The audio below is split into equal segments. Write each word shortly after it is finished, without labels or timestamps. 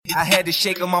I had to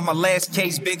shake him on my last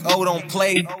case. Big O don't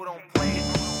play.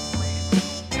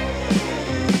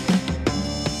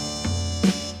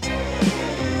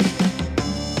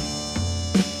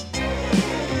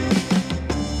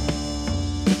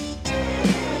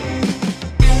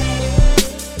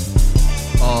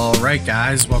 All right,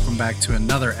 guys, welcome back to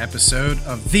another episode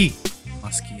of the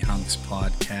Muskie Hunks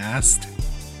podcast.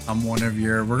 I'm one of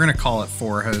we're going to call it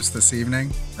four hosts this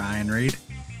evening, Ryan Reed.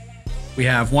 We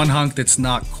have one hunk that's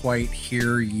not quite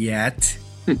here yet.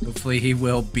 Hopefully he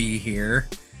will be here.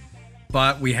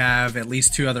 But we have at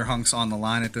least two other hunks on the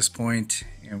line at this point,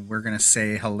 and we're going to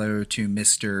say hello to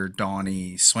Mr.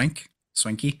 Donnie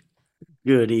Swinky.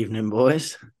 Good evening,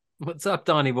 boys. What's up,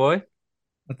 Donnie boy?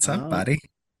 What's up, buddy?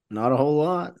 Not a whole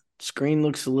lot. Screen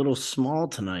looks a little small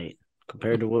tonight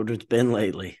compared to what it's been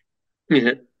lately.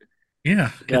 Yeah.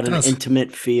 Got an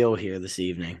intimate feel here this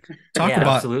evening.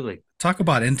 Absolutely. Talk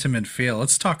about intimate feel.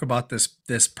 Let's talk about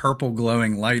this purple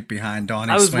glowing light behind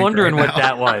Donnie's. I was Swink wondering right what now.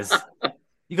 that was.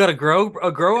 You got a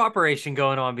grow operation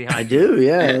going on behind I you. do,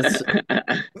 yeah.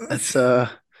 That's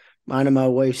mine and my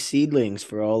wife's seedlings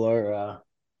for all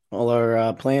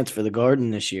our plants for the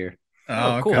garden this year.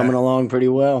 Oh, cool. okay. Coming along pretty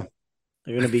well.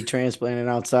 They're going to be transplanted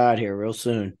outside here real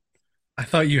soon. I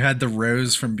thought you had the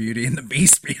rose from Beauty and the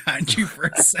Beast behind you for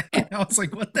a second. I was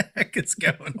like, what the heck is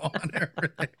going on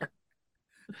over there?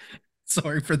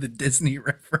 Sorry for the Disney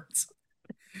reference.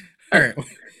 All right.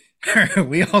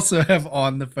 We also have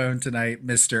on the phone tonight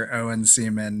Mr. Owen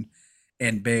Seaman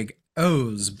and Big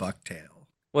O's Bucktail.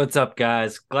 What's up,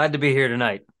 guys? Glad to be here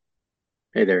tonight.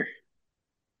 Hey there.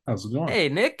 How's it going? Hey,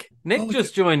 Nick. Nick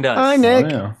just joined us. Hi, Nick.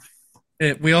 Oh,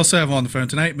 yeah. We also have on the phone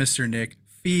tonight Mr. Nick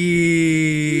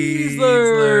Fiesler.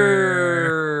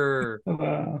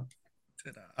 Ta-da.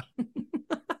 Ta-da.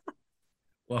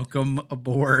 Welcome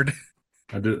aboard.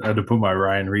 I had to put my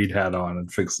Ryan Reed hat on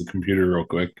and fix the computer real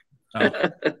quick. Oh.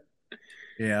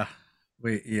 Yeah.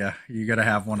 You got to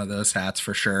have one of those hats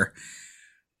for sure.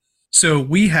 So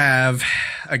we have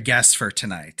a guest for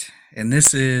tonight. And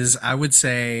this is, I would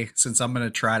say, since I'm going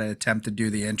to try to attempt to do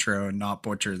the intro and not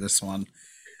butcher this one,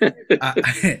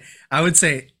 I would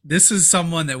say this is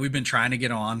someone that we've been trying to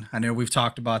get on. I know we've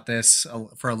talked about this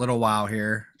for a little while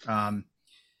here.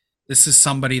 This is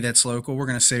somebody that's local. We're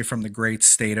going to say from the great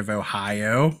state of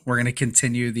Ohio. We're going to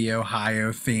continue the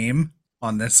Ohio theme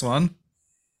on this one.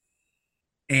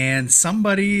 And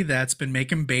somebody that's been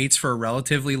making baits for a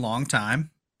relatively long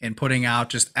time and putting out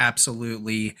just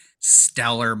absolutely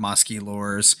stellar muskie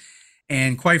lures.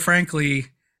 And quite frankly,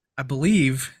 I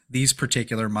believe these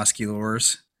particular muskie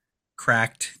lures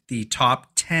cracked the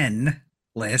top 10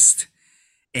 list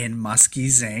in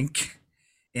Muskies Inc.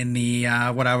 in the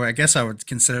I guess I would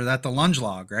consider that the lunge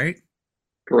log, right?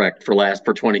 Correct. For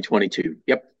 2022.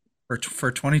 Yep. For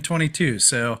 2022.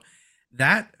 So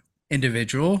that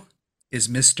individual is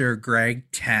Mr. Greg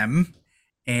Tem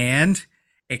and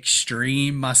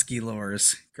Xtreme Muskie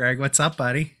Lures. Greg, what's up,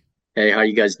 buddy? Hey, how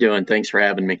you guys doing? Thanks for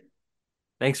having me.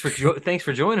 Thanks for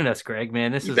joining us, Greg.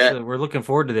 Man, this You is bet. we're looking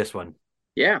forward to this one.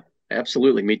 Yeah,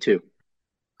 absolutely. Me too.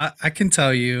 I can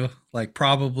tell you, like,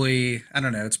 probably, I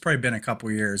don't know, it's probably been a couple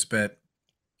years, but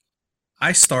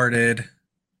I started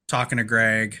talking to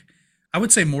Greg, I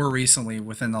would say more recently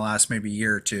within the last maybe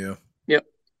year or two. Yep.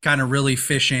 Kind of really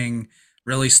fishing,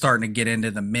 really starting to get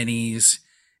into the minis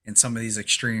and some of these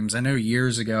extremes. I know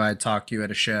years ago I talked to you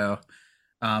at a show,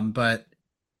 but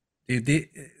dude,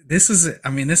 this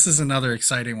is another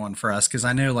exciting one for us because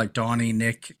I know like Donnie,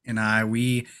 Nick, and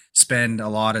we spend a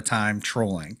lot of time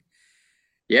trolling.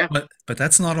 Yeah. But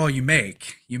that's not all you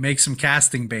make. You make some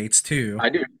casting baits too. I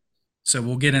do. So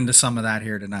we'll get into some of that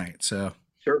here tonight. So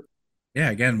Sure. yeah,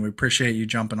 again, we appreciate you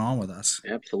jumping on with us.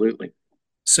 Absolutely.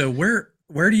 So where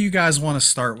do you guys want to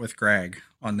start with Greg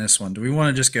on this one? Do we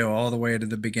want to just go all the way to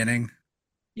the beginning?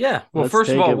 Yeah. Well, Let's first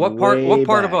of take all, it what part of way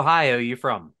back. Ohio are you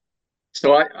from?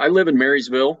 So I live in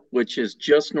Marysville, which is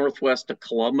just northwest of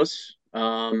Columbus,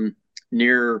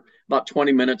 near about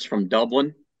 20 minutes from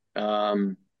Dublin.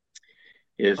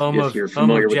 If you're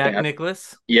familiar with Jack that.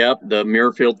 Nicklaus. Yep, the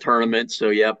Muirfield tournament.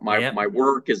 So my Yep.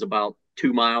 work is about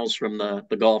 2 miles from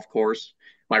the golf course.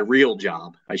 My real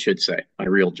job, I should say. My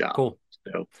real job. Cool.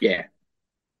 So yeah.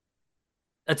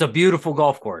 That's a beautiful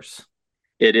golf course.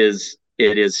 It is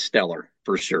stellar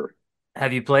for sure.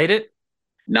 Have you played it?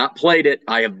 Not played it.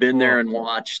 I have been there Cool. and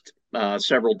watched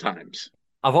several times.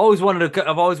 I've always wanted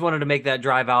to make that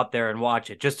drive out there and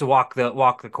watch it, just to walk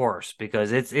the course,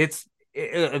 because it's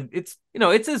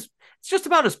just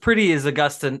about as pretty as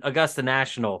Augusta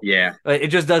National. Yeah. It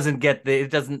just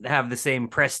doesn't have the same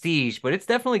prestige, but it's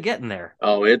definitely getting there.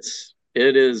 Oh, it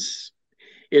is.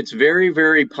 It's very,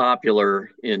 very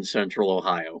popular in Central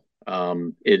Ohio.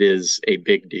 It is a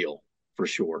big deal for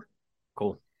sure.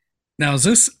 Cool. Now, is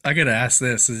this, I got to ask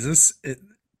this,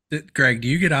 Greg, do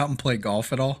you get out and play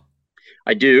golf at all?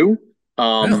 I do.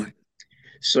 Really?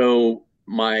 So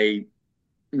my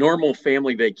normal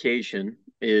family vacation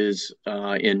is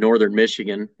in northern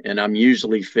Michigan, and I'm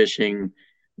usually fishing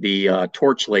the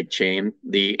Torch Lake chain,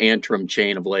 the Antrim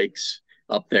chain of lakes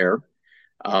up there.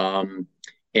 Um,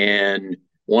 and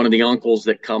one of the uncles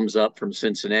that comes up from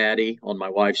Cincinnati on my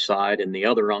wife's side, and the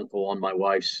other uncle on my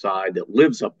wife's side that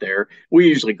lives up there, we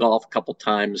usually golf a couple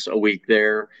times a week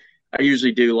there. I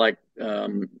usually do like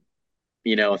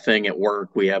a thing at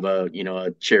work. We have a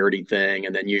charity thing,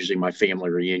 and then usually my family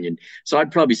reunion. So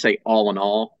I'd probably say all in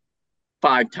all,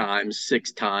 5 times,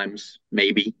 6 times,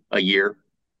 maybe a year.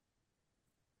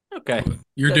 Okay.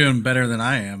 You're doing better than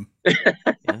I am.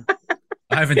 Yeah.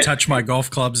 I haven't touched my golf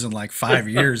clubs in like 5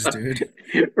 years, dude.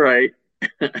 Right.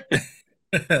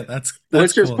 That's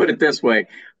Let's just cool. put it this way.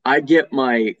 I get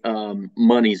my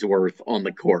money's worth on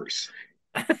the course.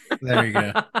 There you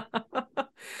go.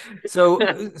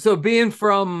 So being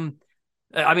from,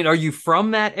 I mean, are you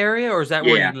from that area or is that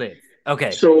where Yeah. you live?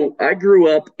 Okay. So I grew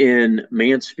up in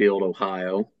Mansfield,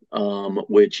 Ohio,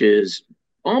 which is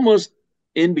almost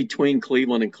in between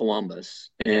Cleveland and Columbus.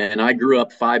 And I grew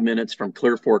up 5 minutes from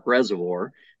Clear Fork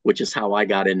Reservoir, which is how I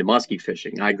got into muskie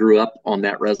fishing. I grew up on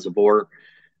that reservoir.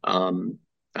 I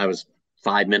was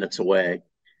 5 minutes away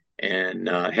and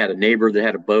had a neighbor that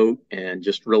had a boat and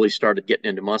just really started getting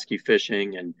into muskie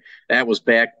fishing. And that was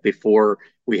back before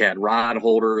we had rod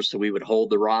holders. So we would hold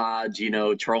the rods,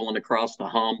 trolling across the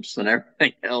humps and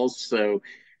everything else. So,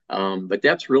 but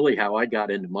that's really how I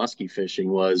got into muskie fishing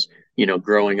was,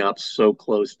 growing up so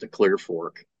close to Clear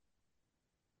Fork.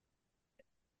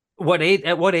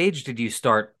 At what age did you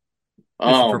start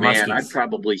fishing Oh for man, muskies?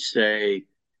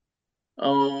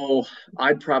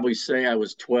 I'd probably say I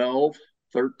was 12,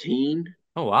 13.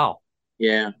 Oh, wow.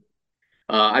 Yeah.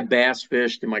 I bass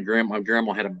fished, and my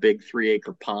grandma had a big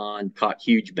 3-acre pond. Caught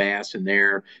huge bass in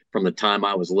there from the time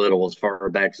I was little, as far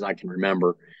back as I can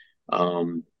remember.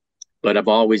 Um, but I've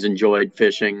always enjoyed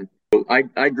fishing.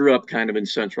 I grew up kind of in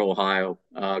Central Ohio.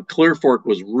 Clear Fork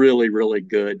was really, really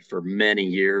good for many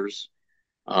years,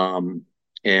 um,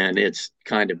 and it's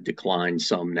kind of declined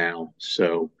some now.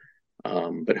 So,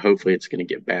 but hopefully, it's going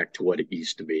to get back to what it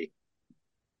used to be.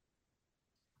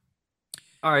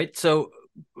 All right. So,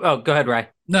 go ahead, Ray.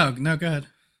 No, go ahead.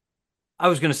 I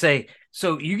was going to say,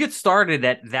 so you get started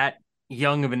at that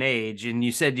young of an age, and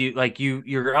you said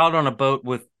you're out on a boat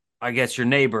with, I guess your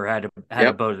neighbor had a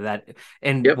Yep. boat of that.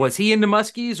 And Yep. was he into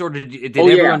muskies, or did Oh,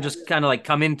 yeah. everyone just kind of like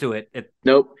come into it?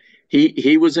 Nope.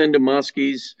 He was into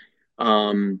muskies.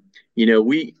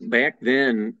 We back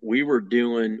then we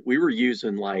were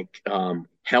using like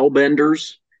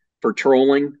hellbenders for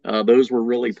trolling. Those were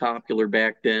really popular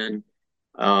back then.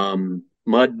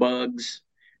 Mud bugs,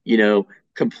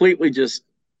 completely just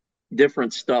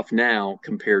different stuff now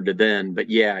compared to then. But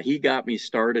yeah, he got me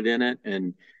started in it,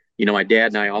 and my dad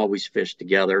and I always fished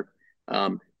together.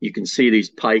 You can see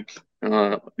these pike.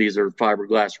 These are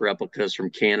fiberglass replicas from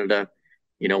Canada.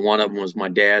 One of them was my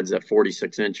dad's, that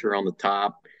 46-incher on the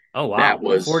top. Oh, wow. That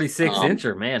was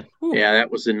 46-incher, man. Whew. Yeah,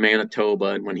 that was in Manitoba,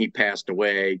 and when he passed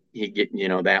away,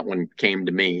 that one came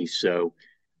to me. So,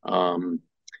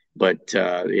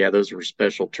 yeah, those were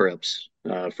special trips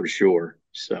for sure.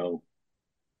 So.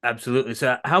 Absolutely.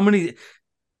 So all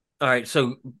right,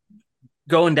 so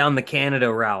going down the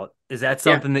Canada route, is that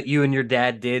something that you and your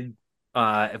dad did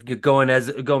if you're going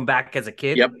back as a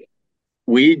kid? Yep.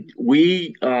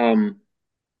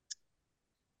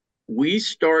 We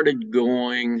started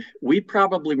going, we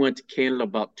probably went to Canada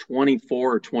about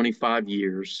 24 or 25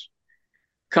 years.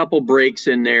 Couple breaks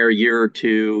in there, a year or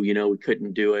two, we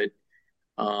couldn't do it.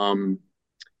 I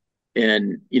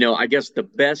guess the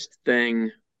best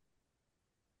thing,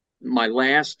 my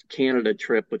last Canada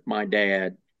trip with my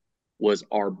dad was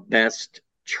our best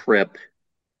trip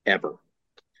ever.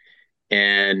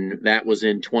 And that was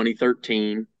in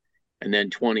 2013. And then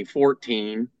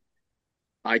 2014,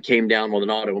 I came down with an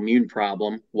autoimmune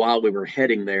problem while we were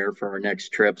heading there for our next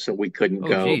trip, so we couldn't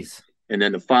go. Geez. And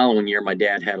then the following year, my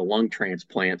dad had a lung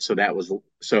transplant. So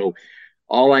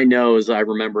all I know is I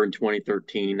remember in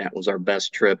 2013, that was our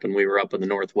best trip. And we were up in the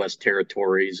Northwest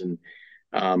Territories, and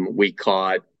we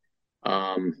caught,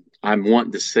 I'm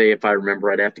wanting to say, if I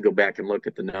remember, I'd have to go back and look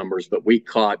at the numbers, but we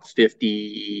caught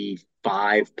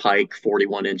 55 pike,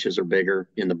 41 inches or bigger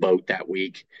in the boat that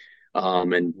week.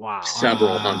 And Wow.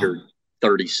 several hundred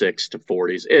 36 to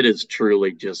 40s. It is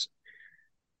truly just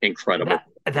incredible.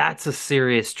 That's a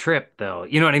serious trip, though.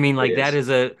 You know what I mean? Like It that is. is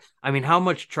a. I mean, how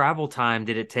much travel time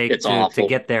did it take It's to awful.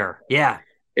 get there? Yeah.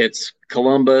 It's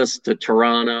Columbus to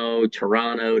Toronto,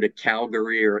 Toronto to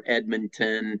Calgary or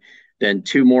Edmonton, then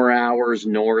 2 more hours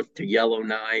north to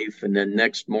Yellowknife, and then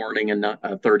next morning a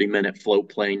 30-minute float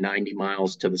plane 90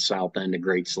 miles to the south end of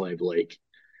Great Slave Lake.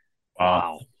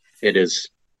 Wow. Wow. It is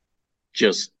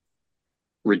just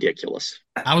ridiculous.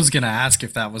 I was gonna ask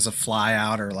if that was a fly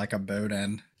out or like a boat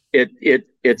in.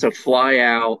 It's a fly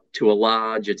out to a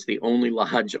lodge. It's the only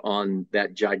lodge on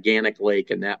that gigantic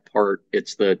lake in that part.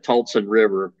 It's the Tulsa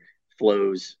River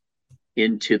flows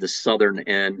into the southern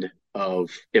end of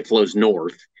it flows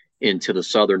north into the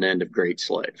southern end of Great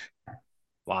Slave.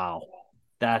 Wow.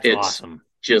 That's It's awesome.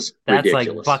 just That's like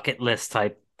ridiculous. bucket list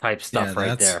type Yeah, stuff right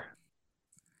that's there.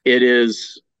 It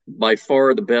is by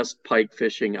far the best pike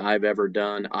fishing I've ever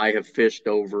done. I have fished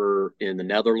over in the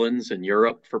Netherlands and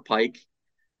Europe for pike.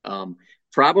 Um,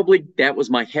 Probably that was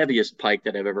my heaviest pike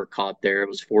that I've ever caught there. It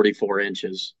was 44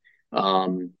 inches.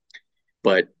 Um,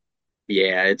 but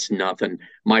yeah, it's nothing.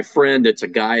 My friend that's a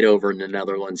guide over in the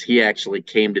Netherlands, he actually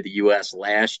came to the US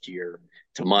last year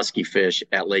to muskie fish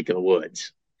at Lake of the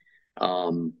Woods.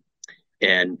 Um,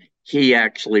 and he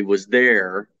actually was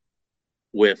there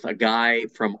with a guy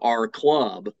from our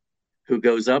club who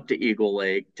goes up to Eagle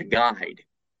Lake to guide.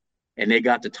 And they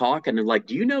got to talking and like,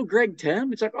 do you know Greg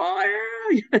Tim? It's like, oh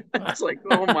yeah. It's like,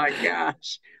 oh my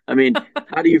gosh. I mean,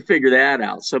 how do you figure that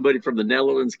out? Somebody from the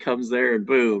Netherlands comes there and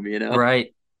boom, you know?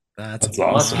 Right. that's That's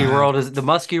awesome. wild. The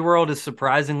musky world is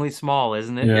surprisingly small,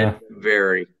 isn't it? Yeah. It's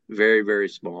very, very, very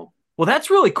small. Well, that's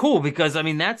really cool because I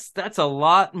mean that's a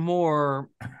lot more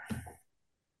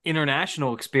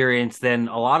international experience than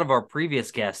a lot of our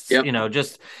previous guests. Yep. You know,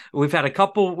 just we've had a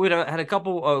couple. We've had a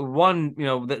couple. One, you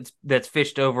know, that's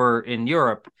fished over in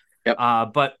Europe. Yep.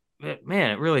 But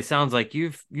man, it really sounds like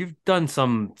you've done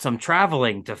some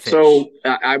traveling to fish. So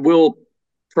I will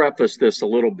preface this a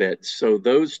little bit. So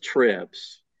those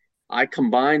trips, I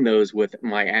combined those with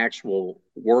my actual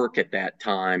work at that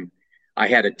time. I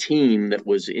had a team that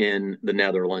was in the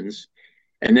Netherlands,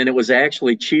 and then it was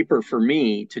actually cheaper for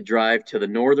me to drive to the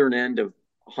northern end of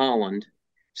Holland,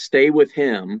 stay with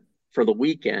him for the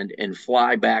weekend, and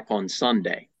fly back on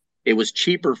Sunday. It was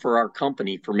cheaper for our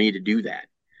company for me to do that.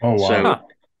 Oh wow. So Huh.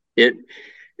 it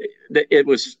it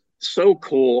was so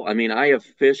cool. I mean, I have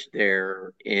fished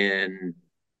there in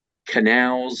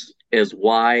canals as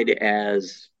wide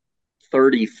as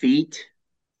 30 feet,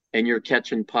 and you're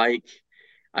catching pike.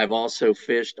 I've also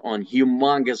fished on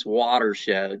humongous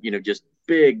watershed, you know, just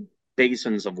big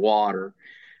basins of water.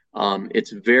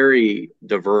 It's very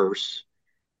diverse.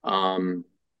 Um,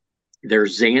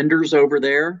 there's Xanders over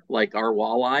there, like our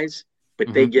walleyes,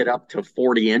 but they Mhm. get up to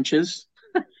 40 inches.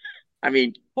 I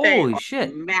mean, they Holy are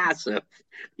shit! massive.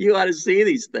 You ought to see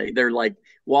these things. They're like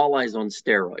walleyes on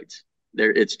steroids.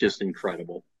 It's just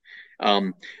incredible.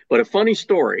 Um, but a funny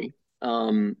story,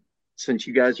 since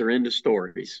you guys are into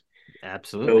stories.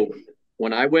 Absolutely. So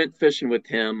when I went fishing with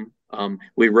him,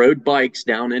 we rode bikes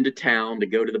down into town to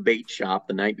go to the bait shop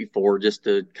the night before just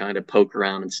to kind of poke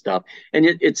around and stuff. And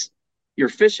it's you're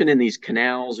fishing in these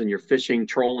canals and you're fishing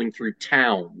trolling through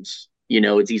towns. You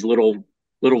know, it's these little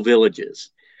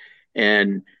villages.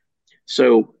 And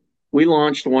so we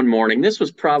launched one morning. This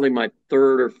was probably my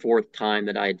third or fourth time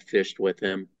that I had fished with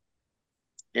him.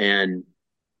 And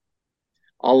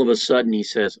all of a sudden he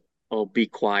says, "Oh, be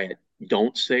quiet.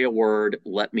 Don't say a word.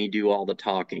 Let me do all the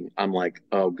talking." I'm like,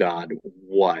 "Oh God,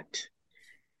 what?"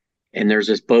 And there's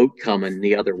this boat coming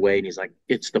the other way. And he's like,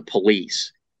 "It's the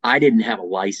police." I didn't have a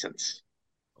license.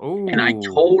 And I Oh,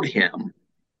 told him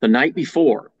the night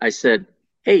before, I said,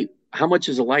 "Hey, how much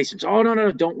is a license?" "Oh, no,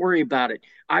 no, don't worry about it.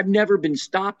 I've never been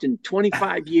stopped in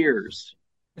 25 years.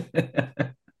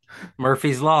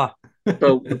 Murphy's Law.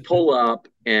 So we pull up,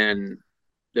 and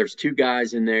there's two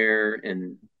guys in there,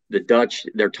 and the Dutch,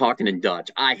 they're talking in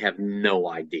Dutch. I have no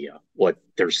idea what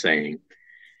they're saying.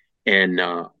 And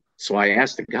so I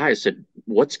asked the guy, I said,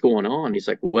 "What's going on?" He's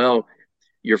like, "Well,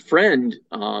 your friend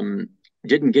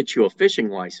didn't get you a fishing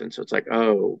license." It's like,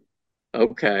 "Oh,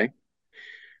 okay."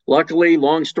 Luckily,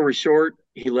 long story short,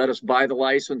 he let us buy the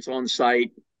license on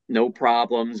site, no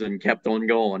problems, and kept on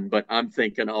going. But I'm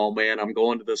thinking, oh man, I'm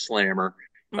going to the slammer,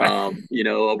 you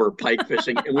know, over pike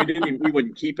fishing, and we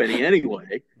wouldn't keep any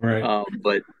anyway. Right.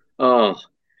 But oh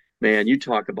man, you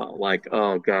talk about like,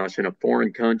 oh gosh, in a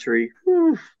foreign country,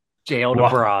 whew, Jailed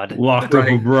abroad. Locked up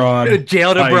right? abroad.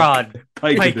 Jailed abroad.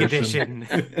 Pike edition.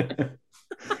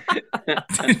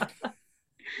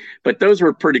 But those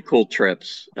were pretty cool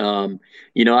trips.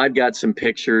 You know, I've got some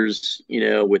pictures, you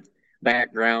know, with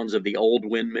backgrounds of the old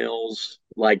windmills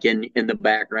like in the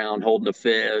background holding a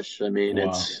fish. I mean, Wow.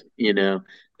 it's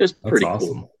That's pretty awesome.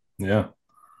 cool. Yeah.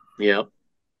 Yeah.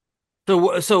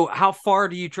 So how far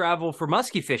do you travel for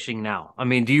muskie fishing now? I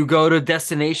mean, do you go to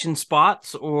destination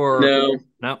spots or No,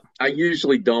 no? I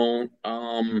usually don't.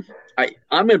 I'm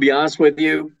gonna be honest with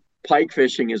you.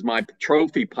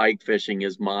 Trophy pike fishing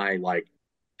is my like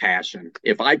passion.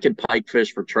 If I could pike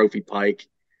fish for trophy pike,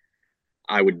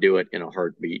 I would do it in a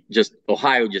heartbeat. Just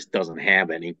Ohio just doesn't have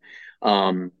any.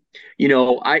 Um,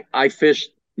 I fish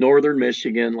northern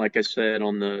Michigan, like I said,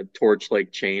 on the Torch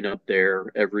Lake chain up there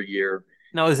every year.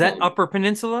 Now, is that Um, Upper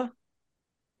Peninsula?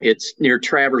 it's near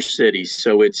Traverse City,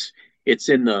 so it's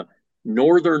in the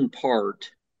northern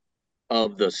part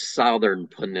of the southern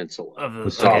peninsula. Of The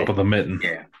the top okay. of the mitten.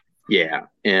 Yeah, yeah,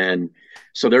 and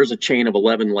so there's a chain of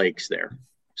 11 lakes there.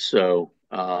 So,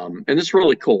 and it's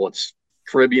really cool. It's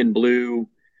Caribbean blue,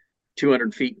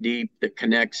 200 feet deep, that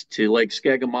connects to Lake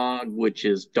Skegamog, which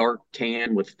is dark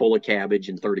tan with full of cabbage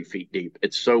and 30 feet deep.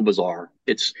 It's so bizarre.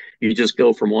 You just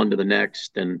go from one to the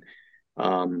next. And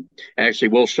actually,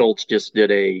 Will Schultz just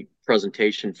did a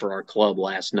presentation for our club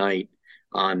last night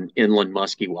on inland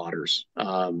musky waters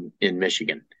in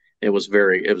Michigan. It was a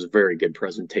very good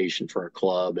presentation for our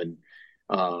club and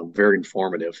very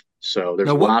informative. So there's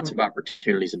Now, lots of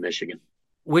opportunities in Michigan.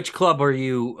 which club are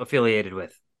you affiliated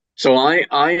with? So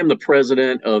I am the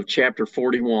president of Chapter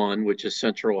 41, which is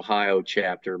Central Ohio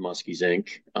Chapter Muskies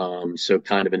Inc. So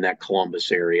kind of in that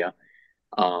Columbus area.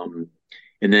 Um,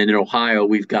 and then in Ohio,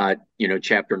 we've got,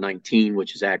 Chapter 19,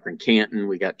 which is Akron Canton.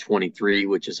 We got 23,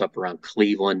 which is up around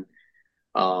Cleveland.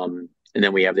 And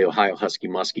then we have the Ohio Husky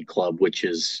Muskie Club, which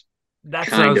is That's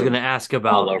what I kind was going of to ask all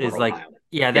about. over Is like, Ohio.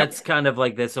 yeah, Yep. that's kind of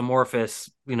like this amorphous,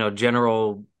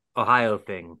 general Ohio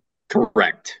thing.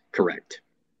 Correct.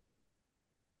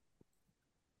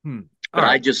 But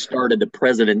I just started the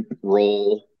president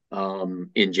role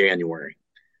in January.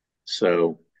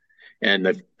 So, and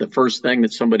the first thing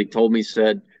that somebody told me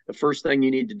said, the first thing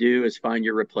you need to do is find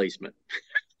your replacement.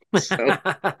 So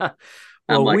well,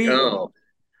 I'm like, oh,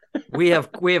 we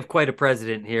have quite a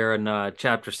president here in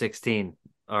Chapter 16.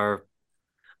 Do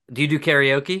you do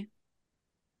karaoke?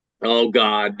 oh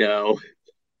God, no.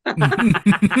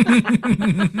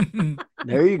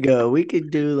 There you go. We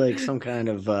could do like some kind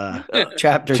of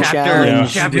chapter Chapter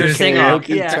challenge, chapter with sing-off.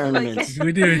 karaoke Yeah. tournaments.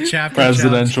 We do a chapter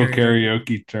Presidential challenge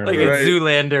karaoke Like tournament. it's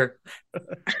Zoolander.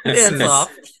 This Dance is-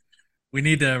 off. We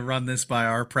need to run this by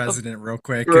our president real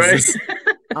quick Right. because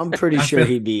I'm pretty I sure feel-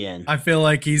 he'd be in. I feel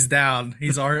like he's down.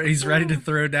 He's ready to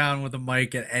throw down with a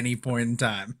mic at any point in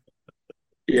time.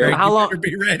 Yeah. Greg, How you long- better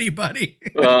be ready, buddy.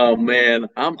 Oh man,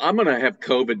 I'm gonna have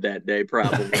COVID that day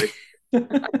probably.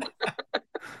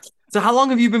 So how long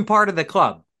have you been part of the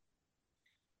club?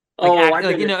 I've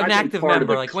An been active part of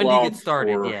member. the Like when do you get club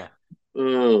started? for, Yeah.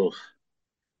 Oh,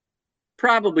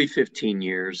 probably 15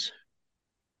 years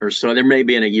or so. There may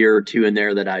be in a year or two in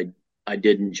there that I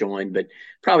didn't join, but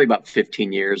probably about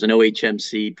 15 years. And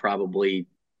OHMC probably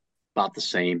about the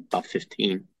same, about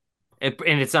 15. And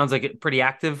it sounds like a pretty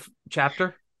active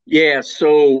chapter. Yeah,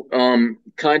 so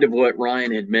kind of what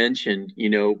Ryan had mentioned,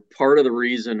 part of the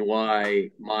reason why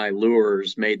my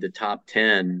lures made the top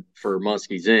 10 for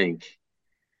Muskies Inc.,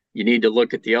 you need to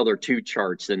look at the other two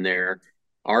charts in there.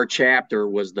 Our chapter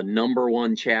was the number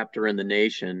one chapter in the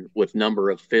nation with number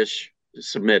of fish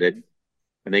submitted.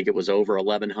 I think it was over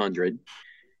 1,100.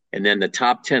 And then the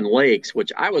top 10 lakes,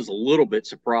 which I was a little bit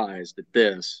surprised at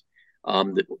this.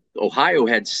 Ohio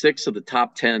had 6 of the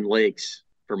top 10 lakes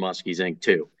for Muskies Inc.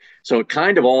 too. So it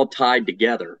kind of all tied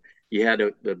together. You had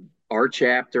our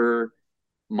chapter,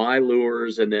 my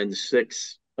lures, and then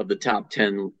 6 of the top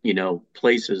 10,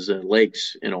 places and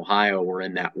lakes in Ohio were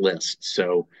in that list.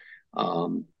 So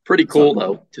pretty cool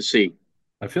though to see.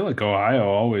 I feel like Ohio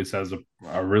always has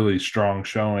a really strong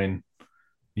showing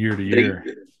year to year.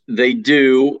 They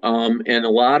do. And a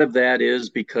lot of that is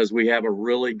because we have a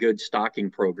really good stocking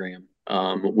program.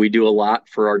 We do a lot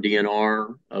for our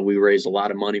DNR. We raise a lot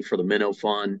of money for the Minnow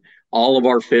Fund. All of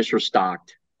our fish are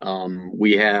stocked.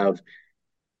 We have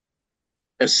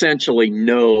essentially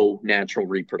no natural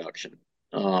reproduction.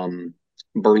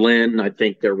 Berlin, I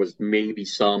think there was maybe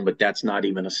some, but that's not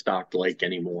even a stocked lake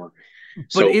anymore. But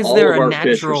So is all there of a our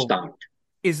fish are natural? stocked.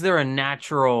 Is there a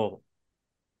natural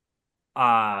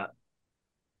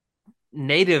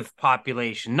native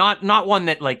population? Not one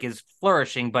that like is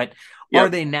flourishing, but Yep. are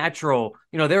they natural?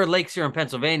 There are lakes here in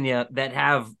Pennsylvania that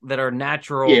are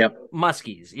natural Yep.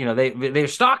 muskies. They're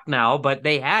stocked now, but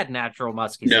they had natural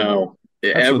muskies. No,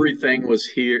 That's everything was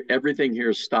here. Everything here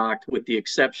is stocked, with the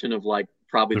exception of like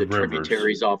probably The the rivers.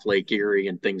 tributaries off Lake Erie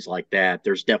and things like that.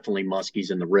 There's definitely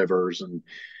muskies in the rivers, and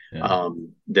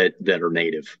that are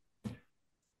native.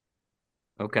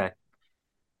 Okay.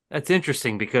 That's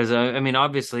interesting because I mean,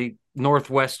 obviously,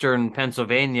 northwestern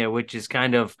Pennsylvania, which is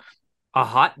kind of a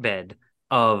hotbed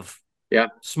of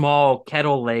small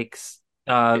kettle lakes,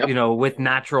 with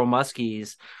natural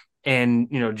muskies,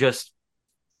 and just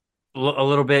a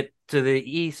little bit to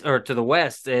the east or to the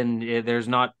west, and there's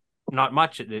not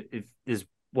much. Is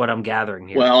what I'm gathering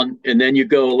here. Well, and then you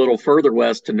go a little further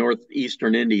west to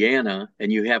northeastern Indiana,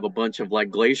 and you have a bunch of like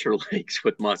glacier lakes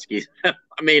with muskies. I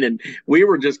mean, and we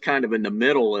were just kind of in the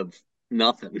middle of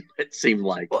nothing. It seemed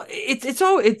like. Well,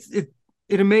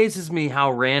 it amazes me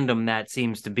how random that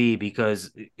seems to be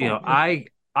because I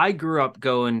grew up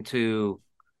going to.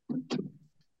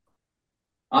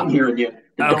 I'm hearing you.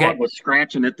 The dog was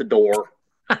scratching at the door.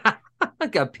 I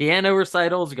got piano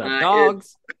recitals. You got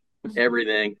dogs.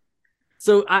 Everything.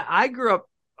 So I grew up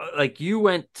like you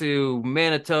went to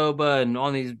Manitoba and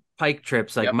on these pike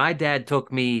trips. Like my dad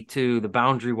took me to the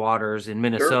Boundary Waters in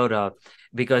Minnesota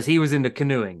because he was into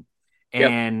canoeing.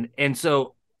 And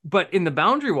so, but in the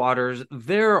Boundary Waters,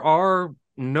 there are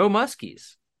no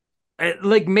muskies.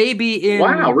 Like maybe in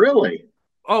wow, really?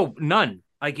 Oh, none.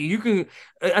 Like you can,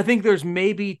 I think there's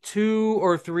maybe 2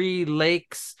 or 3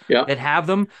 lakes that have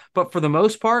them, but for the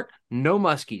most part, no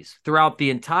muskies throughout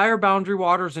the entire Boundary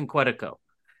Waters in Quetico.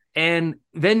 And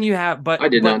then you have, I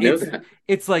did not know that.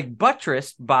 It's like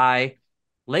buttressed by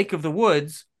Lake of the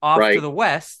Woods off to the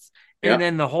west, and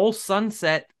then the whole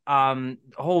sunset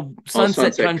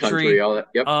country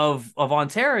of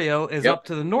Ontario is up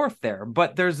to the north there.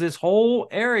 But there's this whole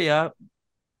area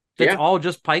that's all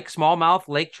just pike, smallmouth,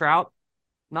 lake trout.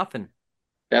 Nothing.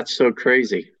 That's so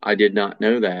crazy. I did not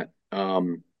know that.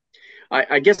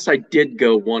 I guess I did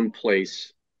go one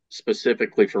place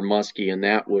specifically for muskie, and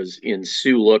that was in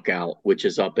Sioux Lookout, which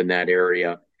is up in that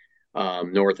area,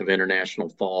 north of International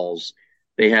Falls.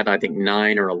 They had, I think,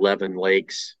 9 or 11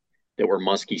 lakes that were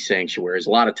muskie sanctuaries. A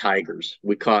lot of tigers.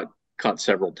 We caught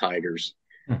several tigers.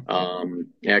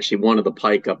 Actually, one of the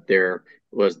pike up there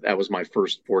was my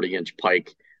first 40-inch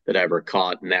pike that I ever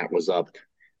caught, and that was up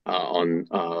on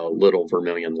Little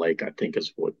Vermilion Lake, I think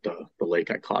is what the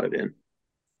lake I caught it in.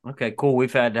 Okay, cool.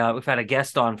 We've had a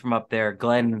guest on from up there,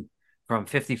 Glenn from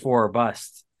 54 or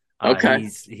Bust.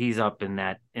 He's up in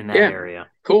that area.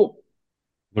 Cool.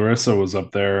 Larissa was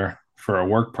up there for a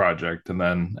work project and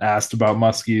then asked about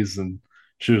muskies, and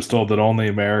she was told that only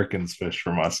Americans fish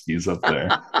for muskies up there,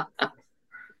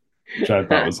 which I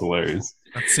thought was hilarious.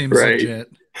 That seems legit.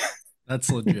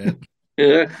 That's legit.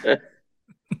 So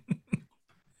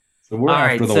we're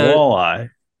after the walleye.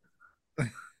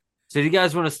 So do you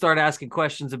guys want to start asking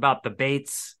questions about the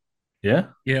baits? Yeah,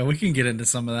 we can get into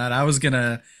some of that. I was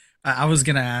gonna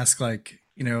ask, like,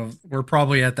 we're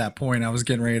probably at that point. I was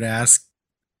getting ready to ask,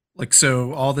 like,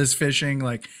 so all this fishing,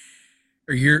 like,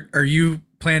 are you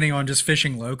planning on just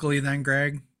fishing locally then,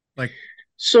 Greg? Like,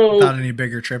 so without any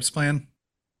bigger trips planned?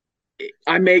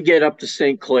 I may get up to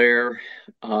St. Clair.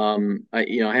 I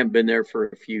haven't been there for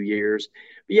a few years.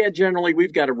 But yeah, generally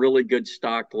we've got a really good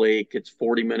stocked lake. It's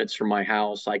 40 minutes from my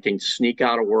house. I can sneak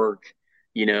out of work,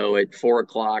 at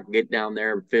 4:00, get down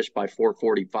there and fish by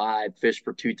 4:45, fish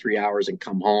for 2-3 hours and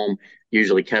come home,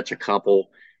 usually catch a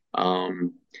couple.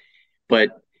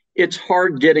 But it's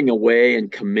hard getting away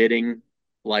and committing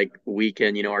like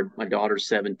weekend. My daughter's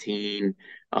 17.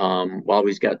 While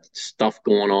he's got stuff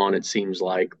going on, it seems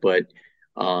like, but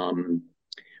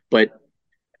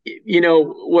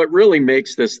what really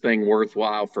makes this thing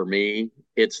worthwhile for me,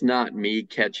 it's not me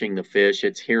catching the fish,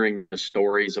 it's hearing the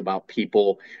stories about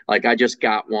people. Like I just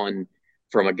got one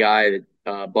from a guy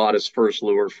that bought his first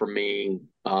lure from me.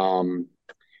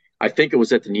 I think it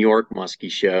was at the New York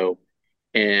Muskie Show,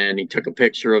 and he took a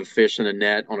picture of fish in a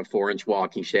net on a 4-inch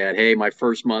walking shad. Hey, my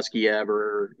first muskie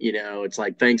ever. It's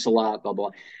like, thanks a lot, blah,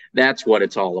 blah. That's what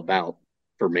it's all about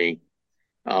for me.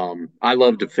 I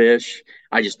love to fish.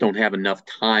 I just don't have enough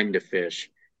time to fish.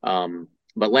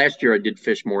 But last year I did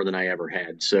fish more than I ever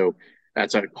had. So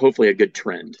that's hopefully a good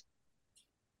trend.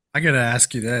 I got to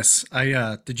ask you this.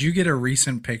 Did you get a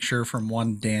recent picture from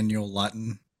one Daniel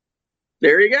Lutton?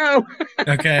 There you go.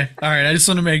 Okay. All right. I just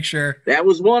want to make sure. That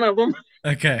was one of them.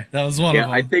 Okay. That was one of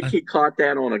them. I think he caught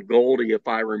that on a Goldie, if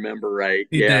I remember right.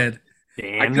 He did.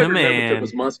 Dan I couldn't remember if it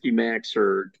was Muskie Max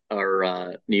or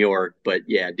New York, but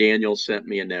yeah, Daniel sent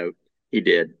me a note. He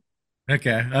did.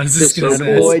 Okay. I was just going to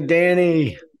say. Boy,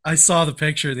 Danny. I saw the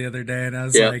picture the other day and I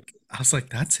was like,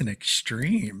 that's an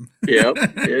Xtreme. Yep,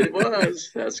 it was.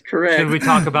 That's correct. Should we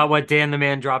talk about what Dan the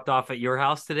Man dropped off at your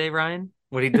house today, Ryan?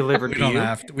 What he delivered to you?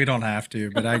 We don't have to,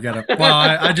 but I gotta. Well,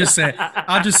 I'll just say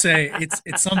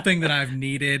it's something that I've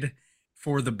needed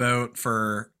for the boat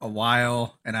for a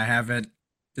while, and I haven't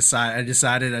decided. I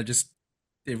decided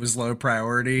it was low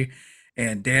priority,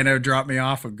 and Dano dropped me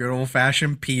off a good old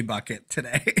fashioned pee bucket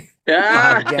today.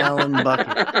 5-gallon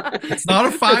bucket. It's not a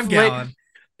 5-gallon.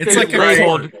 It's like a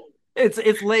labeled.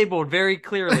 It's labeled very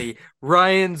clearly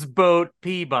Ryan's boat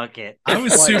pee bucket. I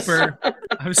was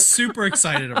super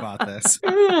excited about this.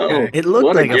 Okay. It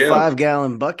looked like a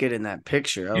 5-gallon bucket in that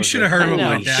picture. You should have heard what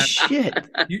my dad. Shit.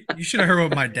 You should have heard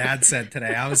what my dad said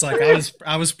today. I was like,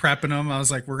 I was prepping him. I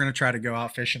was like, we're gonna try to go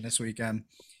out fishing this weekend.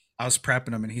 I was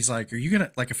prepping him, and he's like, "Are you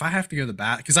gonna like if I have to go to the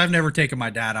bath?" Because I've never taken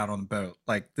my dad out on the boat.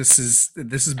 Like this has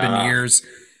been years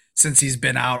since he's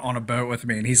been out on a boat with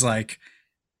me, and he's like,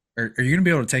 Are you gonna be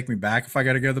able to take me back if I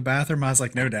got to go to the bathroom? I was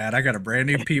like, no, Dad, I got a brand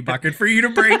new pee bucket for you to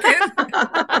break in.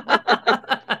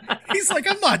 He's like,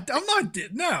 I'm not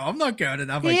going.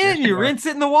 And I'm like, yeah, you rinse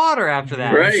it in the water after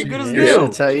that. Right. Good as Yeah, new.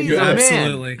 that's how you do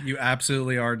Absolutely, you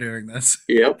absolutely are doing this.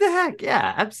 Yep. What the heck?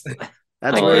 Yeah, absolutely.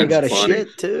 That's where you got to funny.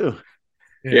 shit too.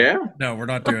 Yeah. No, we're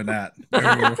not doing that.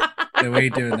 No, we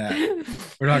ain't doing that.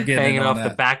 We're not getting hanging off that.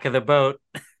 the back of the boat.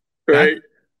 Right.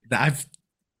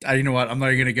 You know what? I'm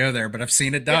not even gonna go there, but I've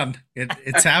seen it done.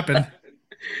 It's happened.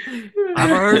 I've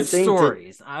heard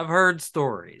stories. I've heard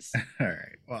stories. All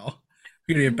right. Well,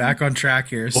 we're gonna get back on track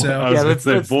here. So I was gonna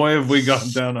say, boy, have we gone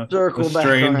down a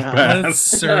strange path. Let's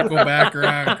circle back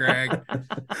around, Greg.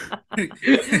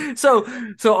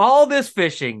 So all this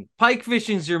fishing, pike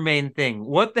fishing's your main thing.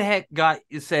 What the heck got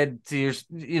you said to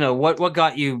your, what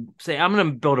got you say, I'm going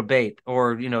to build a bait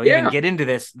or, even get into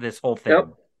this whole thing? Yep.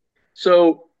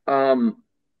 So,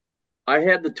 I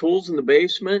had the tools in the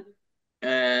basement,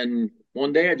 and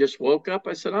one day I just woke up.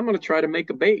 I said, I'm going to try to make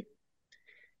a bait.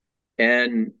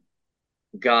 And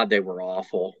God, they were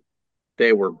awful.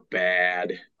 They were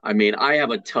bad. I mean, I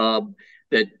have a tub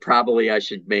that probably I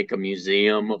should make a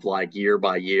museum of like year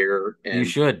by year. And you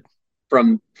should.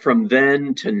 From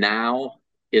then to now,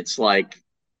 it's like,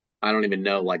 I don't even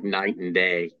know, like night and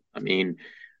day. I mean,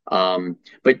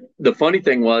 but the funny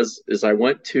thing is I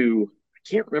went to, I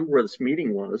can't remember where this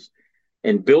meeting was,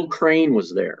 and Bill Crane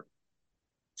was there.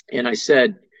 And I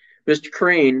said, Mr.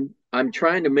 Crane, I'm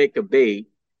trying to make a bait.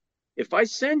 If I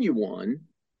send you one,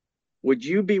 would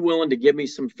you be willing to give me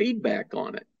some feedback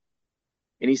on it?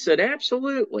 And he said,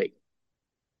 absolutely.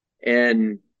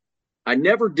 And I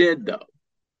never did, though.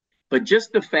 But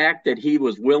just the fact that he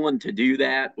was willing to do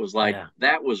that was like,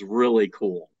 that was really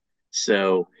cool.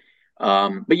 So,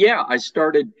 but yeah, I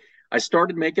started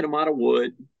making them out of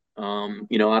wood,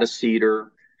 out of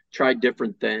cedar, tried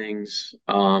different things,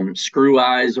 screw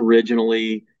eyes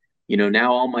originally,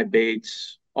 now all my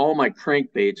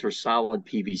crankbaits are solid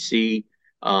PVC,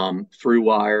 through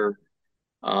wire.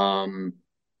 And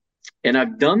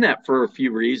I've done that for a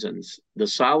few reasons. The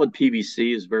solid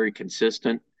PVC is very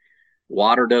consistent.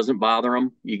 Water doesn't bother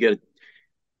them.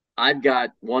 I've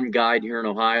got one guide here in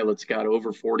Ohio that's got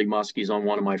over 40 muskies on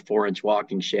one of my 4-inch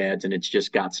walking shads, and it's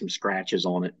just got some scratches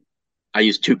on it. I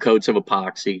use 2 coats of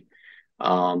epoxy.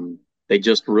 They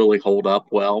just really hold up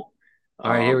well.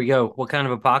 All right, here we go. What kind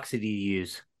of epoxy do you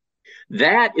use?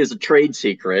 That is a trade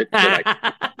secret.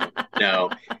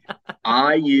 No,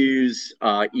 I use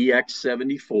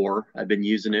EX74. I've been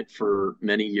using it for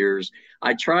many years.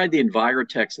 I tried the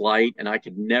Envirotex Lite, and I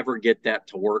could never get that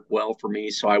to work well for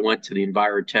me. So I went to the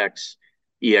Envirotex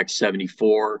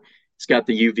EX74. It's got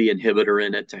the UV inhibitor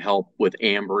in it to help with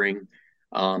ambering.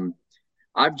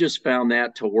 I've just found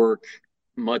that to work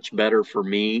much better for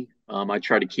me. I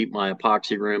try to keep my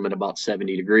epoxy room at about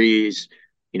 70 degrees,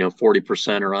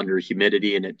 40% or under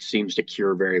humidity, and it seems to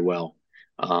cure very well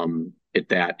at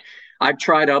that. I've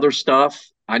tried other stuff.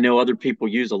 I know other people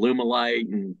use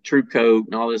Alumilite and True Coat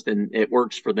and all this, and it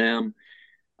works for them.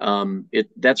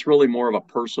 That's really more of a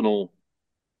personal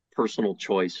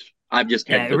choice. I've just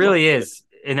had it really is.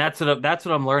 And that's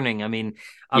what I'm learning. I mean,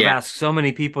 I've asked so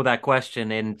many people that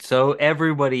question, and so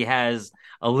everybody has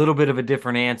a little bit of a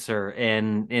different answer,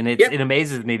 and it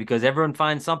amazes me because everyone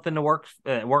finds something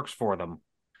that works for them.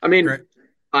 I mean,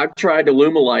 I've tried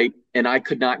Alumilite, and I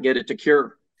could not get it to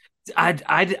cure.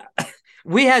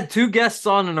 We had 2 guests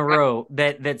on in a row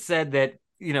that said that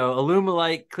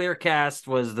Alumilite Clear Cast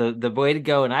was the way to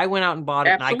go, and I went out and bought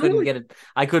it. Absolutely. And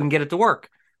I couldn't get it to work.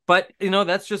 But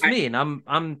that's just me, and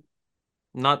I'm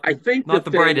not the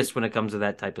brightest when it comes to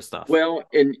that type of stuff. Well,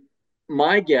 and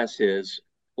my guess is,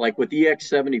 like with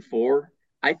EX74,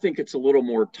 I think it's a little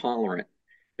more tolerant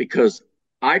because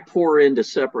I pour into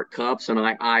separate cups and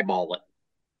I eyeball it.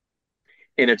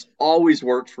 And it's always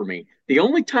worked for me. The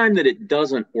only time that it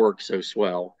doesn't work so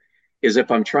swell is if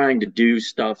I'm trying to do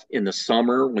stuff in the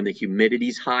summer when the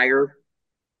humidity's higher.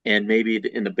 and maybe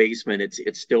in the basement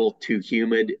it's still too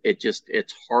humid.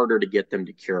 It's harder to get them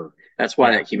to cure. That's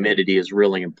why that humidity is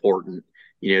really important.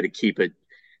 To keep it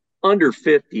under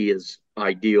 50 is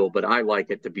ideal, but I like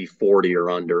it to be 40 or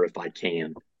under if I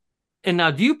can. And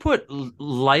now, do you put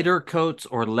lighter coats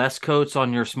or less coats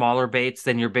on your smaller baits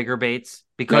than your bigger baits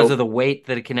because of the weight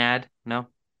that it can add? No?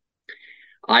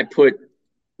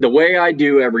 The way I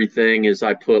do everything is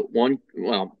I put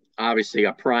obviously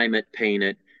I prime it, paint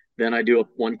it, then I do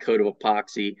one coat of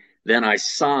epoxy, then I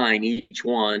sign each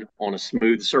one on a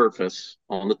smooth surface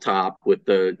on the top with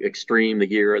the Xtreme, the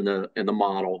gear, and the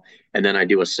model, and then I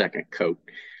do a second coat.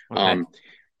 Okay.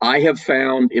 I have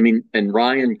found, and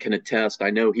Ryan can attest,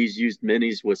 I know he's used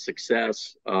minis with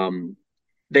success.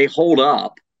 They hold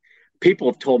up.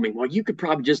 People have told me, well, you could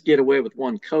probably just get away with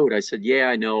one coat. I said, yeah,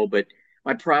 I know, but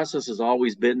my process has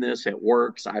always been this. It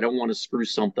works. I don't want to screw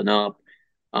something up.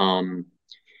 And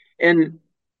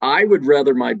I would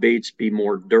rather my baits be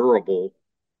more durable.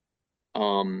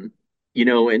 And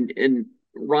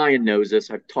Ryan knows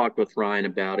this. I've talked with Ryan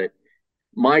about it.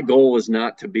 My goal is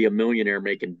not to be a millionaire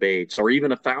making baits or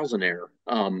even a thousandaire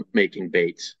making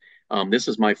baits. This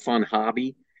is my fun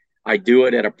hobby. I do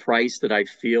it at a price that I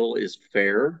feel is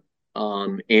fair,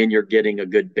 and you're getting a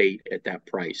good bait at that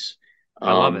price.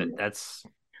 I love it.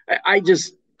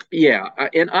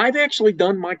 And I've actually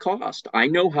done my cost. I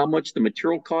know how much the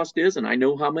material cost is, and I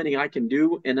know how many I can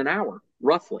do in an hour,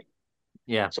 roughly.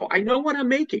 Yeah. So I know what I'm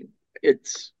making.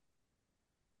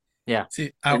 Yeah.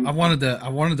 See, I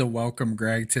wanted to welcome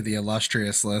Greg to the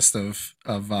illustrious list of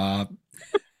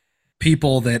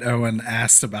people that Owen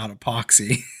asked about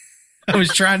epoxy. I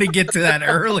was trying to get to that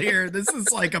earlier. This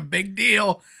is like a big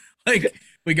deal. Like,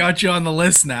 we got you on the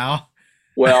list now.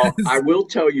 Well, I will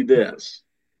tell you this.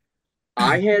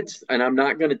 And I'm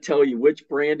not going to tell you which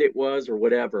brand it was or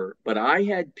whatever, but I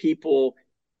had people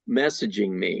messaging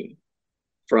me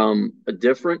from a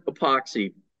different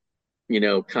epoxy,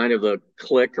 kind of a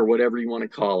click or whatever you want to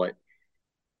call it,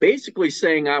 basically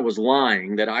saying I was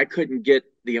lying, that I couldn't get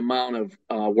the amount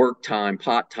of work time,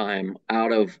 pot time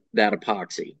out of that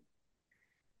epoxy.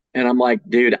 And I'm like,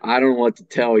 dude, I don't know what to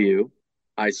tell you.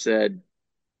 I said,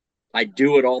 I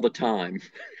do it all the time.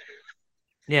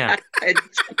 Yeah.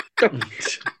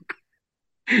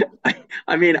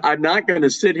 I'm not going to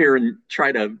sit here and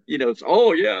try to,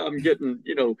 I'm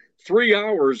getting, 3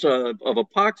 hours of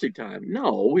epoxy time.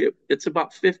 No, it's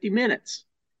about 50 minutes.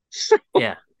 So.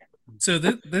 Yeah. So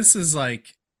this is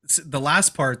like the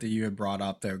last part that you had brought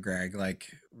up though, Greg, like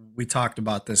we talked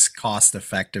about this cost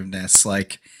effectiveness,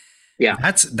 like, yeah,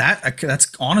 that's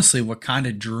honestly what kind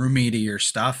of drew me to your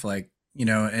stuff. Like,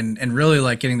 and really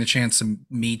like getting the chance to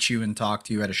meet you and talk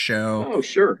to you at a show. Oh,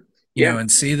 sure.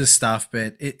 And see the stuff,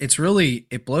 but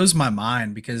it blows my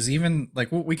mind because even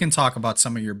like we can talk about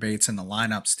some of your baits in the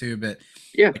lineups too, but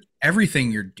like,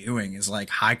 everything you're doing is like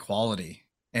high quality.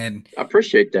 And I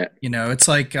appreciate that. It's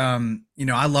like,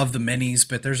 I love the minis,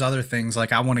 but there's other things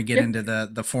like I want to get into the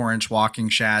 4-inch walking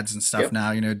shads and stuff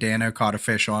now. Dano caught a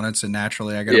fish on it, so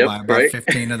naturally I got to buy about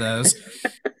 15 of those.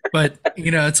 But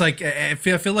it's like I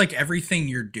feel like everything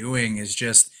you're doing is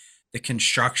just the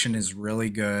construction is really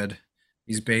good.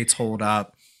 These baits hold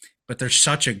up, but there's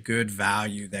such a good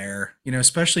value there.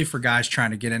 Especially for guys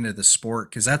trying to get into the sport,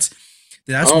 because that's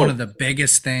one of the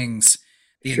biggest things.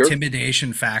 The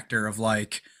intimidation factor of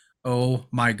like, oh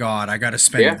my God, I got to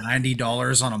spend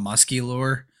 $90 on a muskie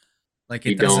lure. Like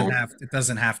it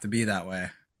doesn't have to be that way.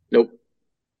 Nope.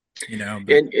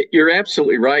 And you're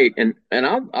absolutely right. And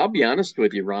I'll be honest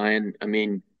with you, Ryan. I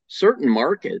mean, certain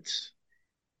markets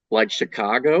like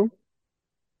Chicago,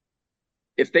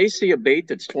 if they see a bait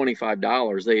that's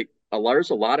 $25, there's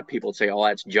a lot of people that say, oh,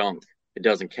 that's junk. It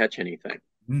doesn't catch anything.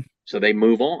 Mm. So they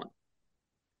move on.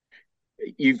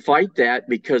 You fight that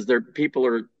because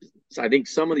I think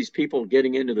some of these people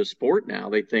getting into the sport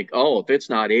now, they think, oh, if it's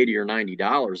not $80 or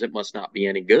 $90, it must not be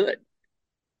any good.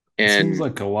 And it seems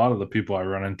like a lot of the people I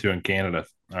run into in Canada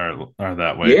are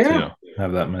that way too,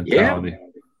 have that mentality. Yeah.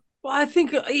 Well, I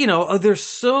think, there's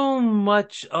so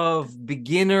much of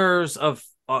beginners of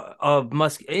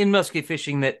musky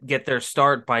fishing that get their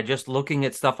start by just looking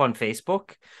at stuff on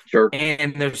Facebook. Sure.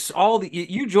 And there's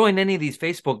you join any of these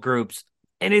Facebook groups,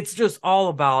 and it's just all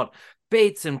about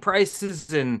baits and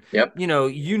prices and,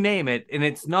 you name it. And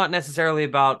it's not necessarily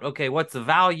about, okay, what's the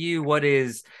value? What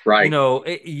is, right.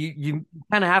 You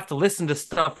kind of have to listen to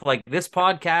stuff like this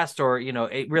podcast or,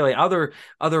 really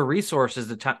other resources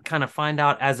to kind of find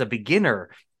out as a beginner,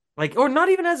 like, or not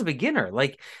even as a beginner,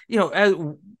 like,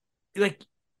 you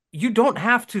don't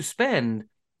have to spend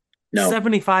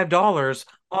 $75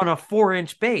 on a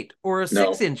 4-inch bait or a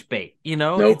 6-inch bait.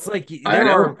 It's like there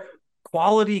are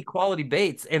quality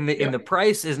baits, and the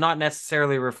price is not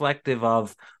necessarily reflective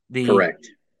of the correct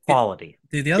quality.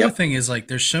 The other thing is, like,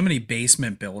 there's so many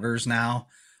basement builders now.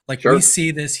 Like, we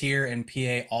see this here in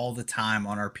PA all the time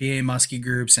on our PA Muskie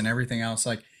groups and everything else.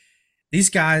 Like, these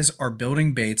guys are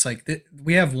building baits. Like,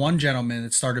 we have one gentleman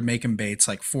that started making baits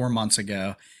like 4 months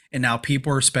ago, and now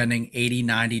people are spending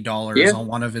 $80-$90 on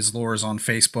one of his lures on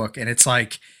Facebook. And it's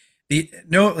like,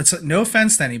 it's no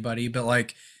offense to anybody, but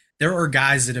like, there are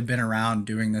guys that have been around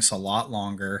doing this a lot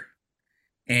longer,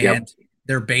 and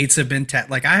their baits have been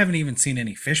like, I haven't even seen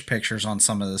any fish pictures on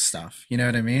some of this stuff. You know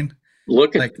what I mean?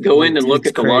 Go in and look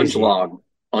at the lunge log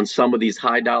on some of these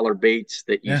high dollar baits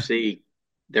that you see.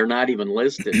 They're not even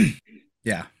listed.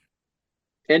 And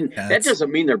that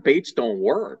doesn't mean their baits don't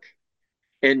work.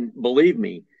 And believe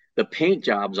me, the paint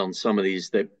jobs on some of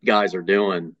these that guys are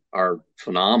doing are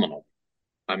phenomenal.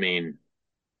 I mean,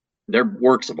 they're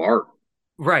works of art.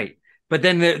 Right. But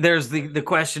then there's the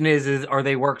question is are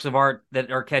they works of art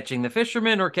that are catching the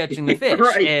fishermen or catching the fish?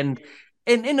 Right.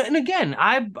 And again,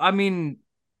 I mean,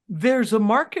 there's a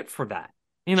market for that.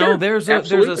 You know, there's a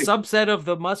subset of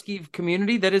the muskie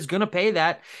community that is going to pay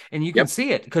that, and you can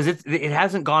see it because it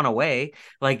hasn't gone away.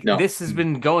 Like, this has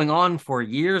been going on for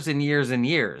years and years and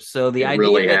years. So the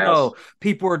idea that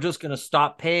people are just going to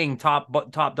stop paying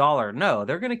top dollar, no,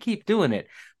 they're going to keep doing it.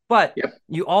 But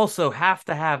you also have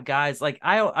to have guys like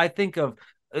I think of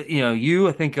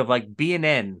I think of like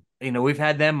B&N. You know, we've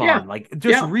had them on, like,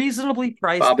 just reasonably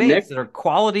priced Bob baits that are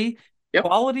quality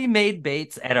made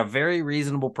baits at a very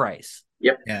reasonable price.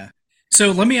 Yeah.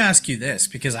 So let me ask you this,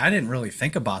 because I didn't really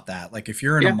think about that. Like, if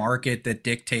you're in a market that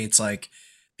dictates like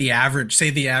the average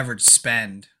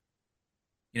spend,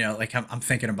 you know, like I'm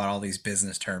thinking about all these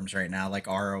business terms right now, like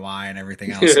ROI and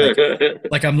everything else.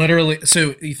 Like I'm literally,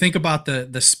 so you think about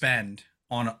the spend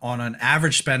on an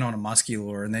average spend on a musky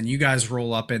lure, and then you guys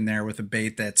roll up in there with a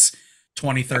bait that's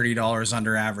 $20-$30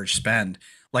 under average spend.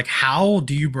 Like, how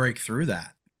do you break through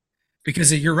that?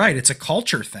 Because you're right, it's a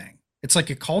culture thing. It's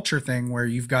like a culture thing where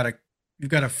you've got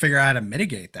to figure out how to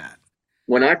mitigate that.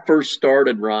 When I first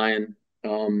started, Ryan,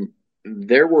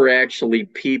 there were actually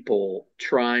people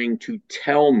trying to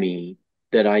tell me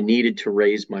that I needed to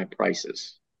raise my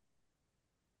prices.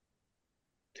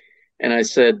 And I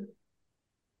said,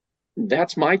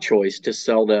 that's my choice to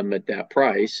sell them at that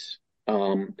price.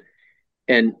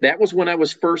 And that was when I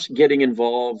was first getting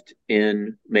involved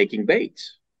in making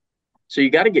baits. So you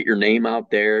got to get your name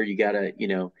out there. You got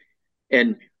to,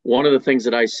 and one of the things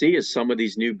that I see is some of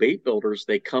these new bait builders,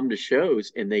 they come to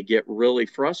shows and they get really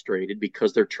frustrated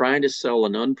because they're trying to sell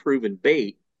an unproven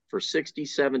bait for $60,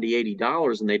 $70,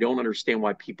 $80, and they don't understand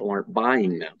why people aren't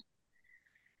buying them.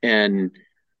 And,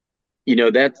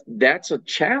 that's a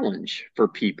challenge for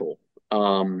people.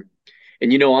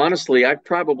 And, honestly, I've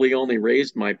probably only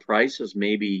raised my prices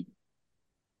maybe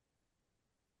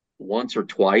once or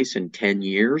twice in 10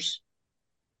 years.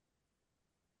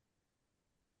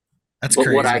 But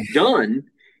crazy. What I've done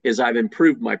is I've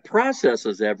improved my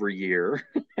processes every year.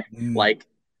 Like,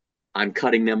 I'm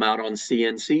cutting them out on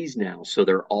CNCs now, so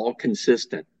they're all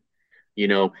consistent.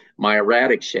 My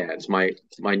erratic shads, my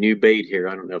new bait here,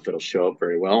 I don't know if it'll show up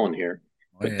very well in here,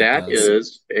 but that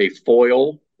is a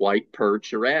foil white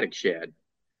perch erratic shad.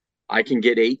 I can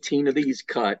get 18 of these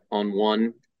cut on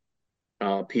one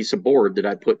piece of board that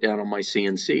I put down on my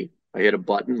CNC. I hit a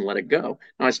button and let it go.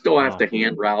 Now, I still have to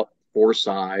hand route 4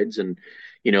 sides, and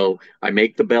I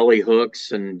make the belly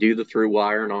hooks and do the through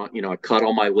wire, and I cut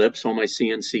all my lips on my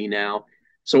CNC now.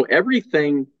 So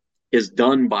everything is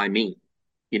done by me.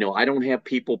 I don't have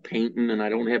people painting, and I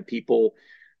don't have people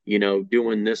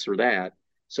doing this or that.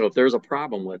 So if there's a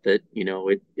problem with it,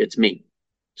 it's me.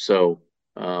 So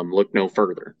look no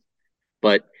further.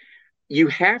 But you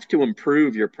have to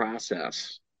improve your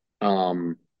process.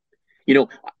 Even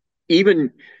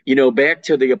back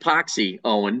to the epoxy,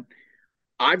 Owen,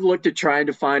 I've looked at trying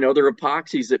to find other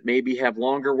epoxies that maybe have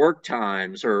longer work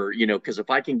times, or, because if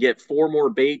I can get 4 more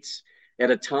baits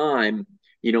at a time,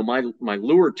 my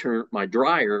my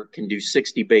dryer can do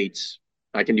 60 baits.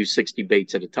 I can do 60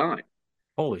 baits at a time.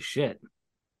 Holy shit.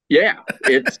 Yeah.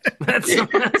 It's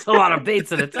that's a lot of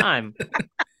baits at a time.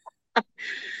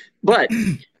 But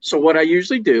so what I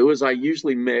usually do is I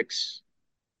usually mix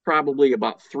probably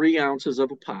about 3 ounces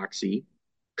of epoxy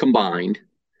combined.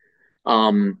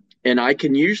 And I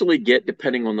can usually get,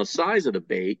 depending on the size of the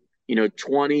bait,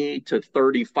 20 to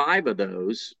 35 of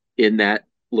those in that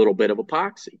little bit of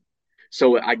epoxy.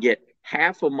 So I get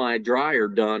half of my dryer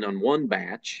done on one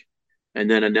batch and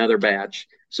then another batch.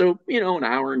 So, an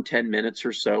hour and 10 minutes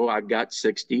or so, I've got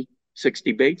 60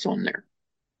 baits on there.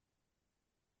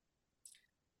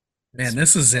 Man,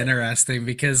 this is interesting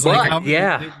because But, like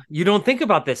you don't think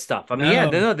about this stuff. I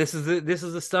mean, No. this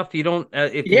is the stuff you don't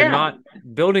if you're Yeah. not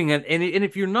building it, and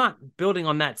if you're not building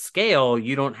on that scale,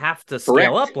 you don't have to scale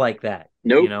Correct. up like that.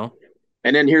 Nope. You know.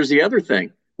 And then here's the other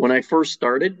thing. When I first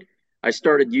started, I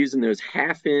started using those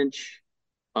 1/2 inch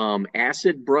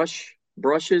acid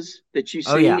brushes that you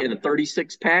Oh see yeah. in a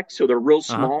 36 pack. So they're real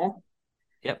small.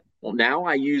 Yep. Well, now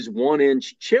I use 1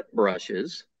 inch chip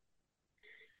brushes,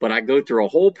 but I go through a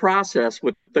whole process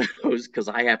with those because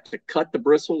I have to cut the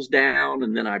bristles down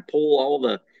and then I pull all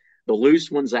the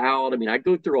loose ones out. I mean, I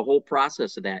go through a whole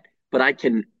process of that, but I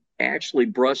can actually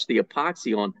brush the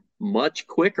epoxy on much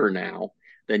quicker now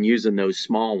than using those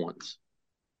small ones.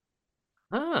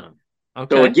 Oh,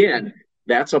 So okay. again,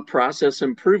 that's a process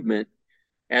improvement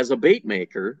as a bait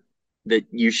maker that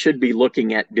you should be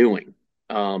looking at doing.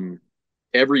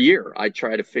 Every year, I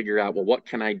try to figure out, well, what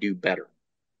can I do better?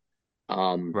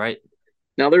 Right.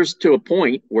 Now, there's to a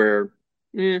point where,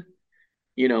 you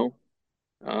know,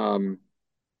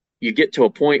 you get to a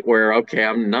point where, okay,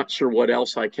 I'm not sure what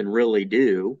else I can really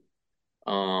do.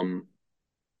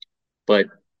 But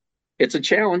it's a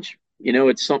challenge.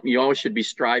 It's something you always should be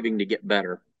striving to get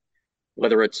better,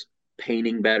 whether it's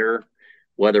painting better,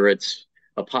 whether it's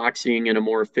epoxying in a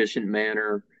more efficient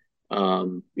manner,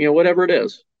 whatever it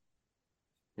is.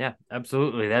 Yeah,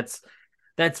 absolutely. That's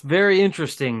very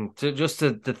interesting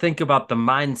to think about the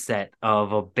mindset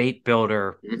of a bait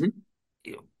builder,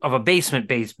 of a basement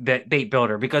bait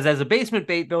builder, because as a basement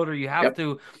bait builder, you have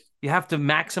to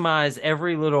maximize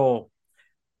every little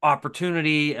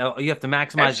opportunity. You have to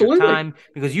maximize your time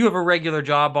because you have a regular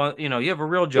job you have a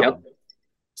real job.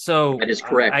 So that is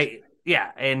correct.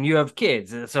 And you have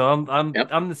kids. So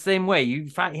I'm the same way. You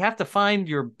have to find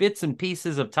your bits and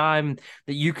pieces of time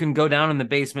that you can go down in the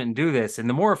basement and do this. And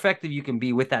the more effective you can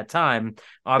be with that time,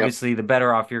 obviously, the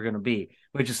better off you're going to be,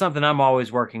 which is something I'm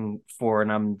always working for,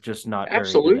 and I'm just not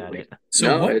very good at it.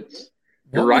 So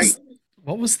you're right.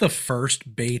 What was the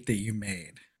first bait that you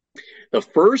made? The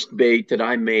first bait that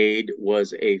I made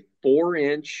was a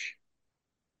 4-inch.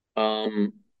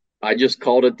 I just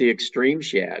called it the Xtreme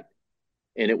shad,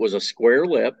 and it was a square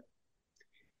lip,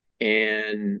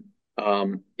 and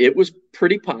it was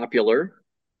pretty popular.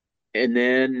 And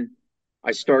then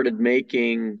I started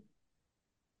making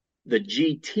the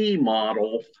GT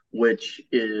model, which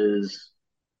is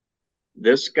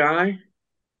this guy,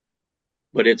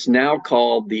 but it's now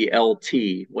called the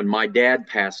LT. When my dad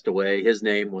passed away, his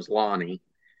name was Lonnie.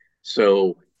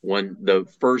 So when the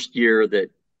first year that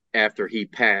after he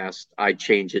passed, I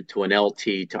changed it to an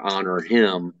LT to honor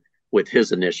him with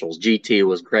his initials. GT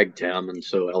was Greg Tim, and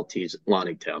so LT's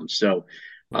Lonnie Tim. So,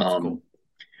 cool.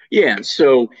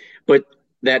 But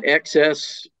that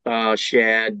XS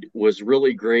shad was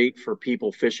really great for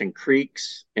people fishing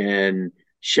creeks and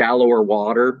shallower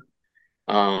water.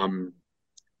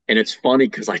 And it's funny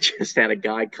because I just had a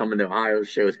guy come in the Ohio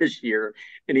show this year,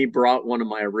 and he brought one of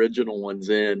my original ones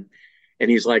in, and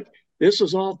he's like, "This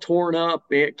is all torn up,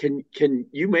 man. Can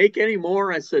you make any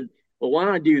more?" I said, "Well, why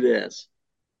don't I do this?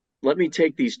 Let me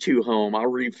take these 2 home. I'll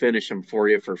refinish them for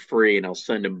you for free, and I'll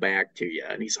send them back to you."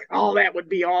 And he's like, "Oh, that would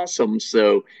be awesome."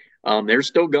 So they're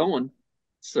still going.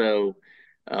 So,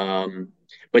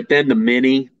 but then the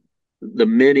mini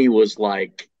was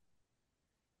like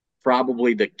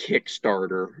probably the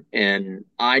Kickstarter. And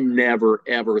I never,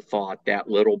 ever thought that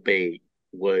little bait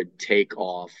would take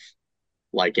off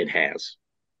like it has.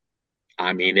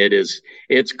 I mean,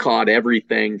 it's caught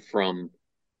everything from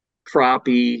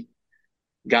crappie.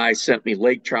 Guy sent me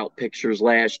lake trout pictures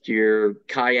last year,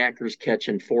 kayakers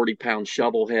catching 40-pound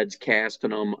shovel heads, casting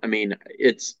them. I mean,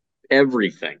 it's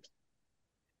everything.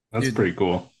 That's pretty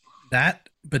cool.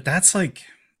 But that's like,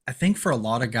 I think for a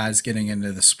lot of guys getting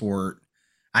into the sport,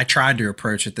 I tried to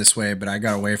approach it this way, but I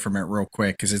got away from it real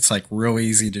quick because it's like real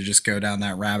easy to just go down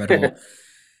that rabbit hole.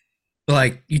 But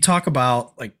like you talk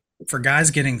about, like for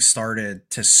guys getting started,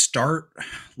 to start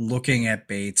looking at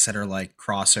baits that are like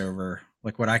crossover,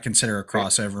 like what I consider a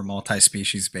crossover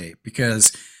multi-species bait,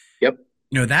 because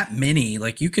that mini,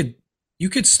 like you could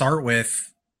start with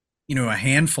a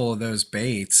handful of those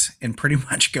baits and pretty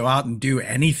much go out and do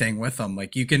anything with them.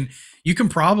 Like you can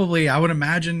probably, I would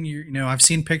imagine, I've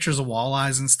seen pictures of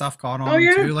walleyes and stuff caught on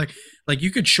them too. Like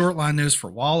you could short line those for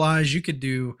walleyes. You could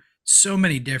do so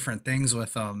many different things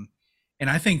with them. And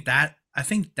I think that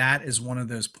is one of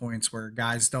those points where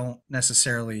guys don't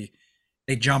necessarily,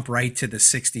 they jump right to the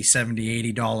 $60,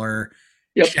 $70, $80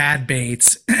 shad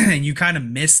baits. And you kind of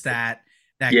miss that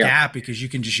gap because you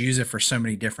can just use it for so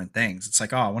many different things. It's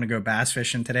like, oh, I want to go bass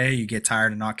fishing today. You get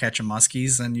tired of not catching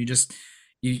muskies, and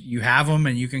you have them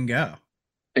and you can go.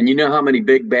 And you know how many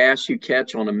big bass you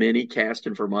catch on a mini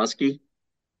casting for muskie?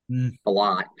 Mm, A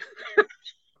lot.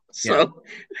 yeah. So,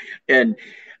 and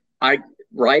I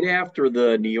right after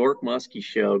the New York Muskie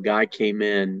show, guy came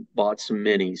in, bought some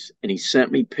minis, and he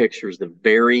sent me pictures the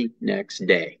very next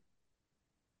day.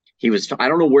 I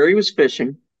don't know where he was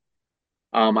fishing.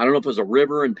 I don't know if it was a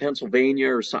river in Pennsylvania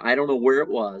or something. I don't know where it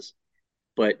was,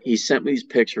 but he sent me these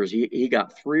pictures. He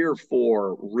got 3 or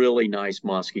 4 really nice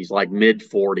muskies, like mid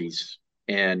 40s,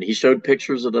 and he showed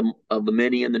pictures of the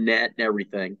mini in the net and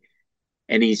everything.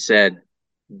 And he said,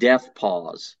 "Death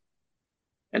pause,"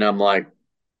 and I'm like,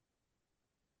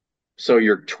 "So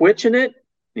you're twitching it?"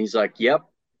 And he's like, "Yep,"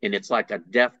 and it's like a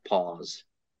death pause.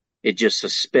 It just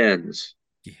suspends.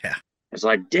 Yeah. It's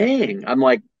like, dang. I'm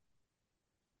like,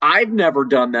 I've never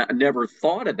done that. I never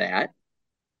thought of that,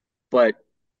 but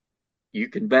you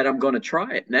can bet I'm going to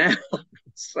try it now.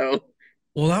 So,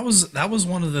 Well, that was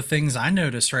one of the things I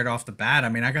noticed right off the bat. I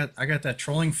mean, I got that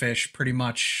trolling fish pretty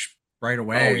much right oh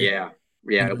away, yeah,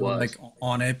 yeah, it was. like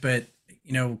on it, but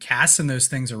casting those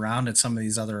things around at some of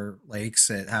these other lakes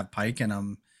that have pike in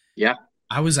them, Yeah,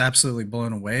 I was absolutely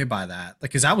blown away by that.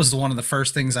 Because that was one of the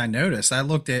first things I noticed. I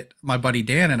looked at my buddy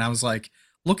Dan and I was like,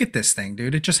 "Look at this thing,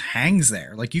 dude! It just hangs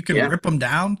there. Like you can yeah, rip them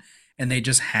down and they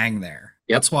just hang there."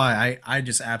 yep, That's why I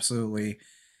just absolutely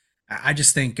I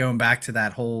just think going back to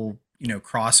that whole,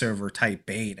 crossover type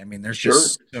bait, I mean, there's sure.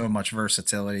 just so much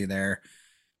versatility there.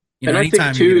 And I think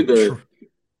Anytime you get too a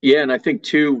yeah, and I think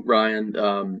too, Ryan,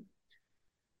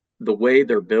 the way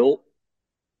they're built,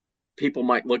 people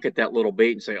might look at that little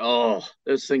bait and say, "Oh,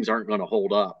 those things aren't going to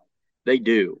hold up." They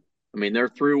do. I mean, they're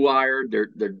through wired.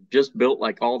 They're just built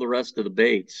like all the rest of the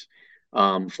baits.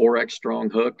 4X strong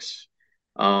hooks.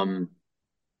 Um,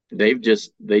 they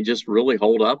just really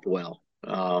hold up well.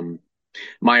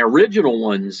 My original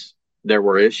ones, there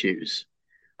were issues.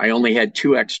 I only had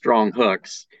 2X strong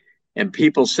hooks, and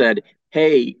people said,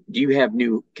 "Hey, do you have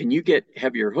new? Can you get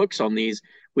heavier hooks on these?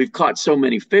 We've caught so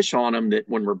many fish on them that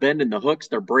when we're bending the hooks,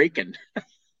 they're breaking."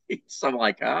 So I'm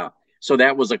like, ah. So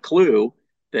that was a clue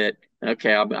that,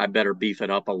 okay, I better beef it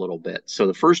up a little bit. So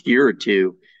the first year or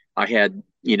two, I had,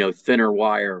 thinner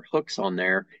wire hooks on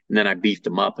there, and then I beefed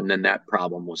them up, and then that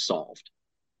problem was solved.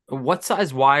 What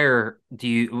size wire do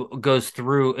you goes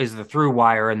through is the through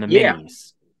wire in the Yeah.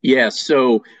 minis? Yeah.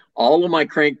 So all of my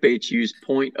crankbaits use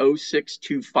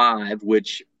 0.0625,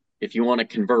 which, if you want to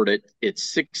convert it, it's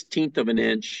 16th of an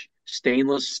inch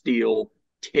stainless steel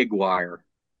TIG wire.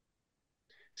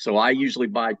 So I usually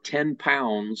buy 10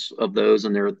 pounds of those,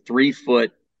 and they're 3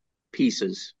 foot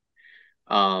pieces.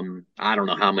 I don't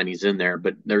know how many's in there,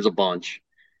 but there's a bunch.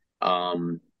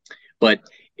 Um, but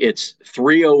it's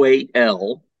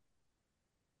 308L,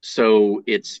 so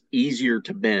it's easier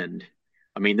to bend.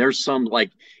 I mean, there's some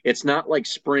like it's not like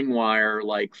spring wire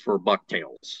like for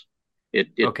bucktails.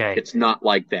 Okay. It's not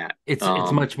like that. It's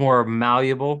much more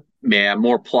malleable. Yeah,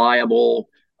 more pliable.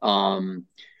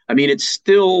 I mean,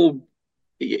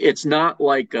 it's not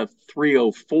like a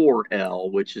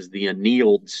 304L, which is the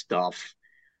annealed stuff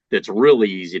that's really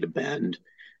easy to bend.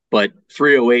 But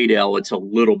 308L, it's a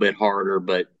little bit harder,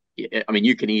 but I mean,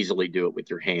 you can easily do it with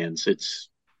your hands.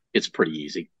 It's pretty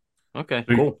easy. Okay,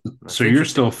 So, cool. That's so you're interesting.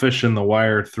 still fishing the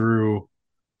wire through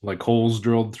like holes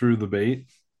drilled through the bait?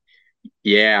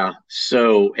 Yeah.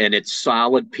 So, and it's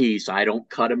solid piece. I don't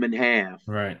cut them in half.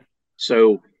 Right.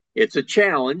 So it's a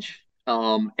challenge.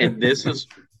 And this is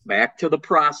back to the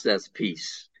process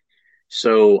piece.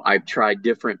 So I've tried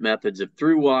different methods of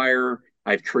through wire.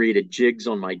 I've created jigs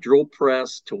on my drill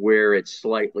press to where it's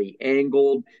slightly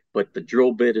angled, but the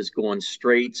drill bit is going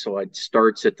straight. So it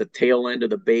starts at the tail end of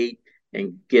the bait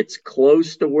and gets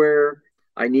close to where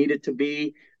I need it to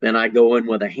be. Then I go in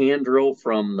with a hand drill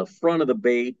from the front of the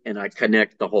bait and I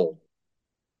connect the hole.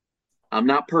 I'm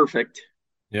not perfect.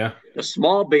 Yeah. The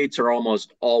small baits are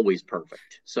almost always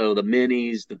perfect. So the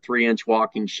minis, the 3 inch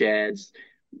walking shads,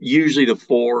 usually the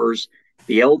fours,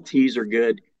 the LTs are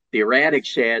good. The erratic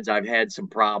shads, I've had some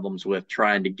problems with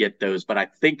trying to get those, but I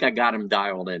think I got them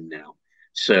dialed in now.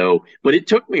 So, but it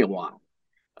took me a while.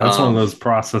 That's one of Um, those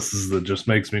processes that just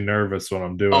makes me nervous when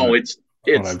I'm doing oh, it,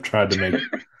 when it's I've tried to make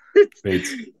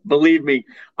baits. believe me,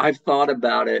 I've thought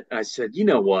about it. I said, you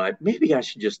know what? Maybe I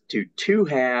should just do 2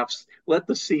 halves, let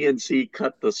the CNC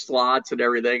cut the slots and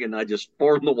everything, and I just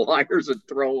form the wires and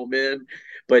throw them in.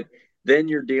 But then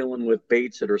you're dealing with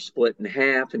baits that are split in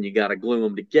half, and you got to glue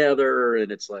them together,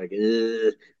 and it's like,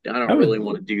 I I don't really would,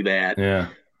 want to do that. yeah.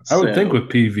 I would think So with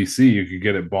PVC you could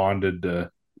get it bonded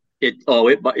to,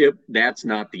 it that's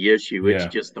not the issue. It's yeah,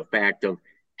 just the fact of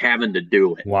having to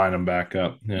do it. line them back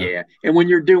up. Yeah. Yeah. And when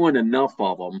you're doing enough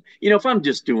of them, if I'm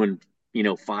just doing,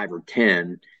 5 or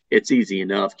 10, it's easy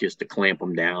enough just to clamp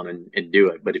them down and do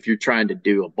it. But if you're trying to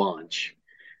do a bunch,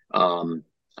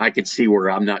 I could see where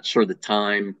I'm not sure the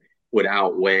time would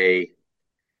outweigh,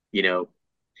 you know,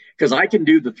 because I can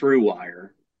do the through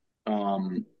wire.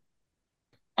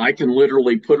 I can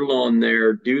literally put it on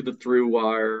there, do the through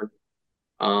wire,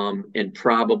 and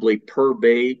probably per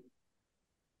bait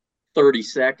 30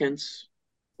 seconds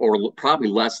or probably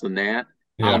less than that.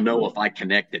 Yeah. I'll know if I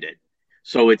connected it.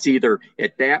 So it's either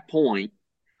at that point,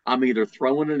 I'm either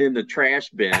throwing it in the trash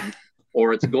bin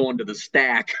or it's going to the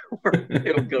stack or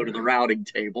it'll go to the routing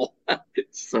table.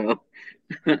 So,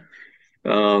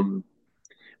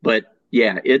 but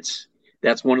yeah,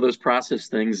 that's one of those process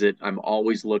things that I'm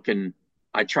always looking.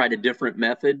 I tried a different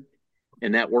method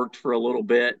and that worked for a little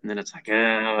bit. And then it's like,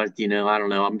 I don't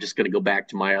know. I'm just going to go back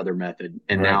to my other method.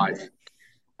 And now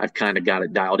I've kind of got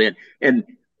it dialed in. And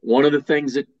one of the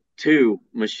things that too,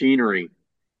 machinery,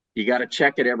 you got to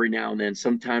check it every now and then.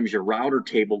 Sometimes your router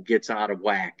table gets out of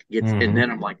whack. And then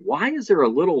I'm like, why is there a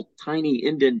little tiny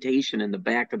indentation in the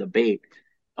back of the bait?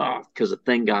 Because the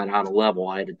thing got out of level.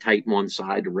 I had to tighten one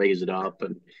side to raise it up,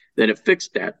 and then it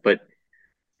fixed that. But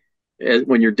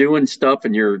when you're doing stuff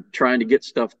and you're trying to get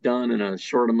stuff done in a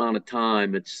short amount of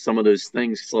time, it's some of those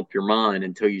things slip your mind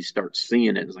until you start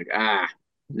seeing it. It's like,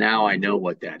 now I know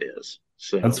what that is.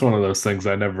 So that's one of those things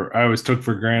I always took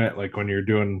for granted. Like when you're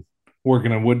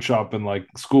working in wood shop and like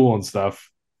school and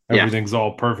stuff, everything's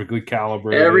all perfectly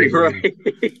calibrated.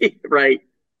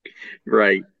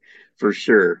 Right. For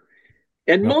sure.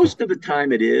 And most of the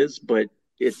time it is, but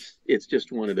it's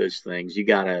just one of those things. You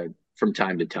gotta from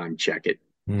time to time check it.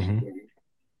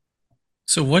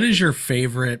 So what is your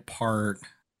favorite part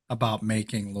about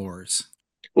making lures?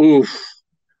 Oof.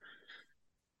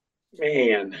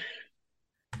 Man.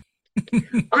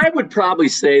 I would probably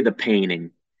say the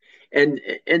painting. And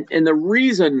the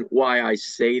reason why I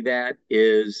say that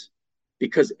is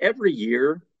because every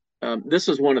year, this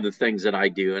is one of the things that I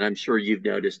do, and I'm sure you've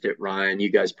noticed it, Ryan. You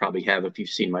guys probably have if you've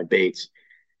seen my baits.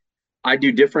 I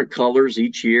do different colors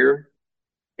each year,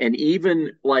 and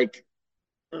even like,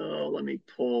 let me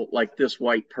pull like this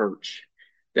white perch,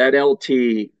 that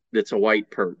LT that's a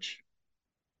white perch.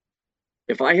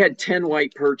 If I had 10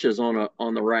 white perches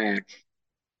on the rack,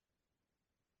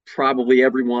 probably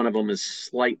every one of them is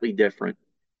slightly different,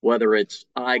 whether it's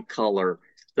eye color,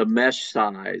 the mesh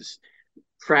size,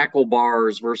 crackle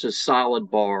bars versus solid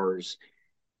bars.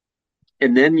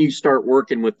 And then you start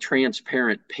working with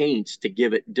transparent paints to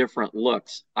give it different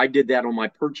looks. I did that on my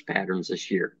perch patterns this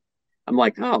year. I'm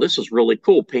like, oh, this is really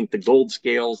cool. Paint the gold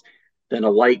scales, then a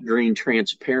light green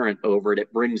transparent over it.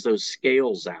 It brings those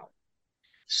scales out.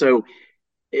 So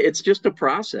it's just a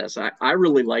process. I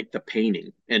really like the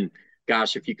painting. And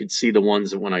gosh, if you could see the ones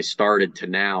that when I started to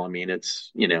now, I mean,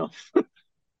 it's,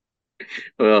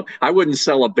 well, I wouldn't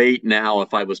sell a bait now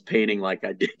if I was painting like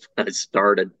I did when I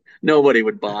started. Nobody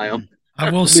would buy them. I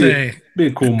will say, be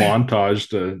a cool montage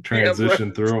to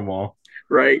transition through them all.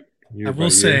 Right. I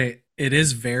will say it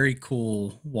is very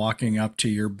cool walking up to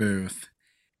your booth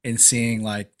and seeing,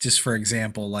 like, just for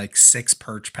example, like 6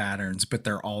 perch patterns, but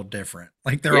they're all different.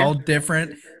 Like they're all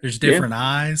different. There's different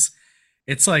eyes.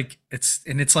 It's like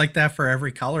it's like that for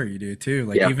every color you do too.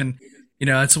 Like even,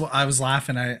 it's what I was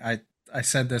laughing. I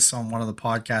said this on one of the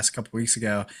podcasts a couple weeks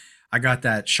ago. I got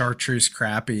that chartreuse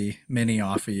crappie mini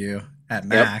off of you at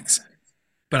Max,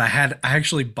 but I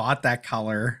actually bought that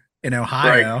color in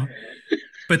Ohio,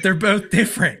 but they're both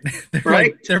different.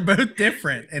 They're both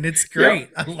different, and it's great.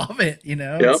 I love it.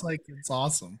 It's like, it's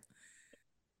awesome.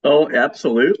 Oh,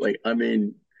 absolutely. I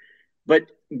mean, but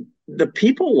the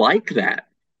people like that.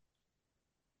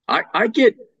 I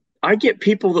get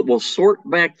people that will sort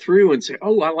back through and say,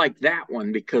 oh, I like that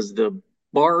one because the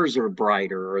bars are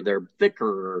brighter or they're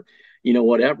thicker or,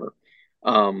 whatever.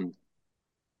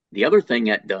 The other thing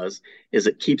that does is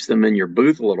it keeps them in your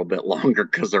booth a little bit longer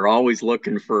because they're always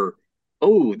looking for,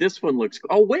 oh, this one looks,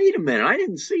 oh, wait a minute, I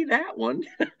didn't see that one.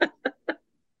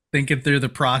 Thinking through the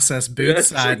process booth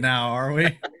side now, are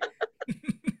we?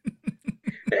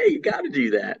 Hey, you got to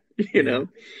do that, know.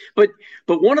 But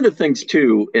one of the things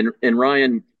too, and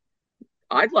Ryan,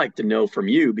 I'd like to know from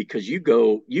you because you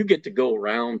get to go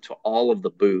around to all of the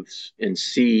booths and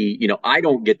see, I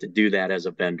don't get to do that as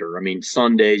a vendor. I mean,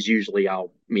 Sundays, usually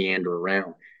I'll meander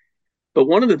around. But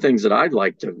one of the things that I'd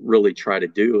like to really try to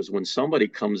do is when somebody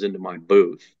comes into my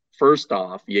booth, first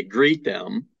off, you greet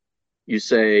them. You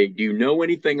say, do you know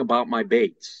anything about my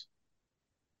baits?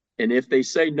 And if they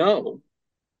say no,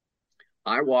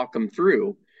 I walk them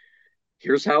through.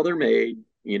 Here's how they're made.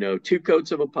 2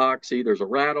 coats of epoxy. There's a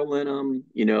rattle in them.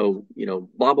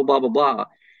 Blah blah blah blah blah.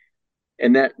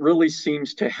 And that really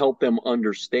seems to help them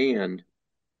understand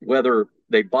whether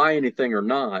they buy anything or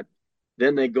not,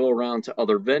 then they go around to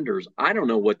other vendors. I don't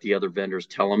know what the other vendors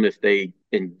tell them, if they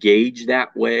engage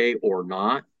that way or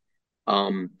not.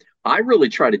 Um, I really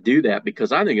try to do that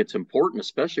because I think it's important,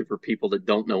 especially for people that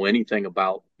don't know anything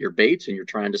about your baits and you're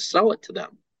trying to sell it to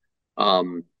them.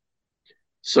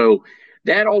 So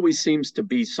that always seems to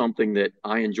be something that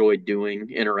I enjoy doing,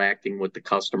 interacting with the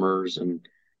customers and,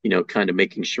 kind of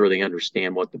making sure they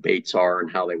understand what the baits are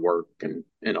and how they work and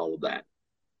all of that.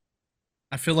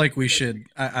 I feel like we should.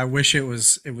 I wish it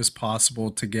was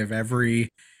possible to give every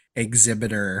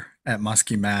exhibitor at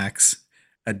Muskie Max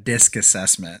a disc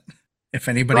assessment. If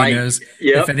anybody Right. knows, if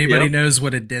Yep. anybody Yep. knows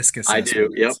what a disc I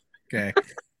assessment do. Yep. is, okay.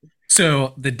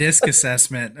 So the disc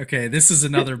assessment. Okay, this is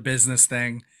another business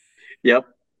thing. Yep.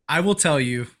 I will tell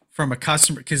you from a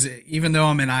customer, because even though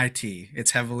I'm in IT,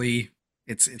 it's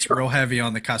Sure. real heavy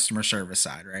on the customer service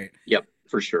side, right? Yep.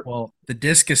 For sure. Well, the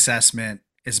disc assessment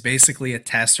is basically a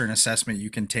test or an assessment you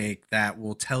can take that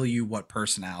will tell you what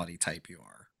personality type you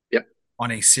are Yep.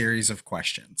 on a series of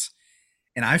questions.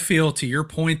 And I feel, to your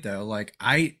point though, like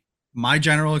my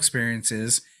general experience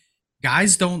is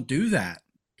guys don't do that.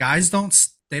 Guys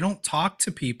they don't talk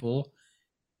to people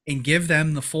and give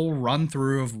them the full run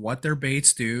through of what their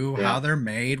baits do, Yeah. how they're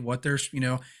made, what they're,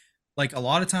 like a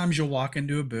lot of times you'll walk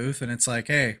into a booth and it's like,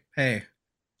 hey, and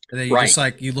then you Right. just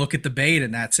like you look at the bait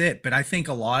and that's it. But I think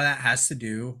a lot of that has to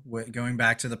do with going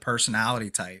back to the personality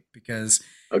type, because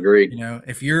Agreed.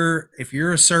 if you're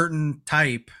a certain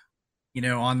type,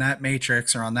 on that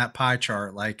matrix or on that pie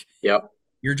chart, like Yep.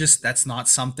 you're just, that's not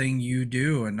something you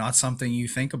do and not something you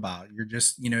think about. You're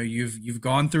just, you've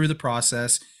gone through the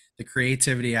process, the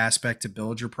creativity aspect to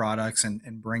build your products and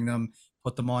bring them,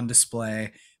 put them on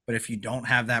display. But if you don't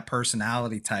have that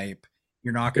personality type,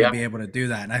 you're not going to Yep. be able to do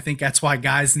that. And I think that's why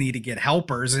guys need to get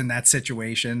helpers in that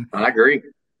situation, I agree.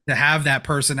 to have that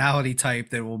personality type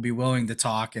that will be willing to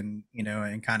talk and,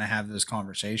 and kind of have those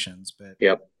conversations. But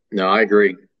Yep. No, I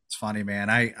agree. it's funny, man.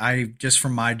 I just,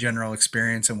 from my general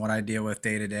experience and what I deal with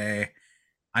day to day,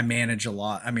 I manage a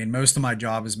lot. I mean, most of my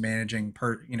job is managing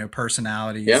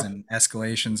personalities Yeah. and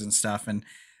escalations and stuff. And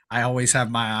I always have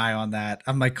my eye on that.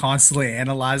 I'm like constantly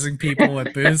analyzing people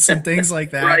at booths and things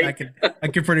like that. Right. I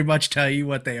could pretty much tell you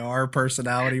what they are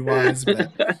personality wise,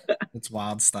 but it's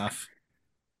wild stuff.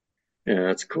 Yeah,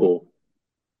 that's cool.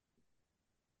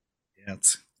 Yeah,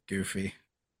 it's goofy.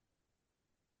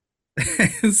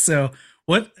 So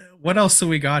what else do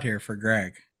we got here for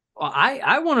Greg? Well,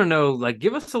 I want to know, like,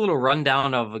 give us a little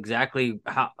rundown of exactly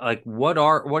how, like,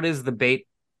 what is the bait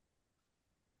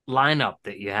lineup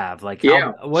that you have? Like,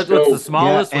 Yeah. what's the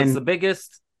smallest? Yeah, what's the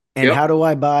biggest? And Yep. how do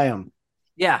I buy them?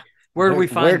 Yeah, where do we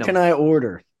find Where them? can I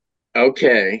order?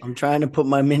 Okay. I'm trying to put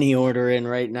my mini order in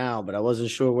right now, but I wasn't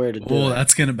sure where to do Oh,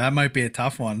 it. that might be a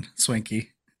tough one, Swinky.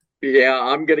 Yeah,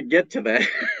 I'm gonna get to that.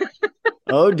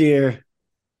 Oh dear.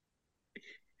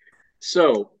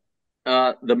 So,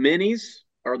 the minis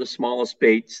are the smallest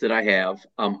baits that I have.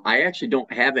 I actually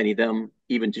don't have any of them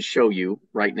even to show you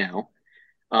right now.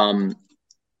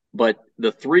 But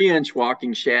the 3-inch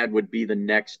walking shad would be the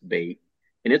next bait,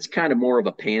 and it's kind of more of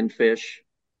a panfish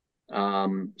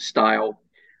style.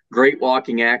 Great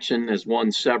walking action, has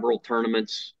won several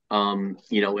tournaments, in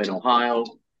Ohio.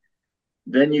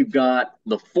 Then you've got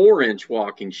the 4-inch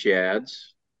walking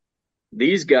shads.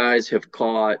 These guys have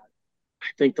caught, I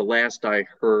think the last I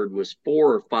heard was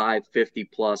 4 or 5 50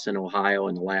 plus in Ohio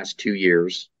in the last 2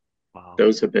 years. Wow.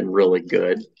 Those have been really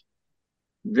good.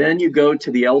 Then you go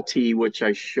to the LT, which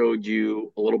I showed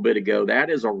you a little bit ago. That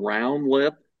is a round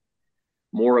lip,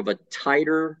 more of a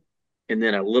tighter, and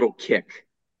then a little kick.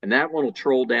 And that one will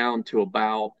troll down to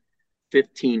about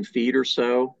 15 feet or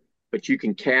so, but you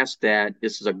can cast that.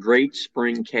 This is a great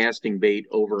spring casting bait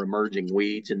over emerging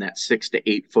weeds in that 6 to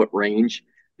 8 foot range.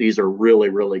 These are really,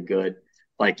 really good.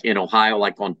 Like in Ohio,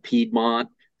 like on Piedmont.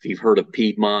 If you've heard of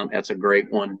Piedmont, that's a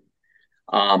great one.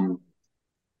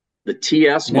 The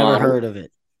TS Never model. heard of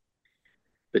it.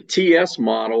 The TS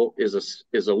model is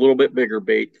a little bit bigger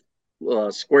bait,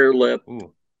 square lip,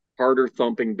 Ooh. harder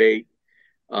thumping bait.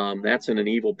 That's in an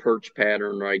evil perch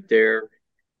pattern right there.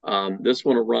 This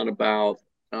one will run about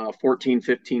 14,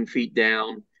 15 feet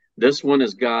down. This one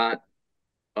has got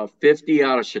a 50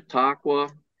 out of Chautauqua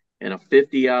and a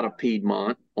 50 out of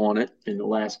Piedmont on it in the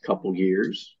last couple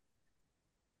years.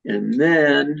 And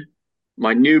then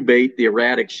my new bait, the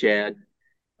erratic shad.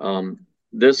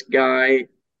 This guy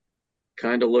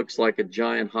kind of looks like a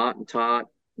giant Hottentot.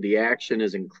 The action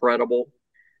is incredible,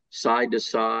 side to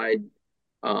side.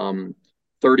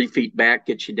 30 feet back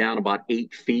gets you down about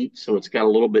 8 feet, so it's got a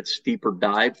little bit steeper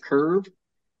dive curve.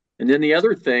 And then the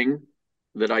other thing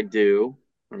that I do,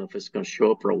 I don't know if it's going to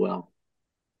show up real well.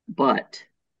 but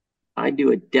I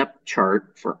do a depth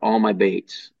chart for all my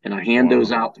baits, and I hand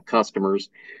those out to customers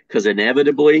because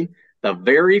inevitably, the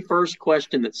very first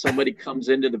question that somebody comes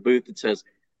into the booth that says,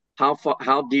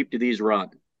 how deep do these run?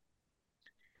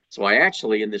 So I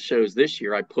actually, in the shows this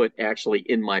year, I put actually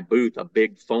in my booth a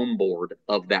big foam board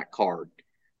of that card.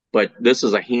 But this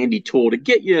is a handy tool to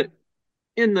get you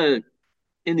in the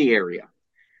area.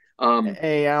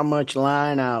 Hey, how much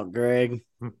line out, Greg?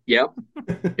 Yep,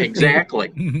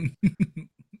 exactly.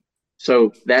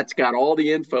 So that's got all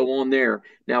the info on there.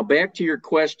 Now back to your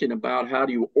question about how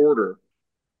do you order.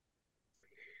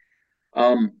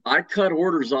 I cut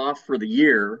orders off for the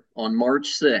year on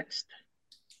March 6th.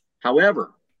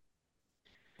 However,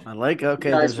 I like, okay,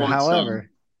 you guys there's a want however.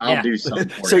 I'll do something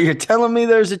for So you. you're telling me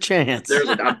there's a chance?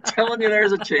 I'm telling you,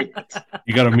 there's a chance.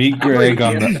 You got to meet Greg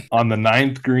on the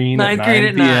ninth green at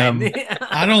 9 p.m.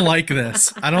 I don't like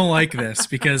this. I don't like this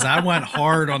because I went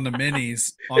hard on the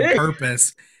minis on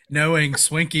purpose, knowing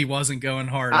Swinky wasn't going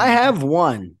hard. I have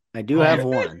one. I do have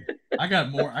one. I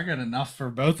got more. I got enough for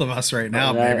both of us right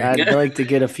now, baby. I'd like to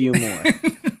get a few more.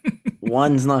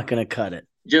 One's not going to cut it.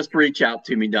 Just reach out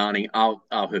to me, Donnie. I'll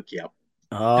hook you up.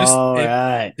 All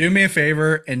right. Do me a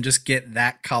favor and just get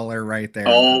that color right there.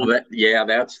 Oh,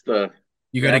 that's the.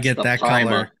 You got to get that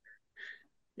color.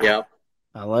 Yep.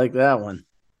 I like that one.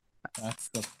 That's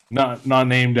the not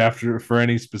named after for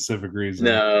any specific reason.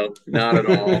 No, not at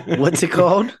all. What's it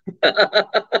called?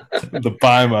 The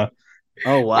Pima.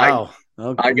 Oh wow.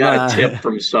 I got a tip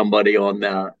from somebody on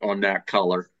that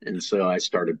color, and so I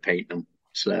started painting them.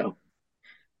 So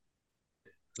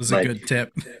this is a good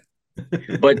tip.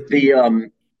 But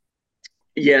the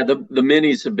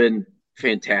minis have been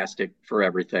fantastic for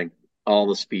everything, all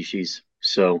the species.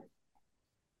 So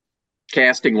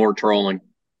casting or trolling.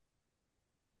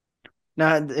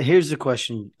 Now here's the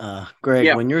question,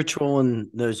 Greg. When you're trolling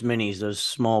those minis, those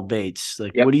small baits,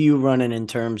 like what are you running in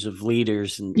terms of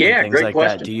leaders and things like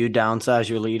that? Do you downsize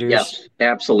your leaders? Yes,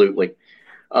 absolutely.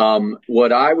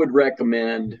 What I would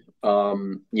recommend,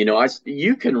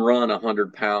 you can run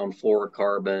 100-pound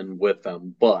fluorocarbon with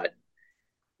them, but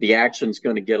the action's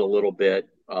going to get a little bit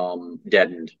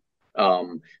deadened.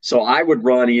 So I would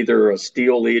run either a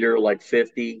steel leader like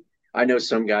 50. I know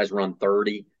some guys run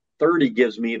 30. 30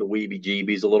 gives me the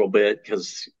weebie-jeebies a little bit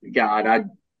because,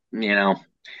 God,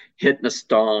 hitting a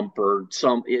stump or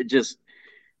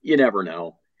you never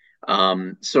know.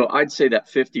 So I'd say that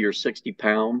 50 or 60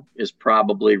 pound is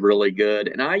probably really good.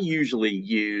 And I usually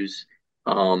use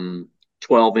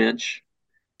 12-inch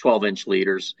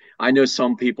leaders. I know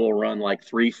some people run like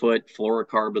 3-foot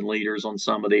fluorocarbon leaders on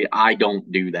some of I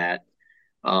don't do that.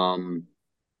 I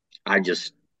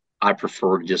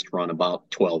prefer to just run about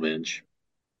 12-inch.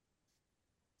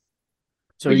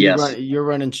 So you're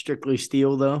running strictly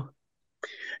steel though?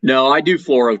 No, I do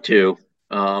fluoro too.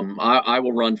 I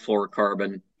will run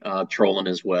fluorocarbon trolling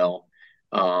as well.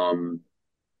 And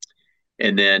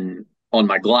then on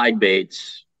my glide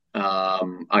baits,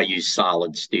 I use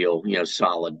solid steel,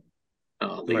 solid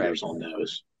leaders on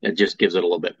those. It just gives it a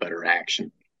little bit better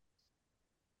action.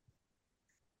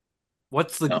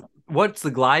 What's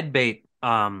the glide bait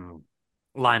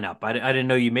lineup? I didn't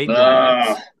know you made glide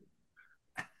baits.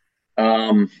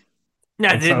 I'll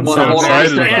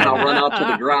run out to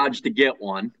the garage to get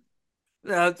one.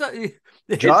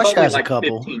 Josh has a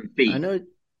couple. I know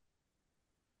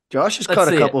Josh has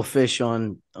caught a couple fish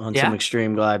on some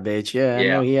Xtreme glide baits. Yeah, I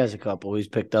know he has a couple. He's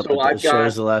picked up at the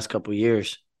shows the last couple of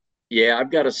years. Yeah, I've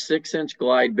got a 6-inch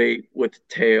glide bait with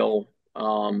tail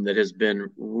that has been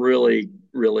really,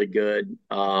 really good.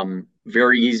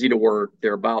 Very easy to work.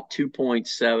 They're about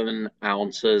 2.7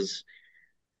 ounces,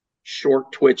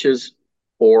 short twitches,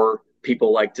 or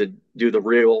people like to do the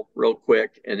reel real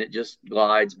quick, and it just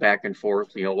glides back and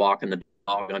forth, walking the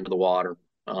dog under the water.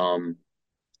 And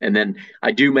then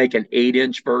I do make an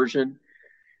 8-inch version.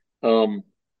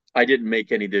 I didn't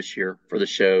make any this year for the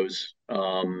shows.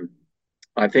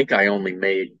 I think I only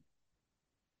made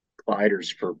gliders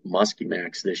for Muskie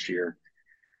Max this year.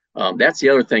 That's the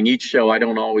other thing. Each show, I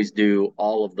don't always do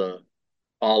all of the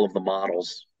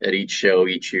models at each show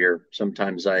each year.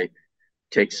 Sometimes I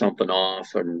take something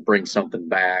off and bring something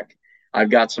back. I've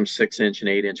got some 6-inch and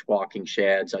 8-inch walking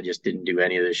shads. I just didn't do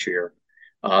any of this year.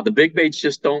 The big baits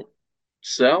just don't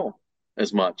sell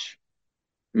as much.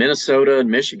 Minnesota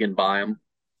and Michigan buy them,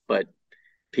 but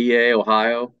PA,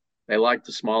 Ohio, they like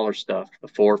the smaller stuff, the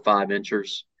 4 or 5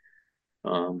 inchers.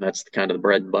 That's kind of the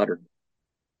bread and butter.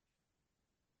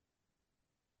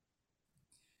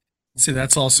 See,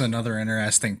 that's also another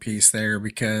interesting piece there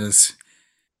because,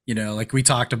 like we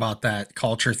talked about that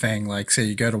culture thing, like say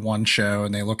you go to one show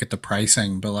and they look at the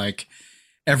pricing, but like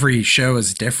every show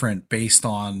is different based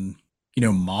on,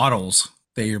 models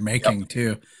that you're making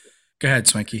too. Go ahead,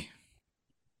 Swinky.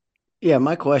 Yeah,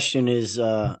 my question is,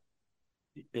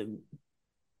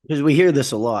 because we hear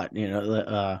this a lot,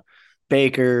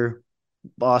 Baker,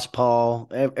 Boss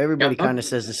Paul, everybody kind of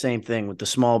says the same thing with the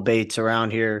small baits around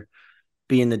here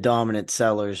being the dominant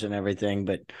sellers and everything.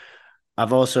 But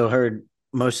I've also heard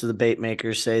most of the bait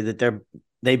makers say that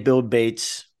they build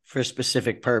baits for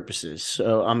specific purposes.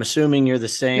 So I'm assuming you're the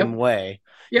same way.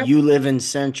 You live in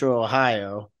Central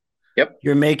Ohio.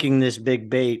 You're making this big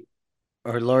bait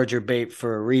or larger bait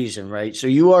for a reason, right? So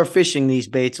you are fishing these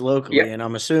baits locally, and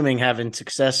I'm assuming having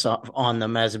success on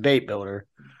them as a bait builder.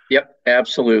 Yep,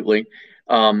 absolutely.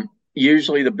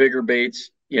 Usually the bigger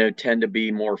baits, tend to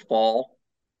be more fall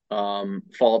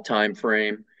time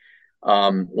frame.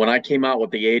 When I came out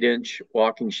with the 8-inch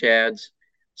walking shads,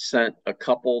 sent a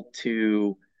couple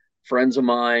to friends of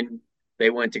mine. They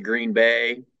went to Green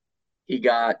Bay. He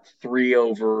got 3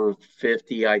 over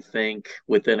 50, I think,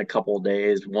 within a couple of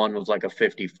days. One was like a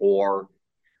 54,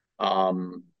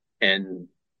 and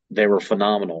they were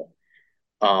phenomenal.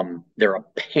 They're a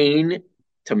pain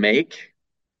to make.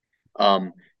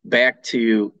 Back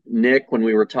to Nick, when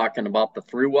we were talking about the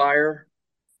through wire,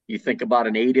 you think about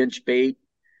an 8-inch bait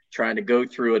trying to go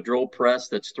through a drill press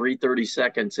that's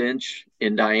 3/32 inch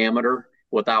in diameter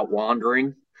without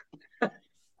wandering.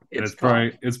 It's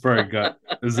probably got.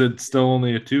 Is it still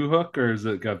only a 2 hook, or is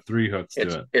it got 3 hooks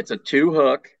to it? It's a 2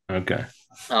 hook. Okay.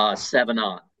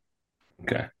 7/0.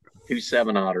 Okay. 2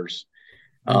 7/0ers.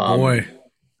 Oh boy.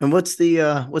 And what's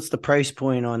the price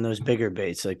point on those bigger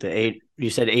baits? Like you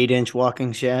said 8-inch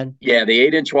walking shad? Yeah, the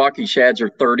 8-inch walking shads are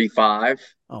 35.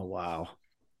 Oh wow.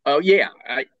 Oh yeah.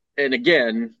 And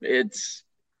again, it's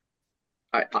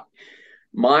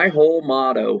my whole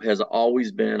motto has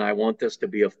always been, I want this to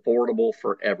be affordable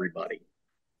for everybody.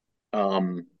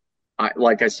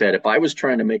 Like I said, if I was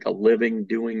trying to make a living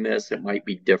doing this, it might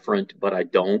be different, but I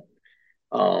don't.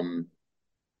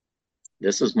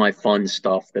 This is my fun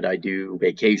stuff that I do,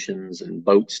 vacations and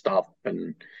boat stuff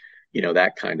and,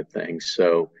 that kind of thing.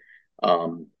 So,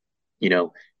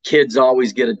 kids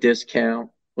always get a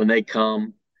discount when they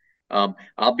come.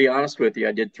 I'll be honest with you.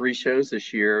 I did 3 shows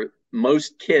this year.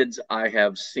 Most kids I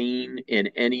have seen in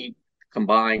any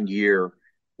combined year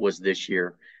was this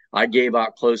year. I gave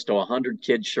out close to 100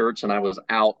 kid shirts, and I was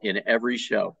out in every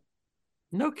show.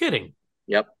 No kidding.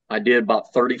 Yep. I did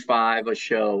about 35 a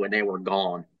show, and they were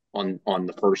gone on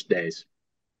the first days.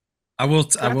 I will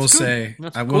say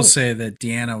that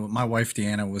Deanna, my wife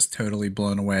Deanna, was totally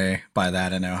blown away by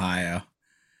that in Ohio.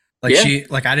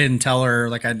 Like I didn't tell her,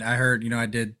 like I heard, I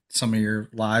did some of your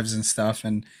lives and stuff,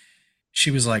 and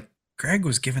she was like, Greg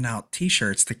was giving out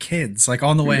t-shirts to kids. Like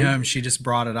on the way home, she just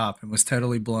brought it up and was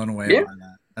totally blown away by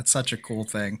that. That's such a cool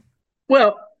thing.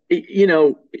 Well,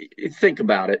 think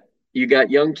about it. You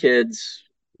got young kids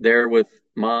there with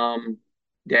mom,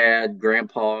 dad,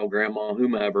 grandpa, grandma,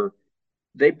 whomever.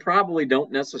 They probably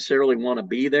don't necessarily want to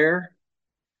be there.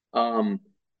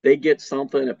 They get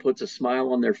something that puts a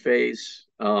smile on their face.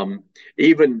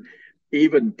 Even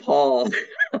Paul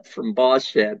from Boss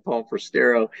Shed, Paul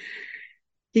Forstero,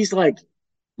 he's like,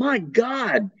 my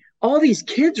God, all these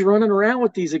kids running around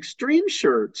with these Xtreme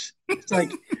shirts. It's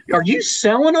like, are you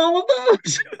selling all of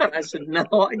those? And I said, no,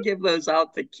 I give those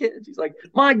out to kids. He's like,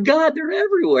 my God, they're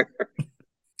everywhere.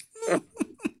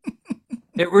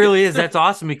 It really is. That's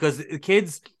awesome because the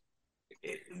kids,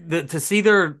 to see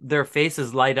their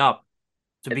faces light up,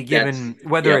 to be given,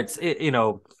 whether it's,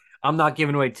 I'm not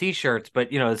giving away t-shirts, but,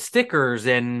 stickers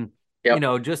and,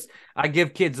 just I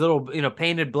give kids little,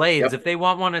 painted blades. If they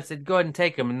want one, I said, go ahead and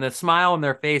take them. And the smile on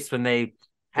their face when they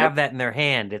have that in their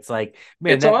hand, it's like,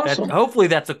 man, it's awesome. Hopefully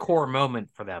that's a core moment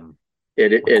for them.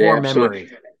 It core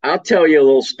memory. I'll tell you a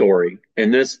little story.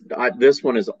 And this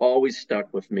one has always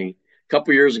stuck with me. A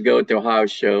couple years ago at the Ohio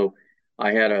show,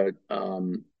 I had a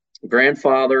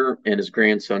grandfather and his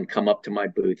grandson come up to my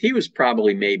booth. He was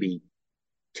probably maybe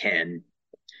 10.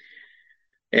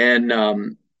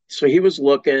 And so he was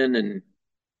looking and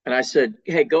I said,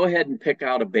 hey, go ahead and pick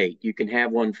out a bait. You can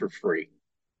have one for free.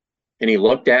 And he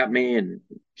looked at me, and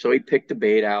so he picked a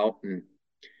bait out, and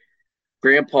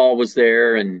Grandpa was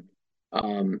there, and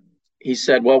he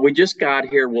said, well, we just got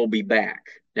here. We'll be back.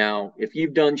 Now, if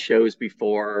you've done shows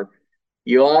before,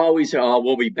 you always say, oh,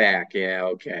 we'll be back. Yeah,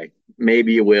 okay.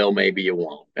 Maybe you will, maybe you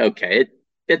won't. Okay,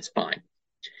 it's fine.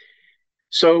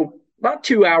 So about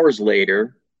 2 hours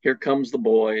later, here comes the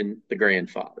boy and the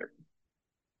grandfather.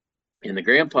 And the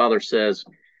grandfather says,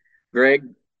 Greg,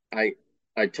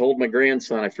 I told my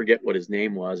grandson, I forget what his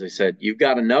name was. I said, you've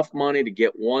got enough money to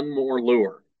get one more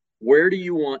lure. Where do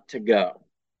you want to go?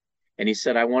 and he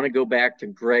said, I want to go back to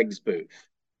Greg's booth.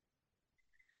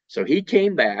 So he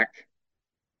came back.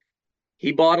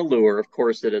 He bought a lure, of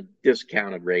course, at a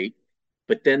discounted rate,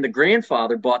 but then the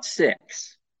grandfather bought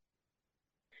 6.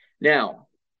 Now,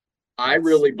 I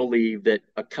really believe that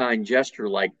a kind gesture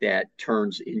like that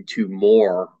turns into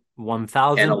more.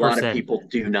 1,000%. And a lot of people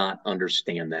do not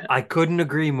understand that. I couldn't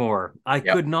agree more. I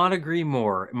could not agree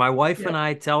more. My wife and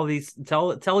I tell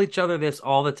each other this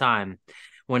all the time.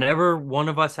 Whenever one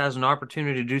of us has an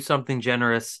opportunity to do something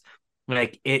generous,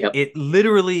 like it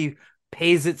literally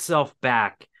pays itself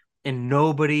back, and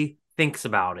nobody thinks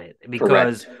about it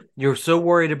because you're so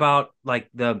worried about like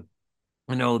the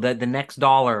next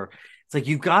dollar. It's like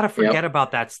you've got to forget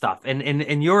about that stuff.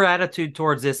 And your attitude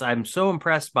towards this, I'm so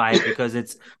impressed by it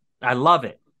because I love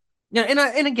it. Yeah,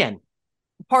 and again,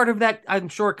 part of that I'm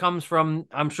sure comes from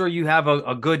you have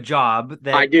a good job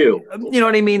that I do. You know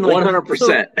what I mean? Like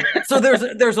 100%. So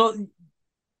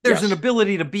there's an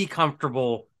ability to be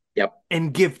comfortable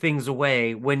and give things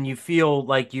away when you feel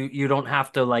like you don't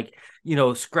have to like,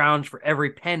 scrounge for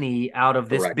every penny out of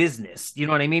this business. You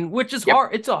know what I mean? Which is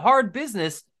hard. It's a hard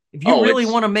business. If you really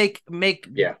want to make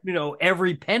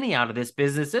every penny out of this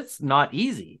business, it's not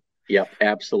easy. Yep,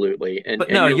 absolutely. And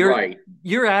you're right.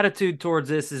 Your attitude towards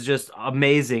this is just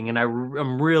amazing, and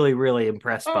I'm really, really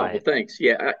impressed by it. Well, thanks.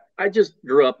 Yeah, I just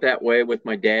grew up that way with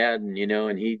my dad, and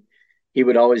and he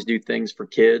would always do things for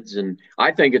kids, and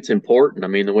I think it's important. I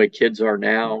mean, the way kids are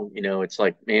now, it's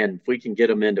like, man, if we can get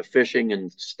them into fishing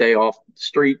and stay off the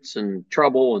streets and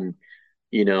trouble, and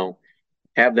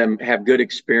have them have good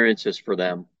experiences for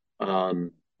them,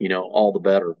 all the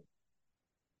better.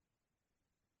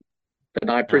 And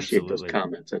I appreciate those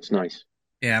comments. That's nice.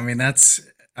 Yeah, I mean that's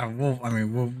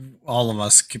all of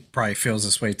us probably feels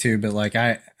this way too. But like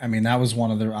I mean that was one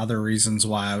of the other reasons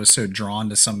why I was so drawn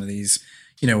to some of these,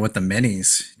 with the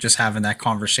minis. Just having that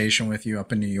conversation with you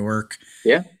up in New York.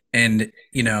 Yeah. And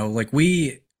like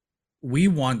we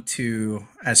want to,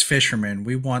 as fishermen,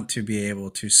 we want to be able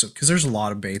to, because there's a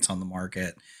lot of baits on the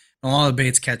market. A lot of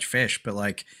baits catch fish, but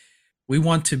like we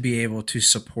want to be able to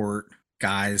support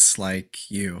guys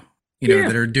like you.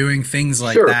 That are doing things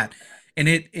like that. And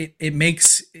it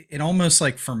makes it almost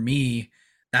like, for me,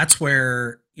 that's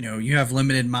where, you have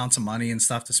limited amounts of money and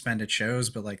stuff to spend at shows,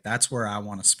 but like, that's where I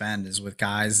want to spend, is with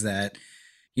guys that,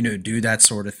 do that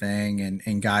sort of thing,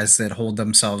 and guys that hold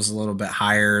themselves a little bit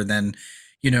higher than,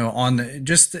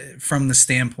 just from the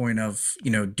standpoint of,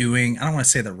 doing, I don't want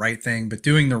to say the right thing, but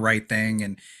doing the right thing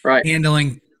and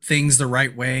handling things the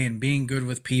right way and being good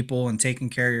with people and taking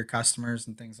care of your customers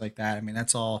and things like that. I mean,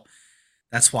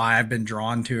 that's why I've been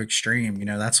drawn to Xtreme.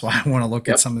 That's why I want to look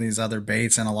at some of these other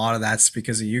baits, and a lot of that's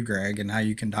because of you, Greg, and how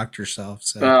you conduct yourself.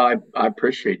 So I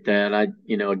appreciate that.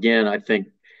 Again, I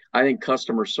think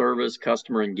customer service,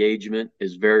 customer engagement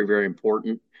is very, very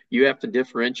important. You have to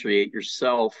differentiate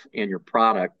yourself and your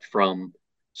product from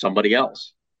somebody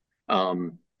else.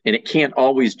 And it can't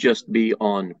always just be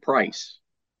on price.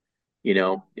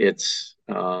 It's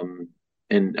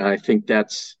and I think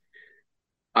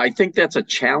that's a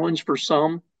challenge for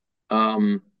some,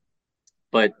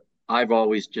 but I've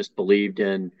always just believed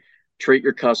in treat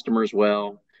your customers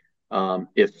well.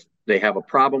 If they have a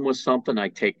problem with something, I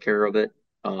take care of it.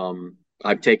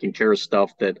 I've taken care of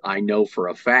stuff that I know for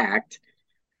a fact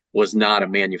was not a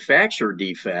manufacturer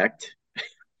defect,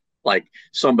 like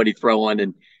somebody throwing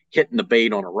and hitting the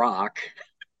bait on a rock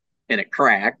and it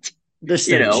cracked. This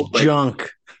thing's junk.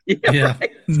 Yeah.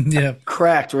 Right. Yeah.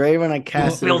 Cracked right when I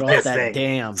cast it off that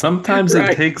dam. Sometimes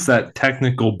it takes that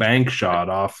technical bank shot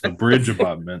off the bridge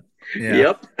abutment. Yeah.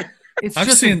 Yep. It's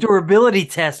just a durability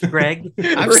test, Greg.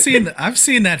 I've seen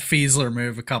that Fiesler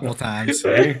move a couple times.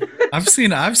 Hey. I've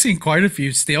seen quite a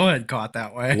few steelhead caught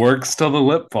that way. Works till the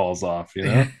lip falls off,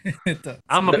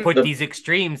 I'm gonna put these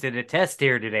Xtremes in a test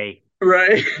here today.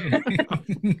 Right.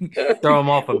 Throw them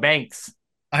off of banks.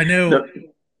 I know.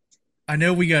 I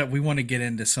know we want to get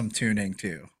into some tuning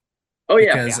too. Oh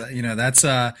yeah, because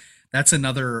that's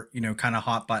another kind of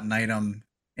hot button item,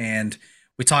 and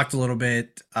we talked a little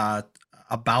bit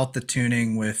about the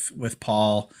tuning with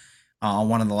Paul on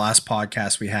one of the last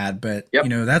podcasts we had. But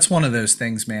that's one of those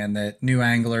things, man, that new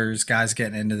anglers, guys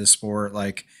getting into the sport,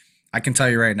 like I can tell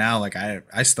you right now, like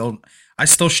I still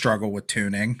struggle with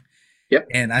tuning. Yep.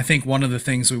 And I think one of the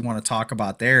things we want to talk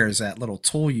about there is that little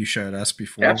tool you showed us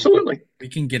before. Absolutely. We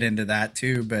can get into that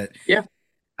too, but yeah,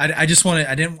 I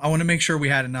want to make sure we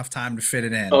had enough time to fit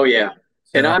it in. Oh yeah.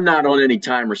 So, and I'm not on any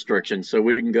time restrictions, so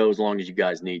we can go as long as you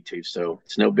guys need to. So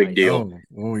it's no big deal.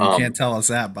 Oh, you can't tell us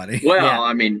that, buddy. Well,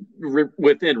 I mean,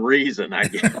 within reason, I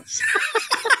guess.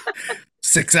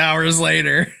 6 hours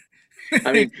later.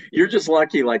 I mean, you're just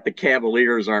lucky like the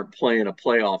Cavaliers aren't playing a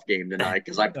playoff game tonight,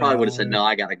 because I probably would have said, no,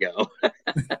 I got to go.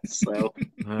 So,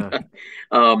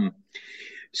 um,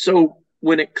 so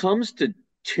when it comes to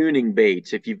tuning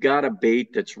baits, if you've got a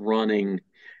bait that's running,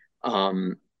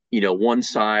 one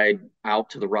side out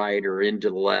to the right or into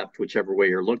the left, whichever way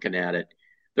you're looking at it,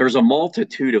 there's a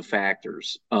multitude of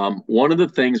factors. One of the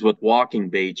things with walking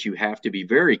baits you have to be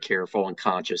very careful and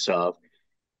conscious of,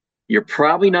 you're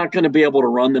probably not going to be able to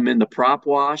run them in the prop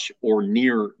wash or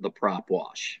near the prop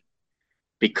wash,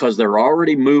 because they're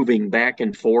already moving back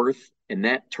and forth, and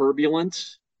that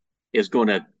turbulence is going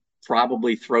to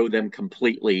probably throw them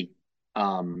completely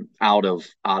out of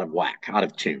whack, out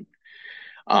of tune.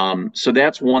 So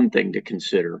that's one thing to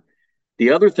consider.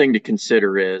 The other thing to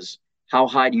consider is, how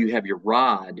high do you have your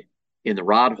rod in the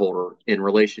rod holder in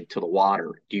relation to the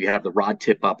water? Do you have the rod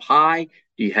tip up high?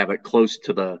 Do you have it close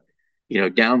to the,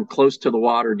 down close to the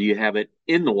water? Do you have it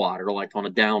in the water, like on a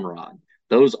down rod?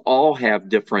 Those all have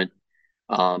different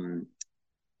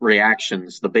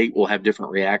reactions. The bait will have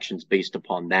different reactions based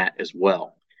upon that as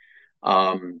well.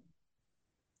 And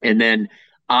then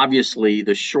obviously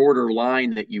the shorter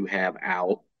line that you have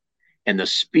out and the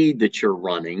speed that you're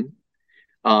running.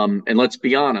 And let's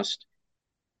be honest,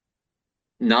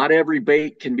 not every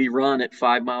bait can be run at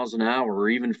 5 miles an hour or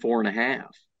even 4.5.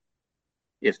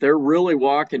 If they're really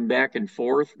walking back and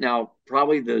forth, now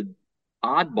probably the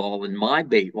oddball in my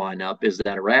bait lineup is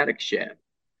that erratic shad.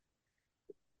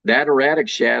 That erratic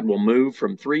shad will move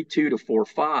from 3.2 to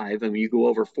 4.5, and when you go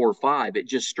over 4.5, it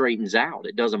just straightens out.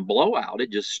 It doesn't blow out;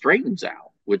 it just straightens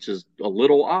out, which is a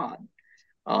little odd.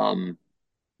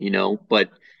 But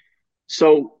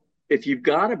so if you've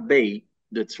got a bait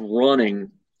that's running,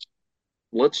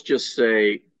 let's just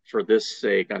say, for this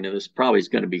sake, I know this probably is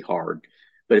going to be hard,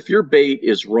 but if your bait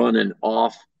is running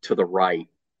off to the right,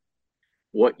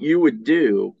 what you would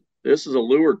do, this is a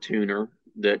lure tuner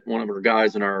that one of our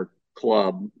guys in our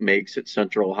club makes at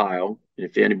Central Ohio. And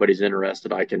if anybody's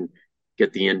interested, I can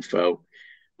get the info.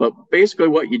 But basically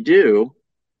what you do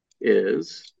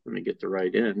is, let me get the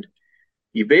right end.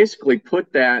 You basically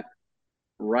put that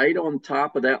right on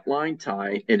top of that line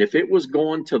tie. And if it was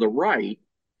going to the right,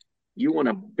 you want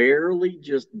to barely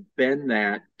just bend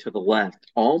that to the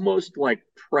left, almost like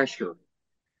pressure.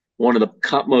 One of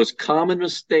the most common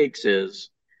mistakes is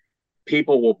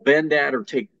people will bend that or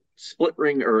take split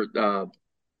ring or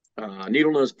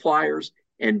needle nose pliers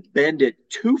and bend it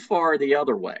too far the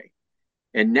other way.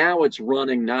 And now it's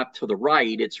running not to the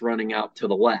right, it's running out to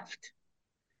the left.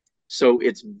 So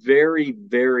it's very,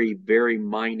 very, very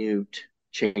minute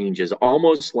changes,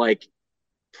 almost like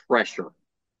pressure.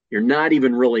 You're not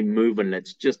even really moving,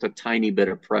 it's just a tiny bit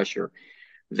of pressure.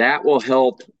 That will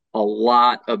help a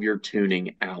lot of your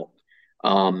tuning out.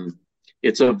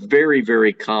 It's a very,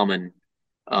 very common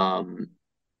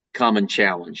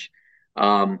challenge.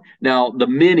 Now, the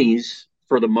minis,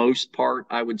 for the most part,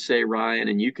 I would say, Ryan,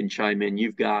 and you can chime in,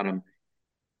 you've got them.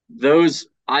 Those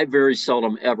I very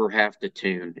seldom ever have to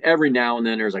tune. Every now and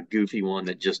then there's a goofy one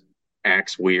that just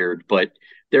acts weird, but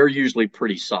they're usually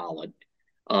pretty solid.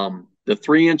 The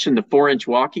 3-inch and the 4-inch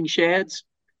walking shads,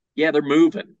 yeah, they're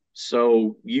moving.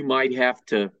 So you might have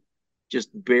to just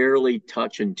barely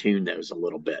touch and tune those a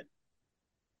little bit.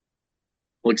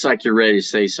 Looks like you're ready to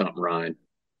say something, Ryan.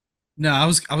 No, I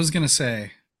was gonna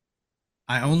say,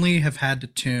 I only have had to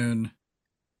tune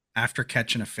after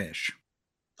catching a fish.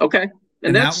 Okay,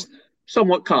 and that's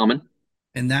somewhat common.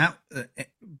 And that,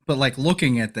 but like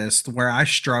looking at this, where I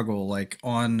struggle, like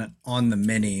on the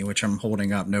mini, which I'm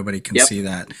holding up, nobody can see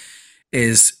that.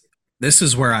 This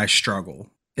is where I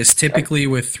struggle. Is typically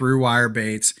with through wire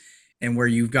baits, and where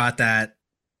you've got that,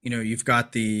 you've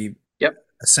got the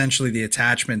essentially the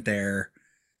attachment there,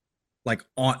 like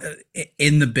on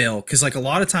in the bill, because like a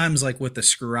lot of times, like with the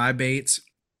screw eye baits,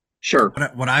 sure.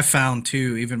 What I found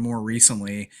too, even more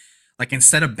recently, like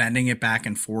instead of bending it back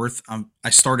and forth, I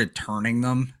started turning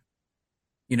them.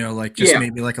 Like just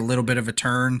maybe like a little bit of a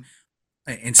turn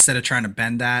instead of trying to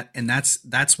bend that, and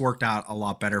that's worked out a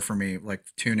lot better for me, like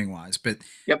tuning wise. But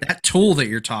that tool that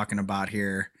you're talking about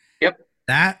here,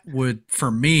 that would,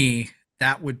 for me,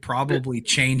 that would probably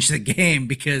change the game,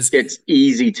 because it's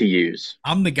easy to use.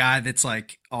 I'm the guy that's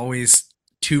like always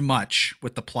too much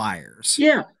with the pliers.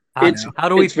 Yeah. How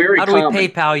do we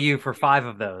PayPal you for 5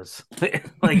 of those? Like,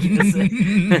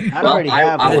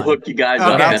 I'll hook you guys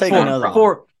up. I'll take another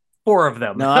 4 of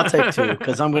them. No, I'll take 2,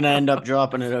 because I'm going to end up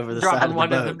dropping it over the side of the boat. Dropping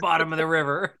one at the bottom of the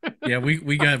river. Yeah,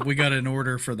 we got an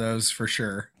order for those for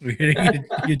sure. We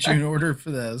get you an order for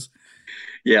those.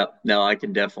 Yeah, no, I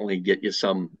can definitely get you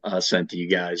some sent to you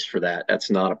guys for that.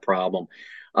 That's not a problem.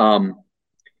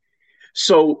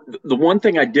 So the one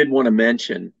thing I did want to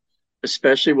mention,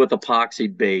 especially with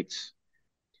epoxy baits,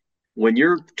 when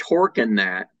you're torquing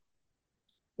that,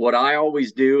 what I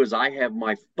always do is I have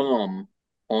my thumb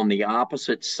on the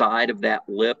opposite side of that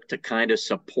lip to kind of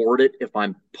support it if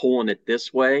I'm pulling it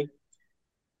this way,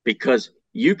 because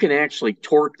you can actually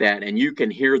torque that and you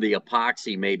can hear the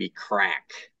epoxy maybe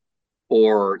crack.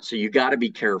 So you got to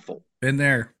be careful. Been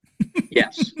there.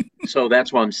 Yes. So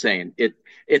that's what I'm saying.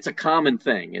 It's a common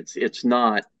thing. It's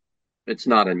not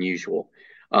unusual.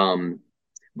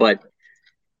 But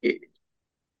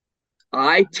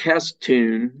I test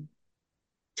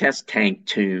tank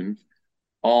tune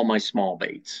all my small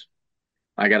baits.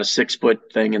 I got a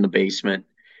 6-foot thing in the basement.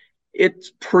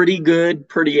 It's pretty good,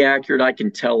 pretty accurate. I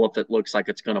can tell if it looks like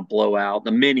it's going to blow out.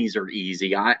 The minis are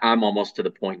easy. I'm almost to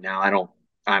the point now.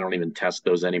 I don't even test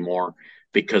those anymore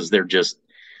because they're just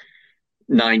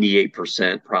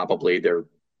 98% probably. They're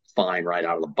fine right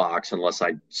out of the box unless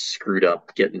I screwed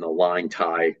up getting the line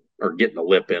tie or getting the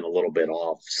lip in a little bit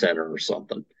off center or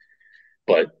something.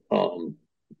 But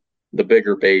the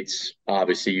bigger baits,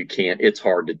 obviously you can't. It's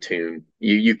hard to tune.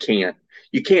 You can't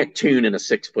tune in a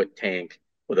 6-foot tank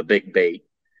with a big bait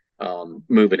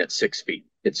moving at 6 feet.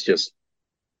 It's just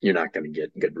you're not going to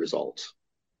get good results.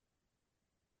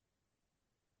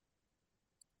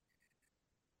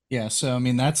 Yeah, so I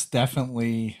mean that's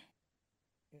definitely,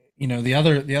 the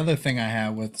other thing I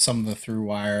have with some of the through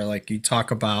wire, like you talk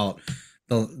about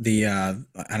the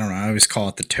I don't know, I always call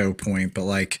it the toe point, but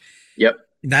like Yep.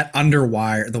 that under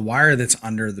wire, the wire that's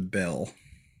under the bill.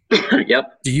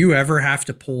 Yep. Do you ever have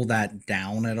to pull that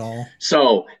down at all?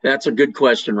 So that's a good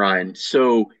question, Ryan.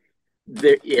 So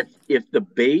if the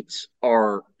baits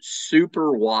are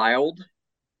super wild,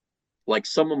 like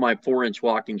some of my 4-inch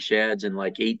walking shads in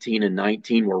like 18 and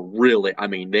 19 were really, I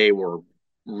mean, they were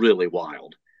really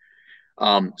wild.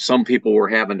 Some people were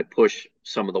having to push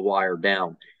some of the wire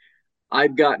down.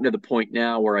 I've gotten to the point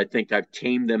now where I think I've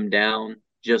tamed them down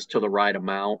just to the right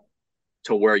amount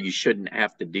to where you shouldn't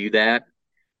have to do that.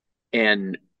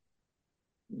 And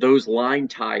those line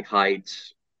tie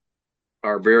heights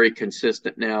are very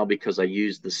consistent now because I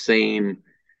use the same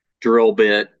drill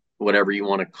bit, whatever you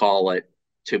want to call it,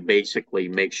 to basically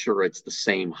make sure it's the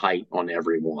same height on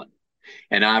every one.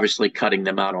 And obviously cutting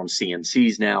them out on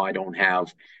CNCs now, I don't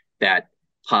have that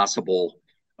possible,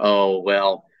 oh,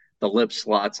 well, the lip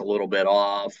slot's a little bit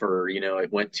off or,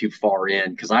 it went too far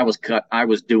in. Cause I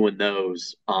was doing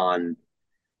those on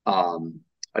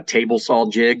a table saw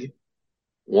jig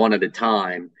one at a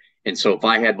time. And so if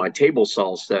I had my table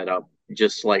saw set up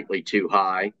just slightly too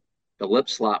high, the lip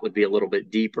slot would be a little bit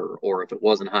deeper, or if it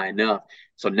wasn't high enough.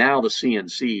 So now the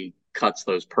CNC cuts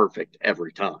those perfect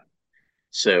every time.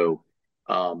 So,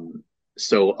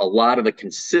 so a lot of the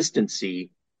consistency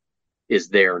is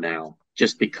there now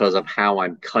just because of how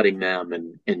I'm cutting them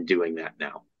and doing that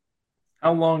now.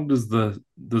 How long does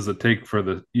it take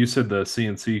for you said the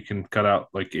CNC can cut out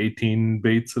like 18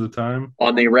 baits at a time?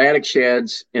 On the erratic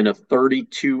shads in a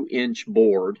 32-inch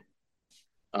board,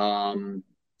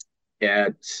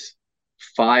 at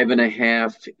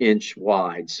 5.5-inch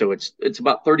wide. So it's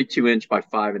about 32-inch by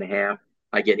 5.5.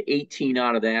 I get 18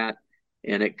 out of that,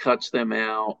 and it cuts them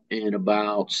out in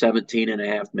about 17 and a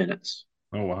half minutes.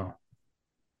 Oh, wow.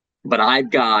 But I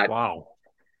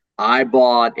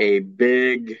bought a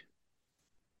big,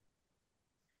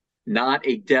 not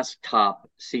a desktop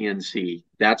CNC.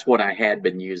 That's what I had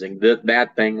been using.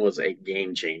 That thing was a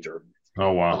game changer.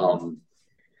 Oh, wow.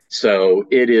 So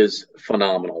it is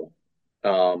phenomenal.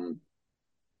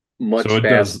 Much so it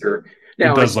faster.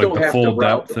 Now, I still like the have full to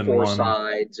route depth the in four one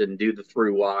sides and do the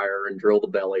through wire and drill the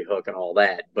belly hook and all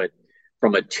that. But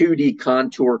from a 2D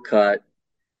contour cut,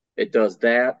 it does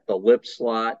that, the lip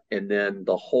slot, and then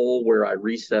the hole where I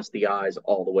recess the eyes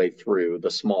all the way through,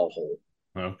 the small hole.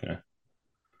 Okay.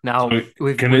 Now, so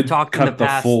we've talked in the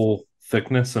past. Full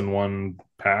thickness in one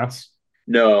pass?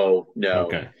 No.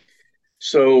 Okay.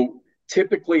 So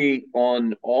typically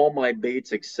on all my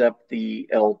baits except the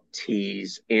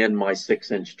LTs and my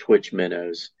 6-inch Twitch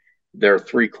minnows, they're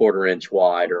 3/4 inch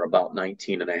wide or about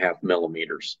 19 and a half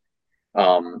millimeters.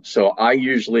 So I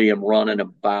usually am running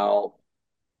about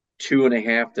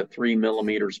 2.5 to 3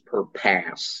 millimeters per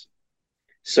pass.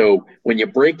 So when you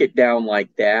break it down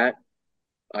like that,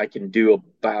 I can do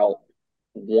about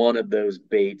one of those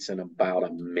baits in about a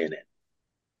minute.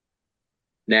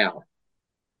 Now,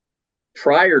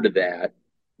 prior to that,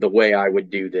 the way I would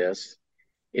do this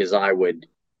is I would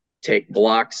take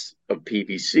blocks of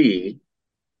PVC,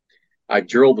 I'd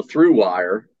drill the through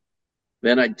wire,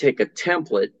 then I'd take a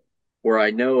template where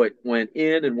I know it went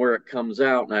in and where it comes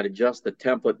out, and I'd adjust the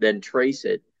template, then trace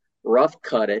it, rough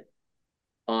cut it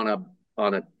on a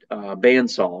a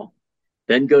bandsaw,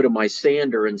 then go to my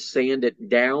sander and sand it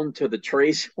down to the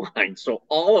trace line. So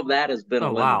all of that has been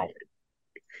eliminated. Wow.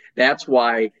 That's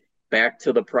why, back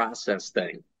to the process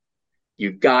thing,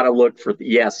 you've got to look for,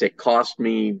 yes, it cost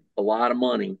me a lot of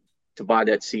money to buy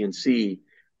that CNC,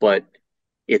 but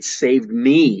it saved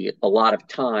me a lot of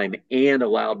time and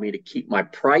allowed me to keep my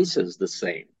prices the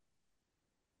same.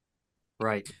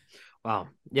 Right. Wow.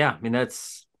 Yeah. I mean,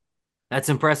 that's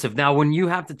impressive. Now, when you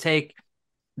have to take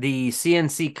the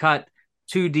CNC cut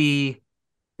 2D,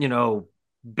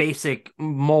 basic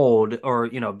mold or,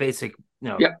 basic,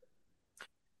 Yep.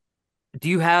 Do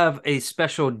you have a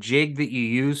special jig that you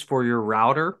use for your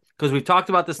router? Because we've talked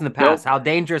about this in the past, how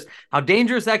dangerous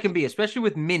that can be, especially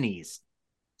with minis.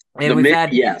 And we've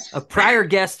had a prior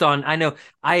guest on. I know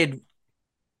I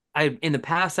in the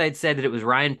past I had said that it was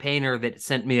Ryan Painter that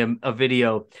sent me a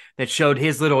video that showed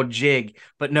his little jig,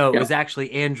 but no, it was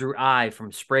actually Andrew I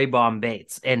from Spray Bomb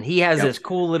Baits, and he has this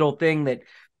cool little thing that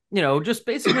just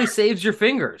basically saves your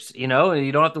fingers, and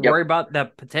you don't have to worry about the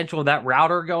potential of that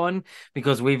router going,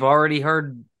 because we've already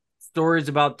heard stories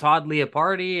about Todd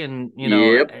Leopardi and,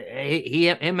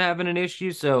 him having an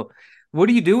issue. So what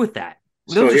do you do with that?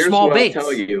 Those are small baits. I'll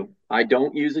tell you, I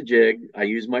don't use a jig. I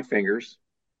use my fingers.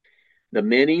 The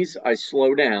minis, I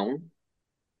slow down.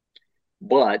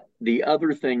 But the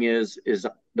other thing is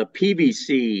the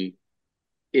PVC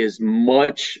is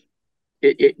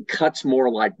it cuts more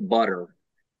like butter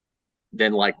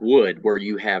than like wood, where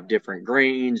you have different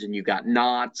grains and you got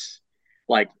knots.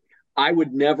 Like, I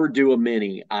would never do a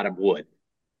mini out of wood.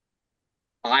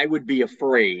 I would be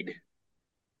afraid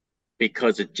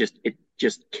because it just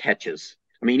catches.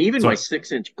 I mean, even my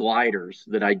 6-inch gliders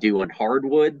that I do in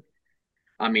hardwood,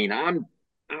 I mean, I'm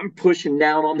pushing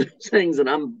down on those things, and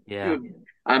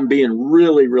I'm being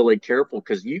really, really careful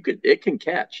because it can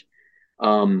catch.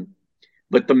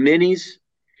 But the minis,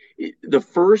 the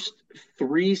first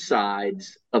 3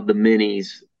 sides of the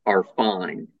minis are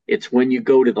fine. It's when you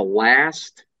go to the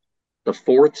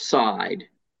 4th side,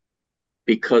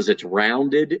 because it's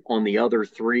rounded on the other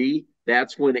 3,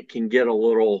 that's when it can get a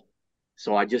little.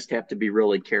 So I just have to be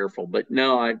really careful. But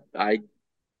no, I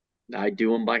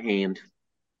do them by hand.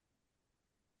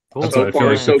 Cool. So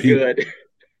far, so good.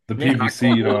 The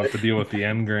PVC, you don't have to deal with the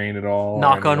end grain at all.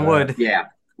 Knock on wood. Yeah,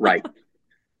 right.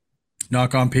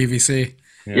 Knock on PVC.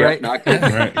 Yeah, right. Knock on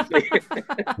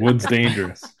right. Wood's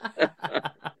dangerous.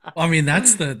 I mean,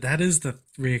 that is the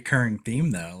reoccurring theme,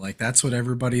 though. Like, that's what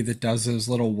everybody that does those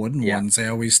little wooden ones, they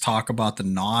always talk about the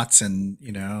knots, and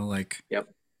like. Yep.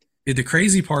 The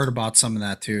crazy part about some of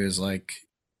that too is, like,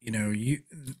 you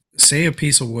say a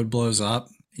piece of wood blows up,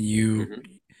 you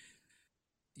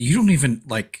don't even,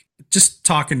 like, just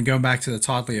going back to the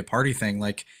Todd Leopardi thing,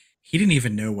 like, he didn't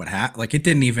even know what happened. Like, it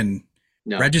didn't even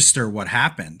register what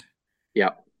happened. Yeah.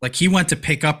 Like, he went to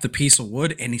pick up the piece of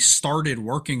wood and he started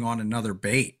working on another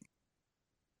bait,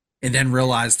 and then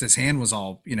realized his hand was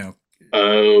all,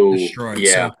 destroyed.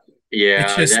 Yeah. So yeah.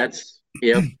 It's just,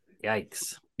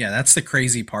 yikes. Yeah, that's the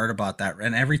crazy part about that.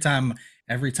 And every time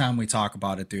we talk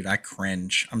about it, dude, I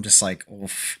cringe. I'm just like,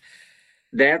 oof.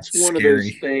 That's one of those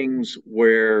things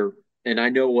where, and I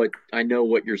know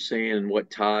what you're saying, what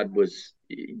Todd was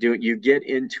doing. You get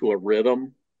into a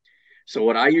rhythm. So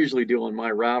what I usually do on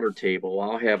my router table,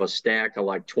 I'll have a stack of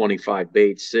like 25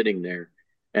 baits sitting there,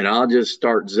 and I'll just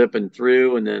start zipping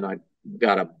through, and then I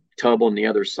got a tub on the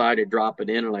other side, I drop it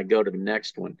in, and I go to the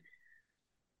next one.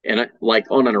 And like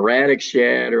on an erratic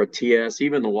shad or a TS,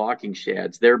 even the walking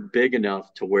shads, they're big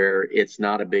enough to where it's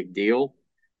not a big deal.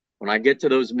 When I get to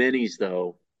those minis,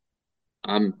 though,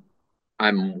 I'm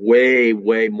way,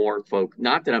 way more focused.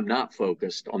 Not that I'm not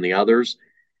focused on the others,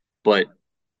 but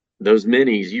those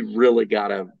minis, you really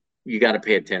gotta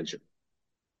pay attention.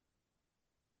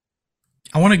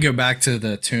 I want to go back to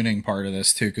the tuning part of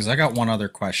this too, because I got one other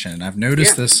question. I've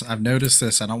noticed this. I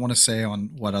don't want to say on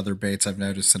what other baits I've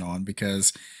noticed it on,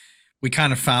 because we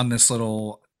kind of found this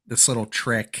little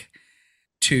trick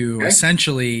to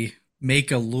essentially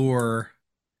make a lure,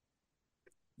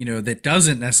 that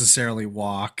doesn't necessarily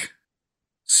walk,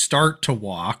 start to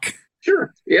walk.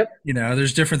 Sure. Yep.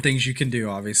 There's different things you can do,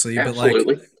 obviously.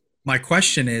 Absolutely. But like, my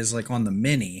question is, like, on the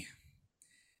mini,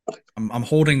 I'm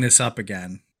holding this up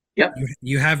again. Yep.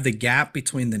 You have the gap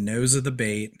between the nose of the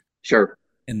bait, sure,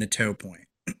 and the toe point.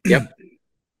 Yep.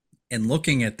 And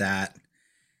looking at that,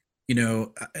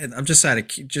 I'm just out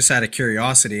of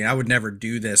curiosity. I would never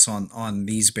do this on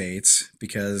these baits,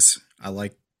 because I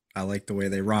like the way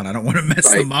they run. I don't want to mess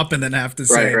them up and then have to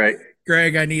say,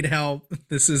 Greg, I need help.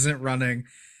 This isn't running.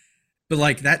 But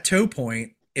like that toe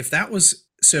point, if that was,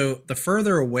 so the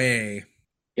further away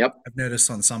Yep. I've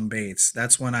noticed on some baits,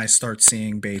 that's when I start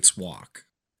seeing baits walk.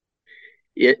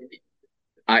 It.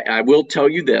 I will tell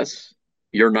you this.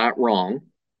 You're not wrong.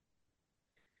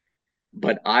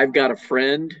 But I've got a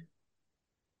friend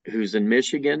who's in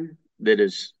Michigan that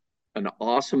is an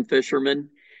awesome fisherman,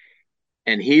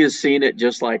 and he has seen it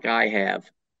just like I have.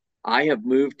 I have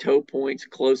moved tow points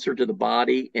closer to the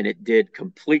body, and it did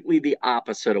completely the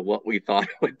opposite of what we thought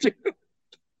it would do.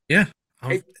 Yeah.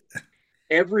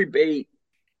 Every bait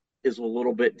is a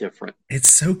little bit different.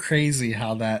 It's so crazy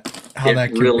how that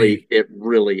can really be. it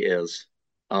really is.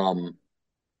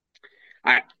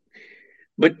 I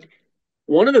but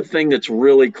one of the things that's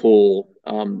really cool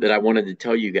that I wanted to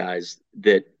tell you guys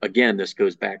that again, this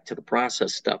goes back to the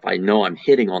process stuff. I know I'm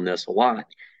hitting on this a lot,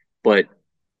 but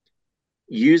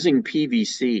using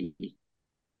PVC,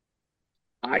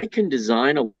 I can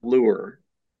design a lure,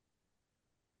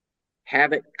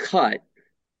 have it cut,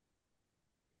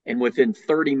 and within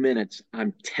 30 minutes,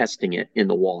 I'm testing it in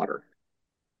the water.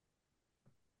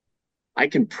 I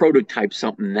can prototype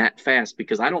something that fast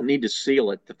because I don't need to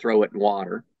seal it to throw it in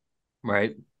water.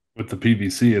 Right. With the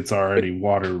PVC, it's already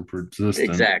water resistant.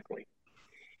 Exactly.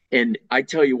 And I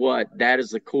tell you what, that is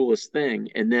the coolest thing.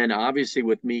 And then obviously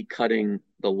with me cutting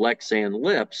the Lexan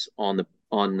lips on the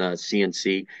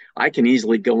CNC, I can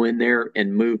easily go in there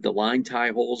and move the line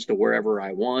tie holes to wherever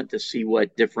I want to see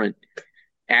what different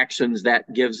actions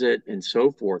that gives it and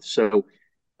so forth. So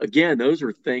again, those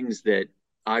are things that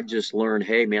I've just learned,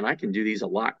 hey man, I can do these a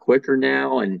lot quicker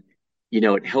now. And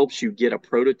it helps you get a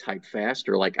prototype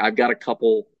faster. Like I've got a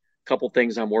couple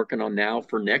things I'm working on now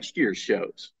for next year's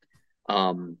shows.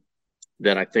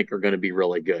 That I think are going to be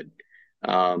really good.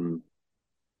 But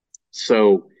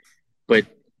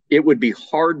it would be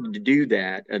hard to do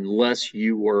that unless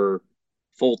you were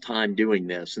full-time doing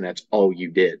this and that's all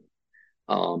you did.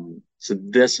 So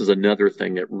this is another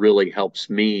thing that really helps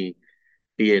me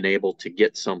being able to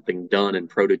get something done and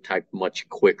prototype much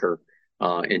quicker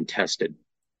and tested.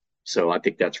 So I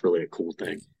think that's really a cool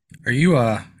thing. Are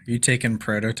you taking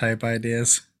prototype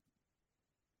ideas?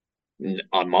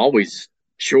 I'm always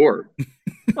sure.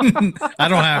 I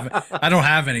don't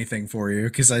have anything for you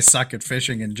because I suck at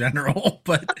fishing in general,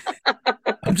 but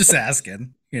I'm just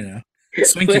asking,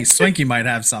 Swinky might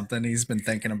have something he's been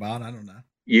thinking about. I don't know.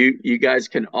 You guys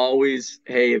can always,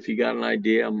 hey, if you got an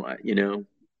idea, I'm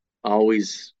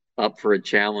always up for a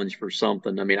challenge for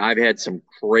something. I mean, I've had some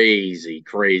crazy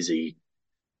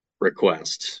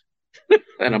requests.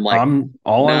 And I'm like,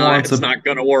 no, it's not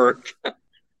going to work.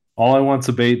 All I want's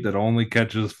a bait that only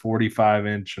catches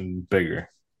 45-inch and bigger.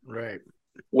 Right.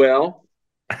 Well,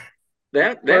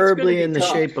 that's preferably in the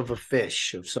shape of a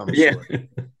fish of some sort.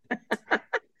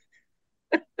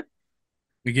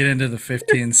 We get into the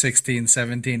 15, 16,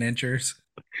 17 inchers.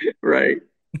 Right.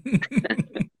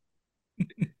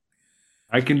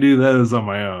 I can do those on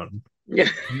my own. Yeah.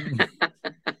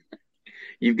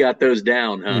 You've got those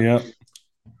down, huh? Yep.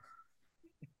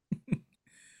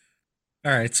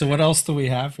 All right. So what else do we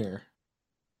have here?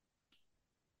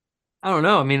 I don't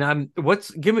know. I mean,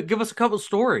 give us a couple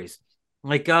stories.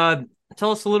 Like, tell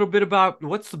us a little bit about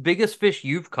what's the biggest fish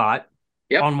you've caught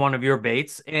on one of your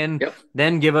baits, and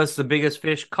then give us the biggest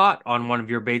fish caught on one of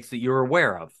your baits that you're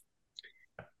aware of.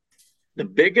 The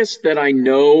biggest that I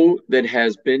know that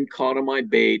has been caught on my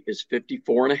bait is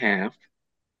 54 and a half.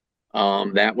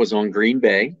 That was on Green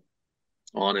Bay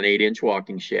on an 8-inch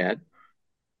walking shad.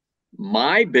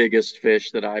 My biggest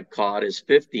fish that I've caught is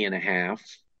 50 and a half.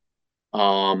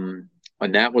 And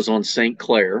that was on St.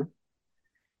 Clair.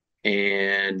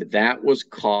 And that was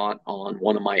caught on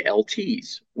one of my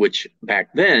LTs, which back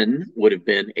then would have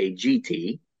been a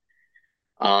GT.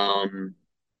 And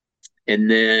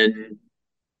then,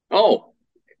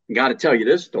 got to tell you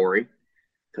this story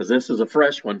because this is a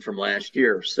fresh one from last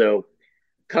year. So,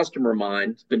 customer of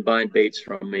mine's been buying baits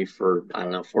from me for, I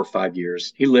don't know, 4 or 5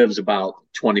 years. He lives about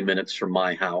 20 minutes from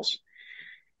my house.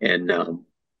 And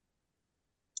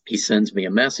he sends me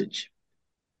a message.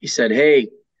 He said, hey,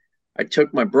 I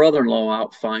took my brother-in-law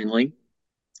out finally.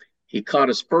 He caught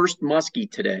his first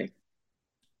muskie today.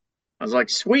 I was like,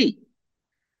 sweet.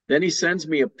 Then he sends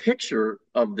me a picture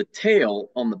of the tail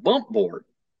on the bump board.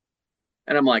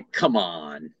 And I'm like, come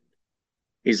on.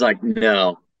 He's like,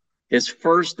 no. His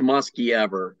first muskie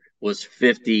ever was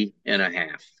 50 and a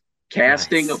half,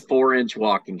 casting a 4-inch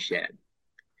walking shad.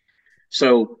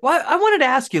 So, well, I wanted to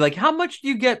ask you, like, how much do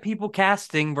you get people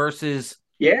casting versus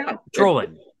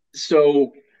trolling?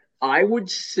 So I would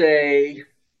say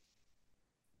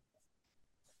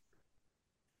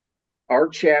our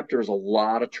chapter is a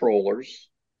lot of trollers.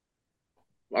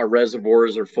 Our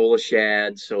reservoirs are full of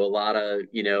shad. So a lot of,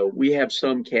 we have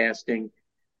some casting.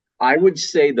 I would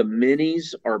say the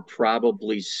minis are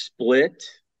probably split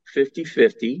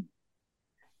 50-50.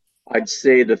 I'd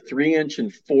say the 3-inch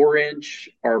and 4-inch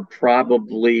are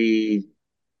probably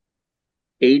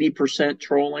 80%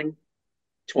 trolling,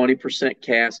 20%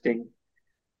 casting.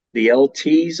 The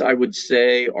LTs, I would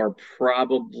say, are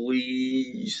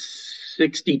probably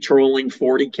 60 trolling,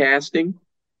 40 casting.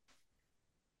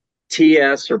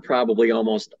 TS are probably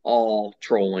almost all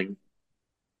trolling.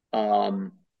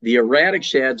 The erratic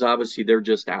shads, obviously, they're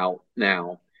just out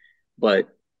now. But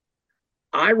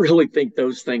I really think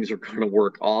those things are going to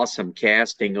work awesome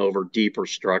casting over deeper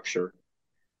structure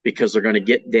because they're going to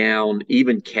get down,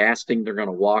 even casting, they're going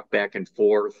to walk back and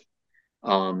forth.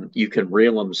 You can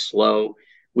reel them slow.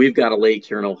 We've got a lake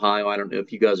here in Ohio. I don't know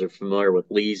if you guys are familiar with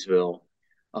Leesville,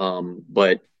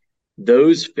 but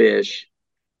those fish,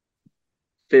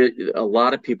 a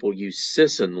lot of people use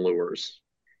sisson lures,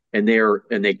 and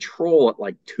they troll at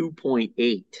like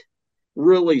 2.8,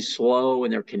 really slow,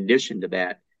 and they're conditioned to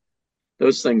that.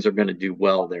 Those things are going to do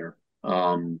well there,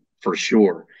 for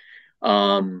sure.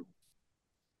 And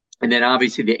then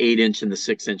obviously the 8-inch and the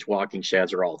 6-inch walking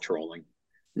shads are all trolling.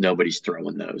 Nobody's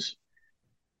throwing those.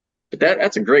 But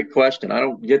that's a great question. I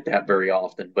don't get that very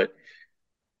often, but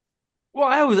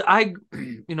well,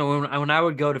 you know, when I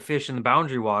would go to fish in the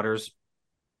boundary waters,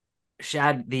 the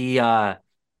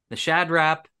shad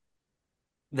wrap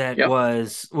that yep.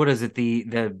 was, what is it,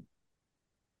 the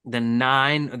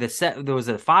 9, the set, there was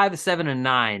a 5, 7, and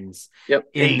 9s. Yep.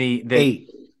 In the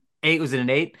 8, was it an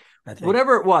 8? I think.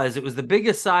 Whatever it was the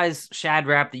biggest size shad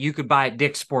wrap that you could buy at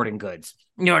Dick's Sporting Goods.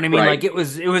 You know what I mean? Right. Like it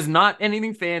was not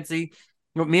anything fancy.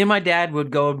 Me and my dad would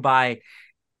go and buy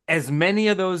as many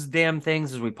of those damn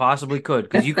things as we possibly could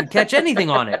because you could catch anything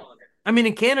on it. I mean,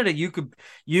 in Canada,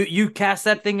 you cast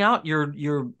that thing out,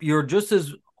 you're just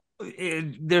as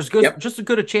there's just as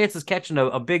good a chance as catching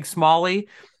a big smallie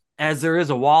as there is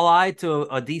a walleye to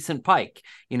a decent pike.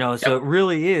 You know, so it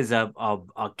really is a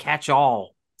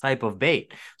catch-all type of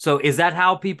bait. So is that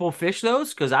how people fish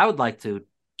those? Because I would like to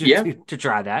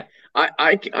try that.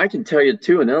 I can tell you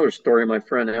too another story. My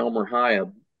friend Elmer High, a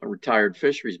retired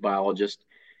fisheries biologist,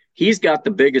 he's got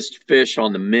the biggest fish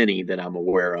on the mini that I'm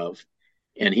aware of,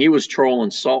 and he was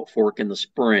trolling Salt Fork in the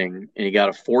spring, and he got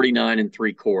a 49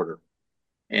 3/4,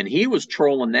 and he was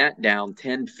trolling that down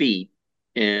 10 feet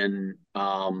in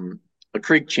a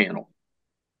creek channel,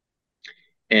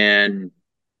 and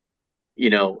you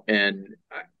know,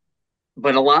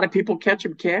 but a lot of people catch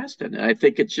them casting. I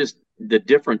think it's just the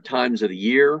different times of the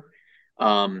year.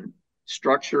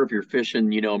 Structure, if you're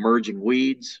fishing, you know, emerging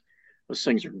weeds, those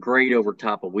things are great over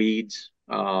top of weeds.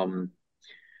 But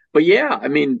yeah, I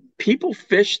mean, people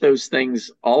fish those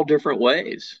things all different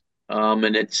ways.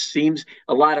 And it seems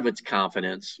a lot of it's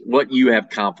confidence, what you have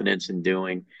confidence in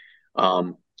doing.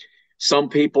 Some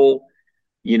people,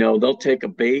 you know, they'll take a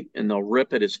bait and they'll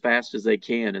rip it as fast as they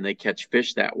can and they catch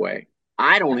fish that way.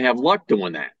 I don't have luck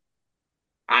doing that.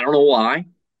 I don't know why,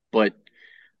 but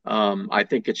I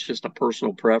think it's just a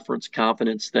personal preference,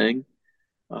 confidence thing.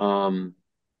 But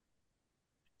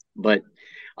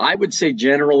I would say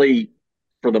generally,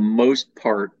 for the most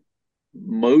part,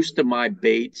 most of my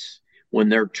baits, when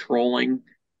they're trolling,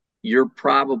 you're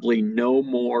probably no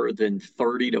more than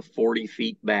 30 to 40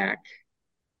 feet back.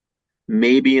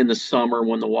 Maybe in the summer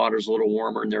when the water's a little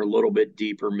warmer and they're a little bit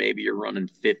deeper, maybe you're running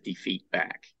 50 feet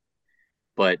back.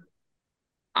 But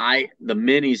the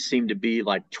minis seem to be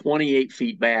like 28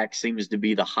 feet back seems to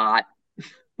be the hot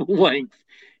length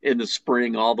in the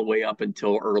spring all the way up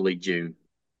until early June,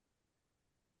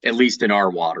 at least in our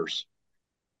waters.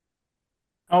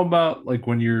 How about like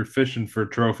when you're fishing for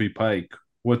trophy pike?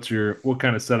 What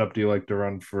kind of setup do you like to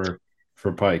run for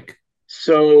pike?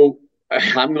 So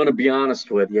I'm going to be honest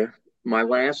with you. My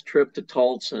last trip to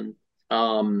Tulsa,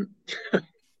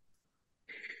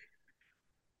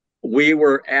 we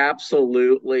were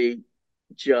absolutely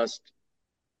just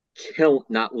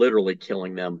not literally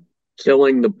killing them,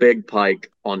 killing the big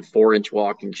pike on 4-inch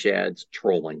walking shads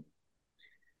trolling.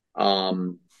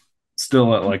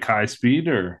 Still at like high speed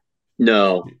or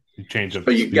no? You change up.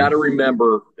 But you got to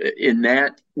remember, in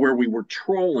that where we were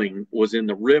trolling was in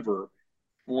the river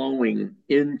flowing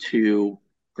into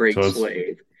Great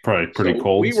Slave. Probably pretty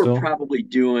cold. We were probably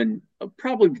doing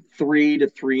probably 3 to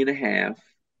 3.5.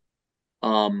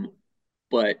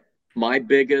 But my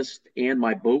biggest and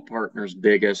my boat partner's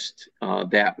biggest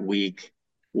that week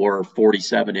were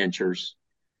 47 inchers.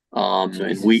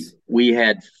 And we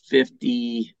had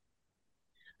 50,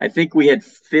 I think we had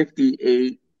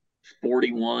 58,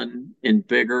 41 and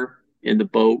bigger in the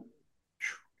boat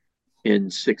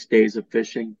in 6 days of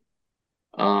fishing.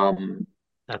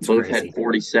 That's both crazy. had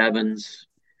 47s.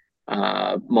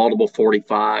 multiple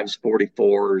 45s,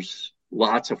 44s,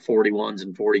 lots of 41s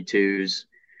and 42s.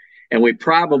 And we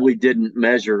probably didn't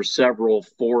measure several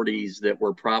 40s that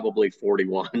were probably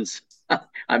 41s.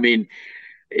 I mean,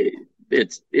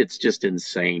 it's just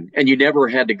insane. And you never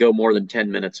had to go more than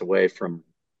 10 minutes away from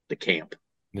the camp.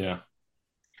 Yeah.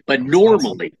 But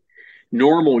normally,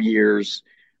 normal years,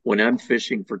 when I'm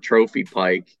fishing for trophy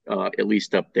pike, at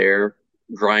least up there,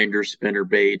 grinder spinner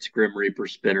baits, Grim Reaper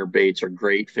spinner baits are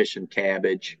great fishing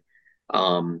cabbage.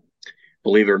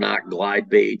 Believe it or not, glide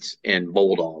baits and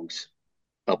bulldogs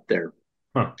up there.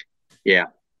 Huh. Yeah,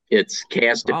 it's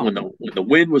casted when the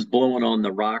wind was blowing on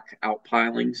the rock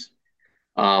outpilings.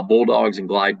 Bulldogs and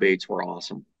glide baits were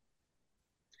awesome.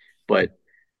 But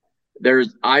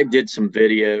I did some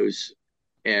videos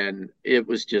and it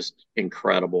was just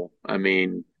incredible. I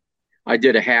mean, I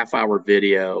did a half-hour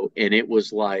video and it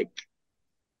was like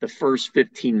the first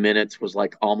 15 minutes was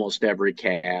like almost every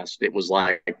cast. It was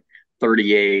like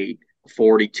 38,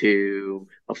 42,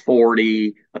 a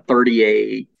 40, a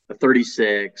 38, a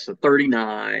 36, a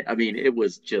 39. I mean, it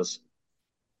was just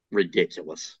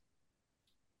ridiculous.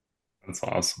 That's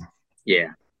awesome. Yeah.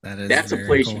 That's a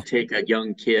place you take a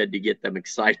young kid to get them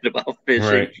excited about fishing,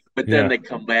 right. But then they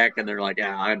come back and they're like,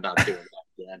 I'm not doing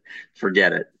that again.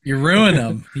 Forget it. You're ruining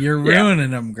them. You're ruining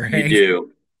them, Greg.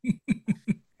 You do.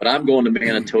 But I'm going to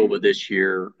Manitoba this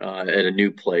year at a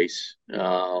new place,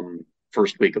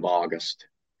 first week of August.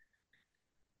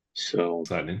 So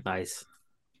exciting. Nice.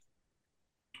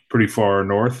 Pretty far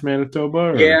north, Manitoba?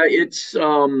 Or? Yeah, it's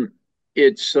 500.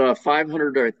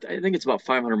 Or I think it's about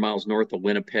 500 miles north of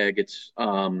Winnipeg. It's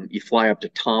you fly up to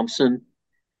Thompson,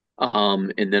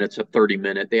 and then it's a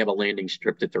 30-minute. They have a landing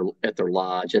strip at their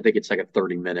lodge. I think it's like a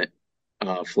 30-minute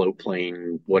float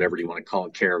plane, whatever you want to call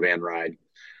it, caravan ride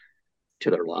to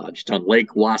their lodge. It's on Lake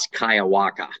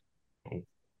Waskiaowaka.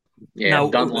 Yeah. Now,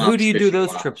 who do you do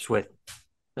those trips with?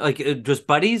 Like just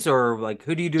buddies, or like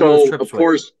who do you do those trips with? Of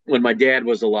course, when my dad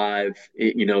was alive,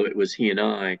 it was he and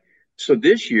I. So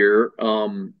this year,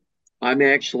 I'm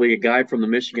actually a guy from the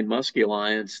Michigan Muskie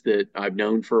Alliance that I've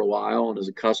known for a while and is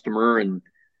a customer. And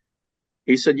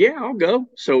he said, yeah, I'll go.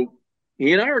 So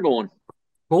he and I are going.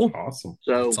 Cool. Awesome.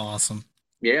 So that's awesome.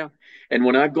 Yeah. And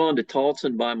when I've gone to Tulsa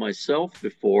by myself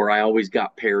before, I always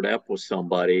got paired up with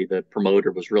somebody. The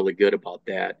promoter was really good about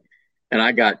that. And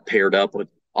I got paired up with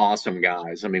awesome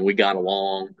guys. I mean, we got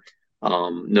along,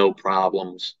 no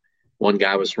problems. One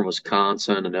guy was from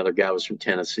Wisconsin, another guy was from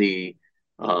Tennessee.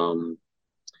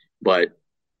 But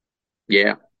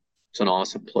yeah, it's an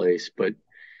awesome place. But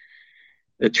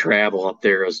the travel up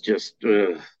there is just,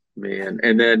 man.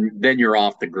 And then you're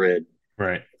off the grid.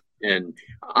 Right. And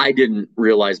I didn't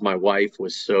realize my wife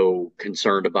was so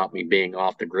concerned about me being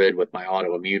off the grid with my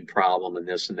autoimmune problem and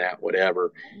this and that,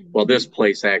 whatever. Well, this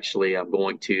place actually,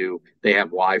 they have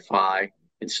Wi-Fi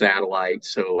and satellite,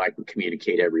 so I can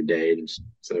communicate every day. And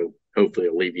so hopefully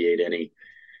alleviate any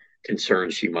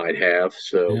concerns she might have.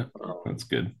 So yeah, that's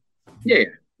good. Yeah.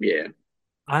 Yeah.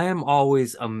 I am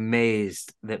always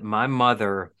amazed that my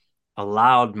mother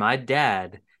allowed my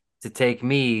dad to take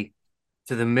me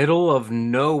to the middle of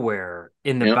nowhere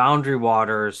in the boundary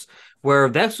waters, where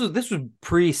this was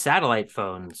pre-satellite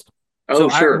phones. Oh, so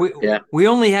sure. We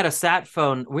only had a sat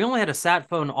phone. We only had a sat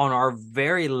phone on our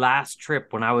very last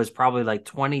trip when I was probably like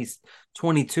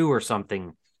 22 or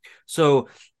something. So,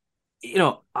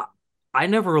 I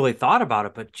never really thought about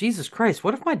it, but Jesus Christ,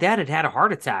 what if my dad had a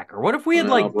heart attack? Or what if we had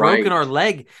broken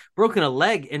a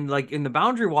leg and like in the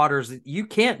boundary waters, you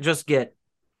can't just get,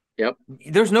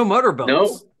 there's no motorboats.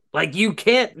 No. Like you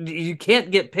can't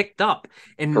get picked up.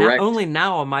 And only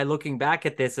now am I looking back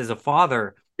at this as a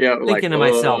father, thinking to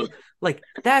myself, like,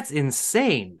 that's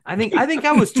insane. I think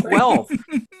I was 12.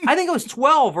 I think I was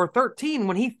 12 or 13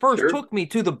 when he first took me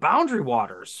to the boundary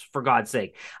waters, for God's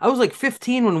sake. I was like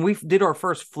 15 when we did our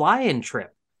first fly-in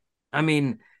trip. I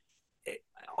mean,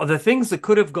 the things that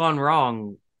could have gone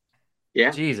wrong.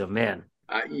 Yeah. Jeez, man.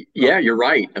 You're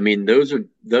right. I mean, those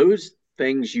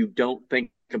things you don't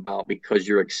think about because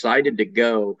you're excited to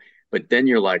go, but then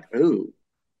you're like, ooh,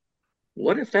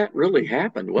 what if that really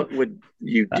happened? What would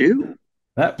you do?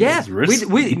 That was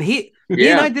risky. He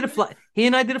and I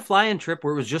did a fly-in trip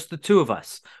where it was just the two of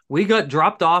us. We got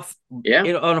dropped off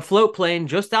on a float plane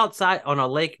just outside on a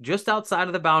lake just outside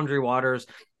of the boundary waters,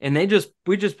 and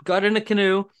we just got in a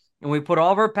canoe and we put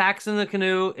all of our packs in the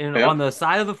canoe and on the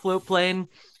side of the float plane,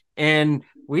 and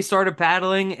we started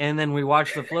paddling, and then we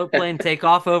watched the float plane take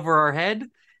off over our head,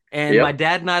 and my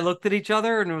dad and I looked at each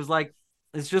other, and it was like,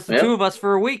 it's just the two of us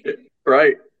for a week.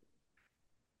 Right.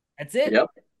 That's it. Yep.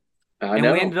 And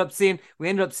we ended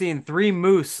up seeing 3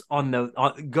 moose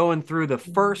going through the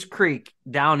first creek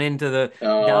down into the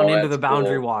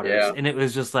boundary cool. waters. Yeah. And it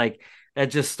was just like, that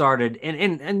just started.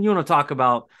 And you want to talk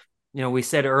about, we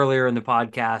said earlier in the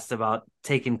podcast about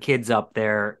taking kids up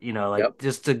there,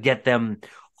 just to get them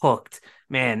hooked.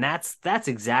 Man, that's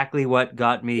exactly what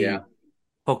got me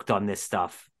hooked on this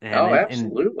stuff. And,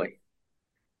 absolutely.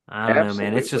 I don't know,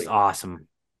 man. It's just awesome.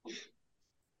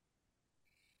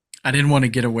 I didn't want to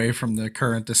get away from the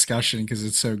current discussion because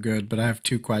it's so good, but I have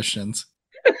 2 questions.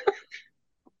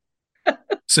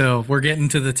 So we're getting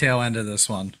to the tail end of this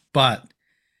one, but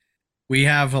we've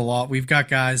got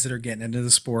guys that are getting into the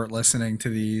sport listening to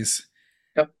these.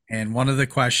 Yep. And one of the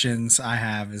questions I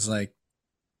have is like,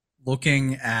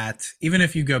 looking at, even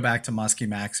if you go back to Muskie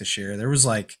Max this year, there was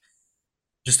like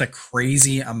just a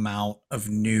crazy amount of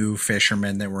new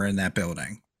fishermen that were in that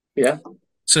building. Yeah.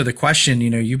 So the question,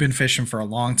 you've been fishing for a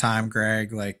long time,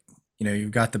 Greg, like,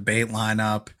 you've got the bait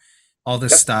lineup, all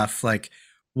this stuff. Like,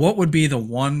 what would be the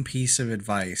one piece of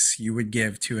advice you would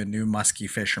give to a new muskie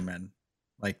fisherman?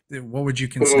 Like, what would you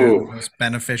consider the most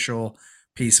beneficial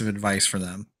piece of advice for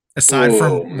them? Aside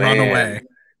from run away.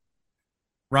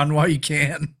 Run while you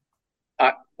can.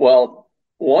 Well,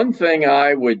 one thing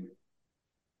I would,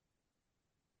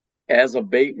 as a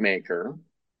bait maker,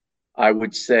 I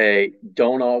would say,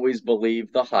 don't always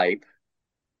believe the hype.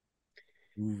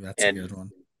 Ooh, that's a good one.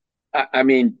 I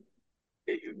mean,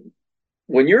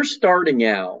 when you're starting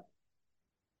out,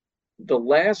 the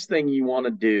last thing you want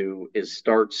to do is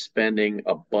start spending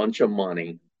a bunch of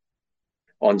money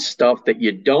on stuff that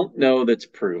you don't know that's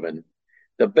proven.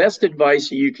 The best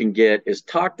advice you can get is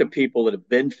talk to people that have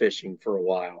been fishing for a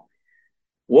while.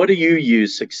 What do you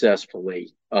use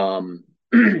successfully?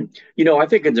 I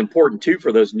think it's important too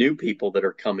for those new people that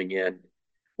are coming in.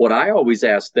 What I always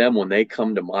ask them when they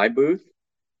come to my booth,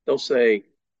 they'll say,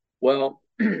 "Well,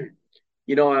 I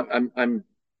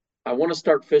want to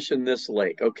start fishing this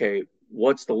lake. Okay,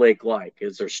 what's the lake like?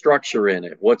 Is there structure in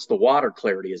it? What's the water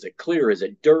clarity? Is it clear? Is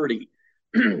it dirty?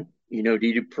 Do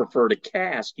you prefer to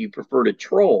cast? Do you prefer to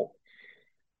troll?"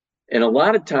 And a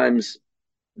lot of times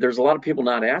there's a lot of people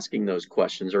not asking those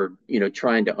questions or,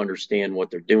 trying to understand what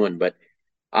they're doing. But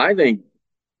I think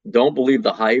don't believe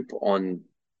the hype on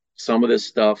some of this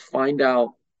stuff. Find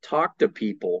out, talk to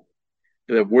people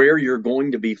where you're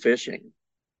going to be fishing.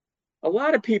 A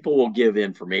lot of people will give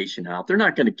information out. They're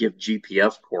not going to give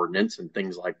GPS coordinates and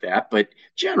things like that, but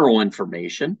general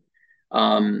information.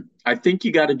 I think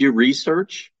you got to do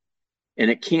research,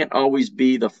 and it can't always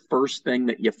be the first thing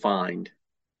that you find.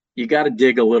 You got to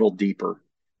dig a little deeper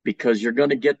because you're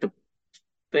going to get the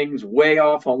things way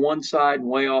off on one side and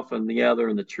way off on the other,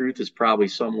 and the truth is probably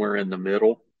somewhere in the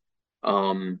middle.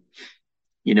 So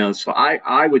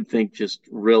I would think just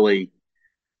really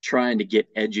trying to get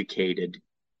educated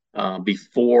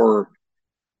before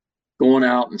going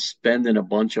out and spending a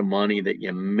bunch of money that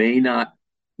you may not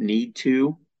need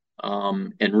to,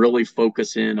 and really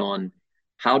focus in on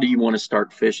how do you want to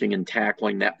start fishing and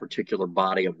tackling that particular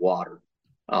body of water,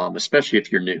 especially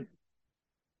if you're new.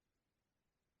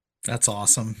 That's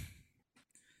awesome.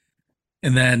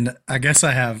 And then I guess go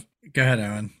ahead,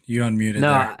 Owen. You unmuted.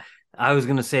 No, there. I was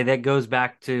going to say that goes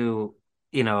back to,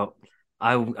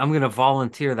 I'm going to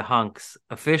volunteer the hunks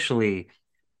officially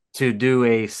to do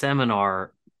a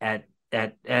seminar at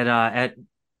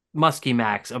Muskie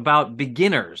Max about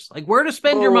beginners, like where to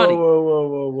spend your money.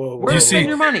 Where to spend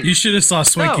your money? You should have saw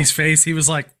Swinky's face. He was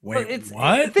like, "Wait,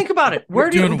 what? Think about it.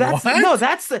 Where do you? What? No,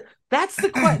 that's the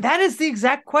that is the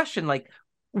exact question. Like,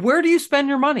 where do you spend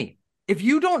your money if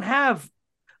you don't have?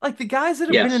 Like the guys that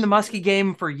have been in the muskie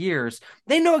game for years,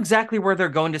 they know exactly where they're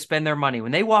going to spend their money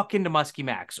when they walk into Muskie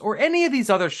Max or any of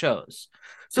these other shows.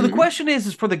 So the question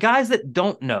is for the guys that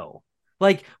don't know,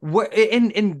 like what,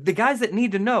 and the guys that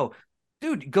need to know,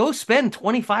 dude, go spend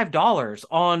 $25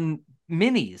 on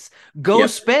minis. Go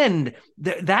spend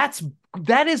that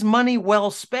is money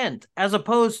well spent, as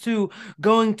opposed to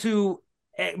going to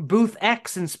booth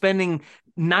X and spending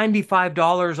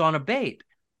 $95 on a bait.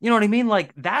 You know what I mean?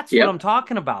 Like that's what I'm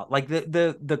talking about. Like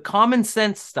the common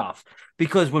sense stuff.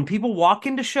 Because when people walk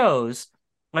into shows,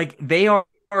 like they are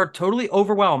totally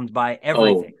overwhelmed by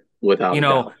everything. Without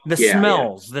doubt. The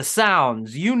smells, the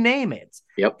sounds, you name it.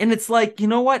 Yep. And it's like, you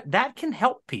know what? That can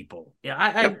help people.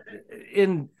 Yeah.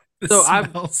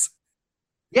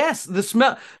 Yes, the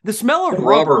smell of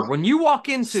rubber. When you walk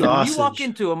into a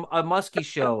muskie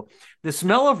show, the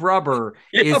smell of rubber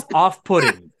is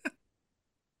off-putting.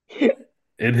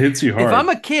 It hits you hard. If I'm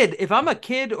a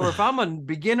kid or if I'm a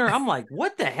beginner, I'm like,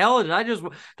 what the hell did I just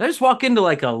walk into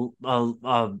like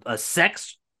a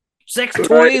sex sex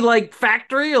toy like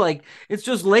factory? Like it's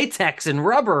just latex and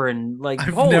rubber and like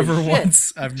I've holy never shit.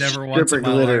 once in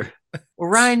my life. Well,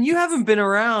 Ryan, you haven't been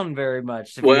around very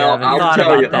much. If Well, you haven't I'll thought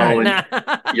tell about you,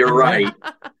 that. Owen, you're right.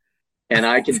 And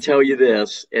I can tell you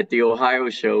this, at the Ohio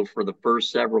show for the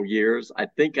first several years, I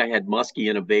think I had Muskie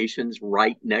Innovations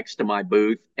right next to my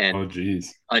booth. And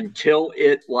until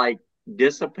it like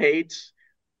dissipates,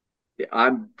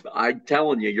 I'm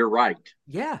telling you, you're right.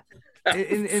 Yeah.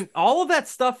 And all of that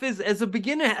stuff is, as a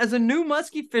beginner, as a new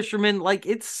muskie fisherman, like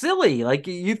it's silly. Like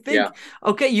you think,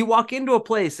 okay, you walk into a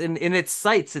place and it's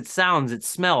sights, it sounds, it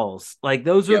smells. Like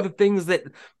those are the things that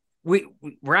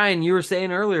Ryan, you were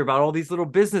saying earlier about all these little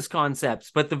business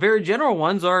concepts, but the very general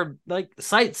ones are like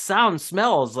sights, sounds,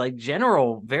 smells, like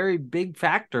general, very big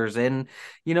factors. And,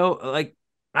 you know, like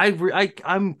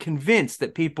I'm convinced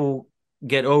that people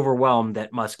get overwhelmed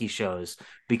at muskie shows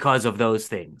because of those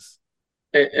things.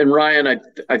 And Ryan,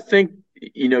 I think,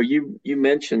 you know, you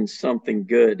mentioned something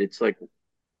good. It's like,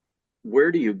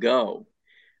 where do you go?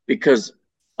 Because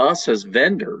us as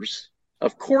vendors,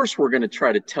 of course, we're going to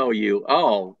try to tell you,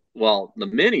 oh, well, the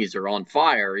minis are on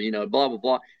fire, you know, blah, blah,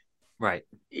 blah. Right.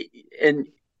 And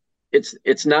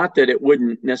it's not that it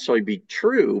wouldn't necessarily be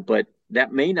true, but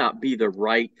that may not be the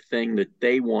right thing that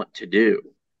they want to do.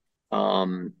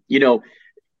 You know,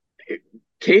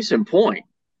 case in point,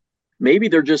 maybe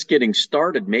they're just getting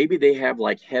started. Maybe they have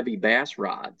like heavy bass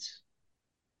rods.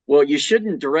 Well, you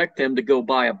shouldn't direct them to go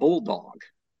buy a bulldog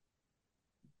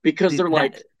because they're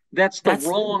like, that's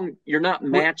wrong. You're not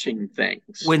matching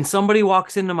things. When somebody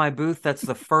walks into my booth, that's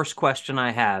the first question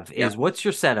I have is, what's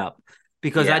your setup?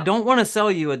 Because I don't want to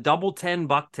sell you a double 10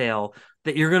 bucktail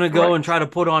that you're going to go and try to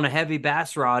put on a heavy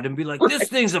bass rod and be like, this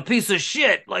thing's a piece of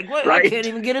shit. Like, what? I can't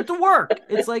even get it to work.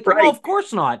 It's like, well, of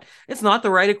course not. It's not the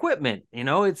right equipment. You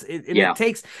know, it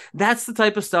takes, that's the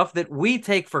type of stuff that we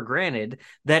take for granted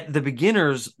that the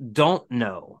beginners don't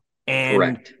know.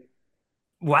 And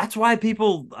that's why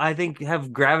people, I think,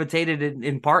 have gravitated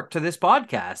in part to this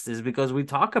podcast, is because we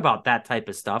talk about that type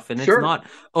of stuff and it's not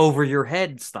over your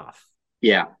head stuff.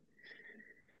 Yeah.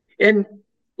 And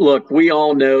look, we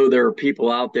all know there are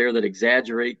people out there that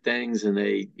exaggerate things and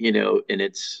they, you know,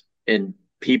 and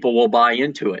people will buy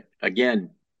into it. Again,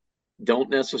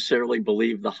 don't necessarily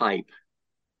believe the hype.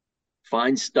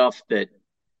 Find stuff that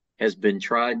has been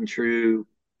tried and true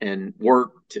and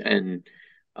worked. And,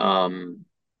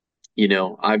 you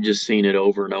know, I've just seen it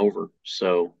over and over.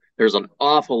 So there's an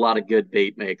awful lot of good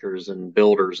bait makers and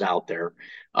builders out there,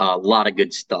 a lot of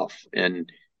good stuff.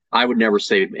 And I would never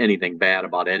say anything bad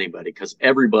about anybody because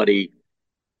everybody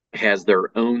has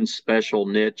their own special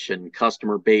niche and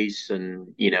customer base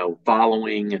and, you know,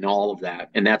 following and all of that.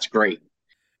 And that's great.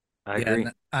 I agree.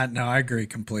 No, I agree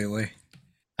completely.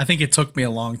 I think it took me a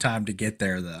long time to get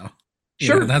there though.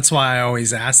 Sure. You know, that's why I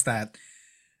always ask that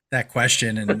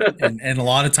question. And a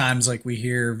lot of times like we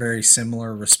hear very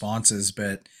similar responses,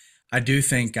 but I do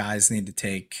think guys need to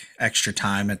take extra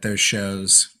time at those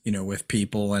shows, you know, with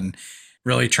people and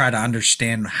really try to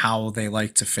understand how they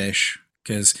like to fish.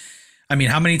 Because I mean,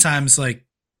 how many times like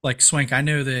Swink, I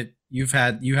know that you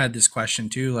had this question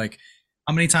too. Like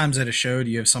how many times at a show do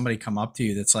you have somebody come up to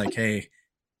you that's like, hey,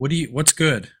 what's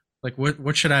good? Like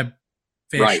what should I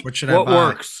fish? Right. What should I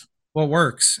buy? What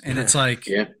works? And it's like,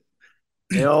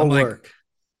 they all work.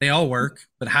 They all work,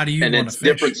 but how do you want to fish?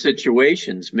 Different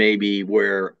situations maybe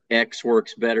where X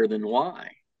works better than Y.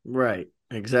 Right.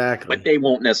 Exactly. But they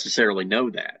won't necessarily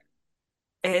know that.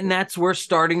 And that's where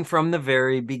starting from the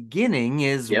very beginning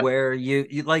is where you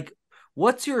like,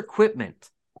 what's your equipment?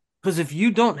 Because if you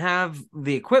don't have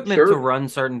the equipment to run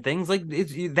certain things, like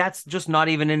that's just not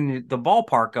even in the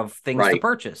ballpark of things to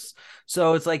purchase.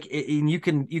 So it's like you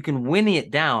can whinny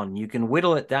it down. You can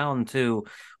whittle it down to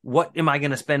what am I going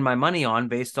to spend my money on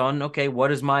based on, okay,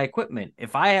 what is my equipment?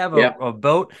 If I have a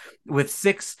boat with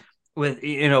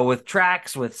with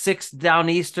tracks, with 6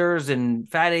 Downeasters and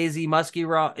Fat AZ musky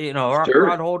rod,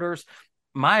 rod holders,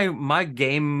 my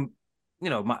game,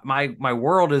 my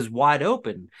world is wide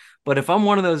open. But if I'm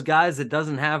one of those guys that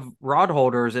doesn't have rod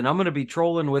holders and I'm going to be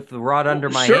trolling with the rod under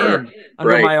my hand,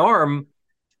 under my arm,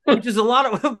 which is a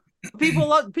lot of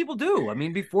people do. I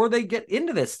mean, before they get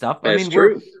into this stuff, That's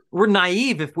true. We're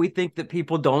naive if we think that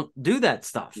people don't do that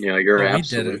stuff. Yeah, you're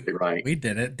absolutely right. We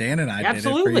did it. Dan and I did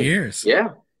it for years.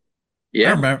 Yeah.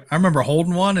 Yeah. I remember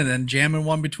holding one and then jamming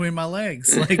one between my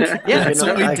legs. Like, that's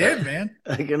what we did, man.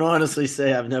 I can honestly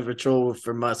say I've never trolled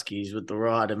for muskies with the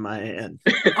rod in my hand.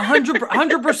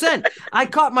 100%. I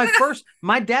caught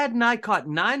my dad and I caught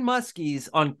 9 muskies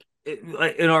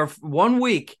in our 1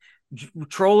 week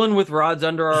trolling with rods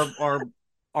under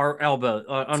our elbow,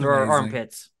 under our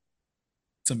armpits.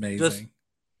 It's amazing.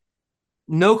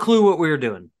 No clue what we were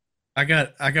doing. I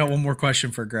got one more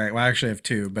question for Greg. Well, I actually have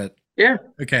two, but Yeah.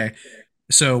 okay.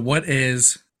 So, what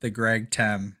is the Greg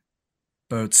Tem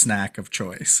boat snack of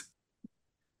choice?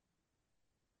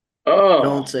 Oh,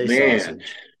 Don't say man.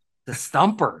 sausage. The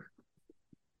stumper.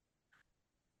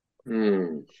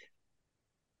 I'm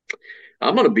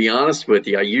going to be honest with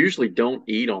you. I usually don't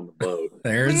eat on the boat.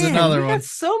 There's Man, another we one. got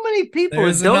so many people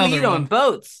There's that don't another eat on one.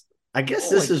 boats. I guess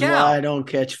Holy this is cow. why I don't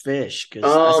catch fish, because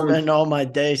I spend all my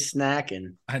day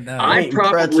snacking. I know. I Eating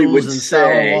probably would pretzels and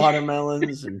sour say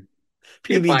watermelons and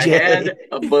if I PBJ. had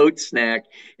a boat snack,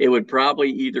 it would probably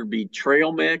either be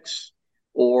trail mix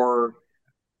or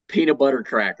peanut butter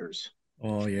crackers.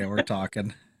 Oh yeah, we're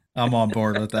talking. I'm on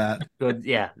board with that. Good.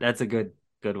 Yeah, that's a good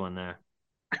one there.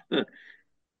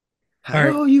 How All do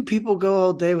right. all you people go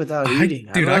all day without eating?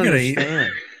 Dude, I I don't gotta eat.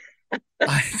 understand.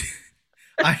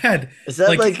 I had. Is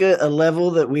that like a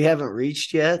level that we haven't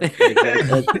reached yet? Like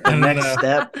the don't next know.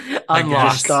 step?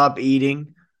 Unlocked. Just stop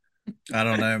eating. I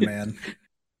don't know, man.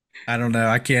 I don't know.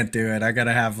 I can't do it. I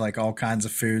gotta have like all kinds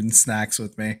of food and snacks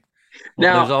with me.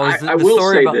 Well, Now, there's always I the will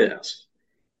story say about this.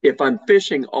 If I'm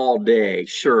fishing all day,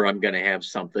 sure, I'm going to have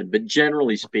something. But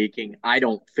generally speaking, I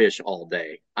don't fish all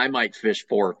day. I might fish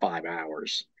 4 or 5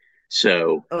 hours.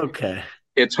 So Okay.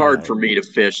 it's All hard right. for me to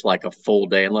fish like a full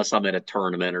day unless I'm in a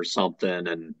tournament or something.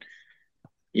 And,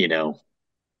 you know,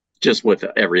 just with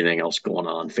everything else going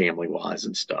on family wise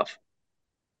and stuff.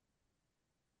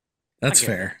 That's I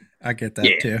get fair. I get that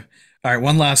Yeah. too. All right,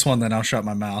 one last one, then I'll shut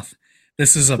my mouth.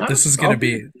 This is No, gonna all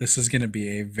be good.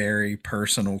 a very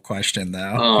personal question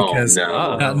though, Oh, because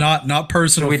no. not Should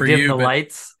personal we for dim you, the but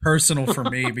lights? personal for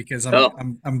me because Oh.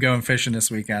 I'm going fishing this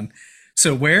weekend.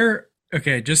 So where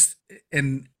okay, just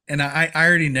and I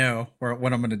already know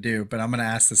what I'm gonna do, but I'm gonna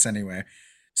ask this anyway.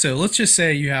 So let's just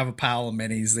say you have a pile of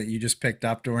minis that you just picked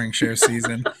up during show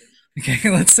season. Okay,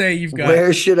 let's say you've got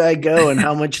Where should I go and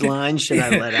how much line should I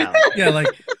let out? Yeah,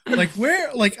 like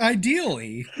where like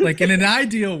ideally, like in an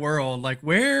ideal world, like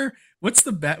what's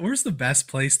where's the best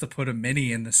place to put a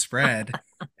mini in the spread?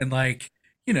 And like,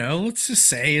 let's just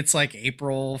say it's like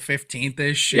April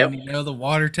 15th-ish Yep. and the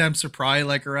water temps are probably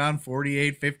like around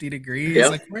 48, 50 degrees.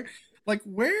 Yep.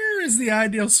 Where is the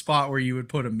ideal spot where you would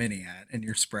put a mini at in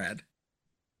your spread?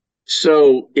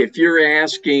 So if you're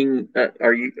asking,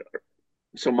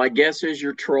 so my guess is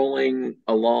you're trolling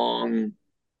along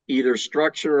either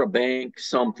structure, a bank,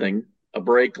 something, a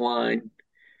brake line.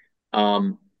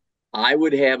 I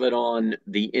would have it on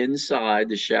the inside,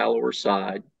 the shallower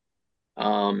side.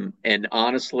 And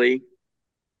honestly,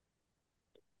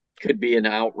 could be an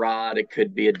out rod, it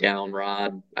could be a down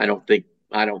rod. I don't think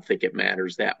it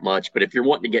matters that much. But if you're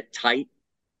wanting to get tight,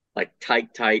 like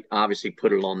tight, obviously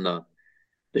put it on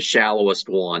the shallowest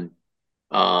one.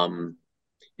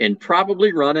 And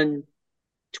probably running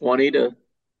 20 to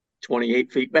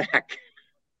 28 feet back.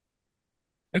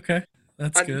 Okay,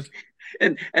 that's good.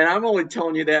 And I'm only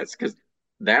telling you that because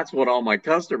that's what all my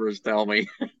customers tell me.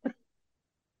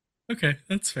 Okay,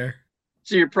 that's fair.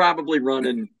 So you're probably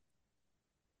running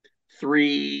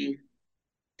 3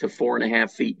 to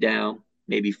 4.5 feet down,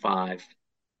 maybe 5.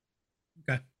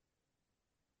 Okay.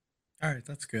 All right,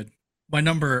 that's good. My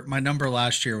number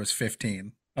last year was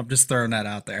 15. I'm just throwing that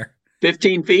out there.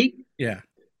 15 feet? Yeah.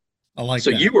 I like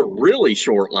so that. You were really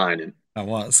short lining. I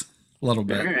was a little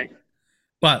bit. All right.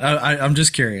 But I'm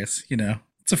just curious,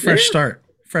 it's a fresh start,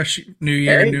 fresh new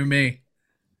year, new me.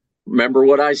 Remember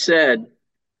what I said,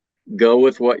 go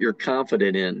with what you're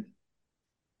confident in.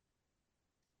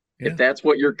 Yeah. If that's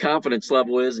what your confidence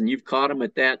level is and you've caught them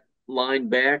at that line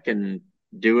back, and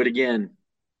do it again.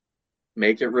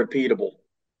 Make it repeatable.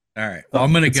 All right. Well,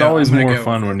 I'm going to go. It's always more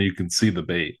fun when you can see the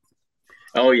bait.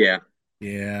 Oh, yeah.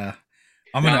 Yeah.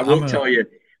 I will tell you,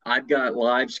 I've got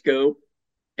live scope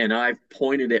and I've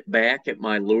pointed it back at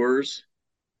my lures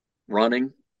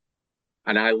running.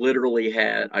 And I literally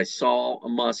I saw a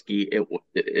muskie.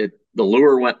 The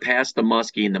lure went past the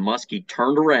muskie and the muskie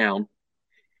turned around,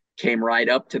 came right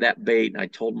up to that bait. And I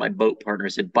told my boat partner, I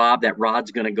said, Bob, that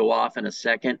rod's going to go off in a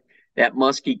second. That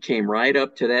muskie came right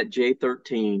up to that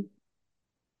J13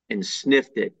 and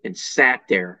sniffed it and sat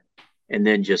there and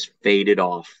then just faded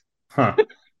off. Huh.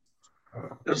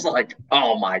 It was like,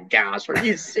 oh my gosh, are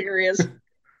you serious?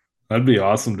 That'd be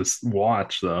awesome to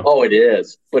watch, though. Oh, it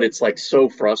is. But it's like so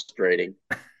frustrating.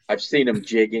 I've seen them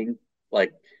jigging,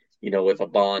 like, with a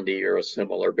Bondi or a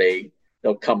similar bait.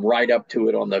 They'll come right up to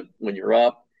it when you're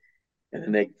up, and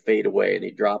then they fade away and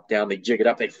they drop down. They jig it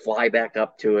up, they fly back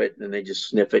up to it, and then they just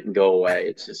sniff it and go away.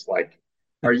 It's just like,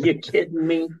 are you kidding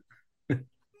me?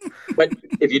 But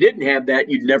if you didn't have that,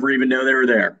 you'd never even know they were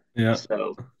there. Yeah.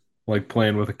 So, like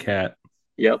playing with a cat.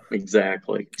 Yep,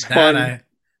 exactly. It's That fun, I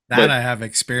but I have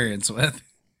experience with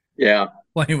yeah.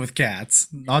 playing with cats.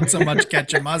 Not so much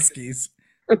catching muskies.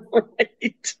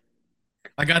 Right.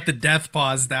 I got the death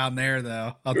paws down there,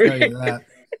 though. I'll tell you that.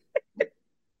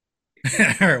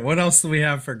 All right, what else do we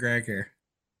have for Greg here?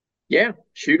 Yeah,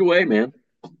 shoot away, man.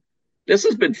 This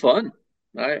has been fun.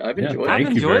 I've Yeah, enjoyed I've it.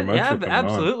 thank you very enjoyed, much yeah, for coming on.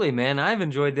 absolutely, man. I've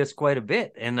enjoyed this quite a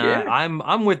bit, and Yeah.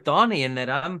 I'm with Donnie in that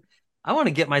I want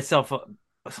to get myself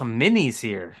some minis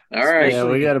here. All right. Yeah, we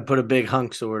Especially, got to put a big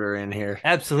hunks order in here.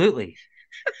 absolutely.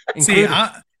 See, Including,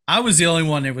 I was the only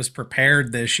one that was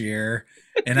prepared this year,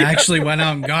 and I actually went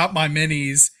out and got my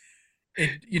minis,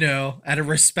 at a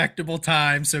respectable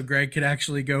time, so Greg could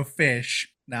actually go fish.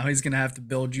 Now he's gonna have to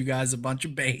build you guys a bunch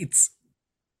of baits.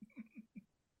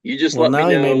 You just Well, let now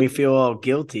me he know. made me feel all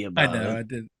guilty I about know, it. I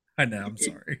did. I know. I'm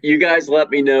sorry. You guys let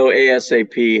me know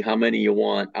ASAP how many you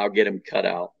want. I'll get them cut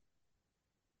out.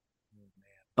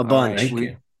 A all bunch. right, Thank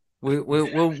you.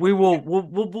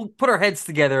 we'll put our heads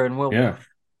together and we'll Yeah.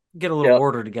 get a little Yep.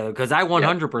 order together because I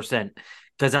 100%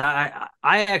 because I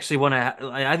actually want to.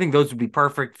 I think those would be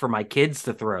perfect for my kids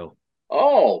to throw.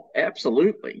 Oh,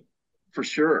 absolutely. For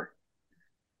sure.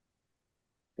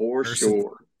 For Versi-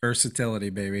 sure. Versatility,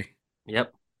 baby.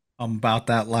 Yep. I'm about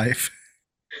that life.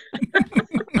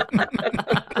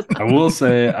 I will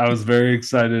say I was very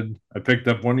excited. I picked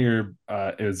up one of your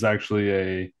is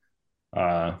actually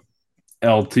a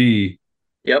LT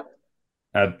Yep.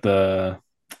 at the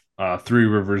Three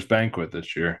Rivers banquet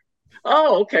this year.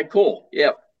 Oh, okay, cool.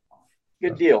 Yep.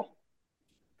 Good deal.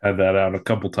 Had that out a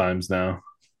couple times now.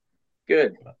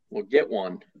 Good. We'll get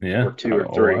one. Yeah. Or two or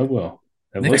Oh, three. I will.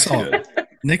 It Nick's looks all, good.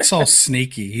 Nick's all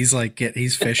sneaky. He's like,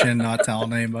 he's fishing, not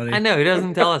telling anybody. I know he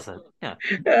doesn't tell us that. Yeah,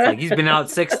 it's like he's been out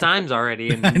 6 times already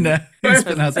and I know. He's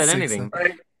been hasn't out said 6 anything. times.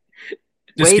 Right.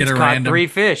 Just Wade's get a caught random. 3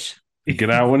 fish. You get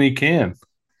out when he can.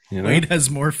 You know? Wade has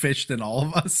more fish than all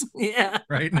of us Yeah,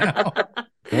 right now.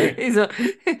 he's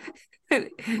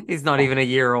he's not even a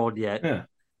year old yet. Yeah.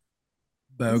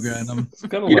 Boga him. It's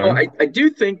gonna You know, learn. I do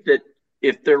think that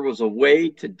if there was a way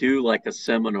to do like a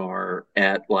seminar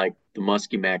at like the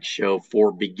Muskie Max show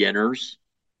for beginners,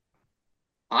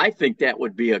 I think that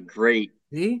would be a great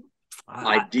See,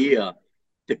 idea.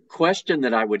 The question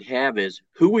that I would have is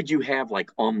who would you have like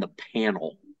on the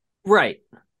panel? right.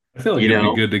 I feel like You it'd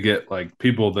know? be good to get like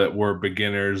people that were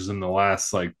beginners in the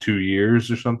last like 2 years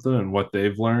or something and what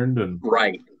they've learned. And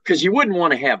Right. Because you wouldn't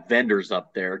want to have vendors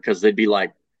up there because they'd be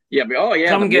like, yeah, but, oh, yeah,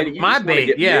 Come the get mini, you my just want to bait,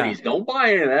 get yeah. minis. Don't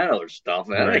buy any of that other stuff.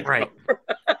 That Right. ain't Right.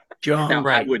 John, Now, I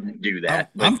Right. wouldn't do I'm,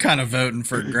 that. I'm kind of voting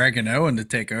for Greg and Owen to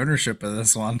take ownership of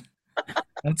this one.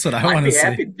 That's what I I'd want be to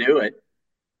happy see. to do it.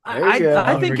 There you go.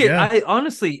 I There think we it. go. I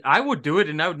honestly, I would do it,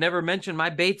 and I would never mention my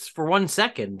baits for 1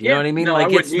 second. You know what I mean? No, Like I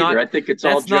wouldn't it's either. not. I think it's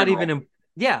all That's not general. even.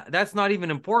 Yeah, that's not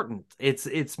even important.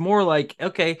 It's more like,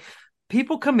 okay,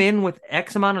 people come in with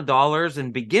X amount of dollars,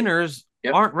 and beginners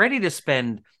Yep. aren't ready to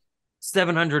spend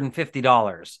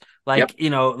 $750. Like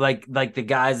like the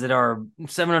guys that are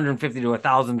 $750 to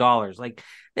 $1,000. Like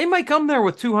they might come there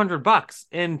with $200,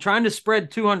 and trying to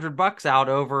spread $200 out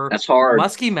over That's hard.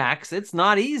 Muskie Max, it's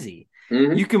not easy.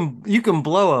 Mhm. You can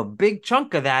blow a big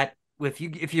chunk of that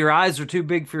if your eyes are too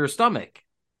big for your stomach.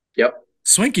 Yep.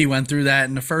 Swinky went through that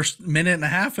in the first minute and a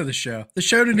half of the show. The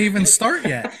show didn't even start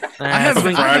yet.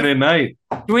 Friday night.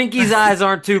 Twinky's eyes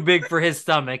aren't too big for his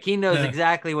stomach. He knows No.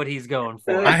 exactly what he's going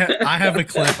for. I have a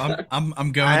clip. I'm I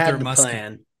going had through the Muskie.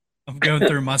 plan. I'm going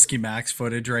through Muskie Max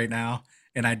footage right now,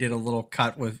 and I did a little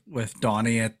cut with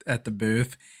Donnie at the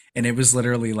booth, and it was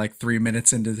literally like 3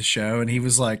 minutes into the show, and he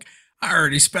was like, "I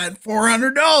already spent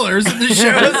 $400, and the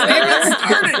show hasn't even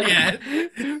started yet."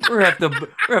 We're have to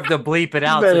bleep it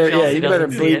out. better, so Chelsea yeah, you better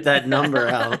doesn't see bleep it. that number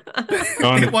out.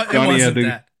 Donnie, It Donnie had wasn't to,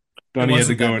 that. Donnie had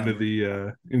to wasn't go that into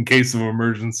number. the in case of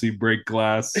emergency break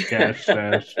glass cash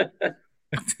stash.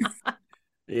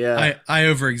 Yeah. I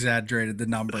over exaggerated the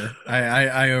number.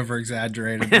 I over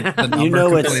exaggerated the number. You know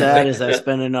what's completely. sad is I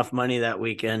spent enough money that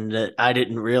weekend that I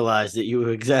didn't realize that you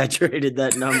exaggerated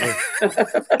that number.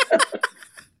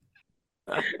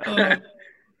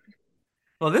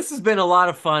 Well, this has been a lot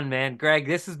of fun, man. Greg,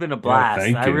 this has been a blast.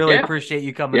 thank I you. really Yeah. appreciate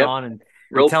you coming Yep. on and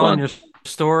Real telling fun. your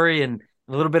story and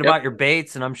a little bit Yep. about your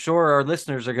baits. And I'm sure our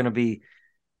listeners are going to be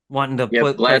wanting to Yep,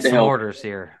 glad place to some help. orders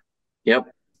here. Yep.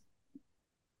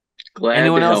 Glad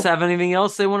Anyone to else help. have anything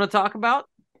else they want to talk about?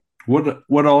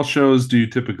 What all shows do you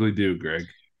typically do, Greg?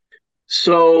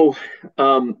 So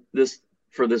this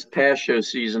past show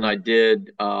season, I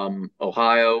did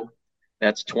Ohio.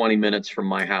 That's 20 minutes from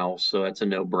my house, so that's a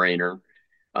no-brainer.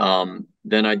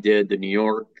 Then I did the New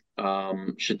York,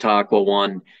 Chautauqua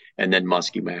one, and then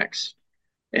Muskie Max.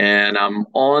 And I'm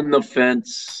on the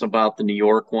fence about the New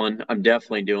York one. I'm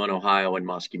definitely doing Ohio and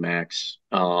Muskie Max.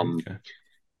 Okay.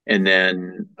 And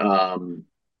then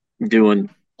doing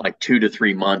like 2 to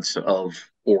 3 months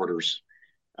of orders.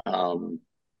 Um,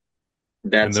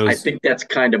 And I think that's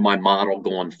kind of my model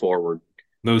going forward.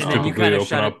 those And then you typically kind of open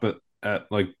shut it. up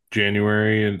at like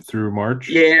January and through March.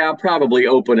 Yeah, I'll probably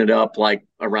open it up like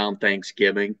around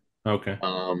Thanksgiving. Okay.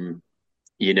 And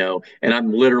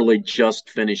I'm literally just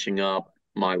finishing up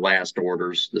my last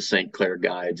orders, the St. Clair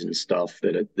guides and stuff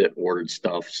that ordered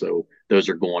stuff. So those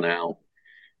are going out.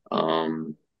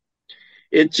 Um,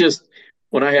 it just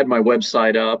when I had my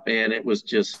website up, and it was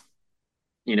just,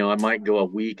 I might go a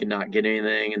week and not get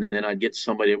anything, and then I'd get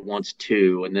somebody that wants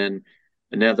two, and then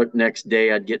another next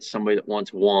day I'd get somebody that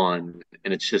wants one,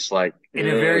 and it's just like In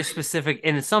a very specific,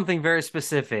 and it's something very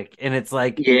specific, and it's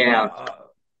like, yeah,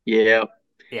 yeah.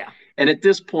 Yeah. And at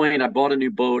this point, I bought a new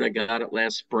boat. I got it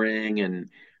last spring, and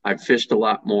I've fished a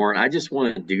lot more. I just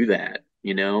want to do that.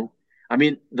 I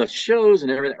mean, the shows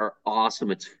and everything are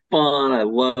awesome. It's fun. I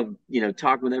love,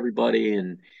 talking with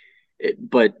everybody,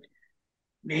 but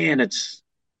man,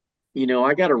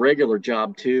 I got a regular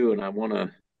job too, and I want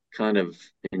to kind of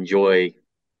enjoy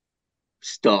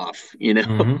stuff.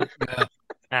 Mm-hmm. Yeah.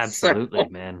 Absolutely, So,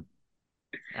 man.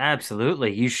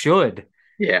 Absolutely. You should.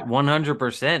 yeah,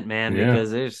 100%, man, Yeah.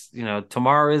 because there's,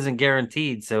 tomorrow isn't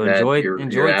guaranteed. So you're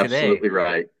enjoy today. absolutely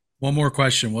right. One more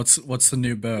question. What's the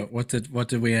new boat? What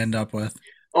did we end up with?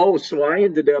 Oh, so I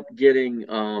ended up getting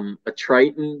a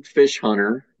Triton Fish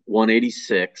Hunter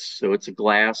 186. So it's a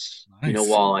glass, Nice.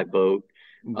 walleye boat.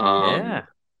 Yeah.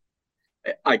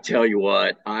 I tell you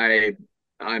what,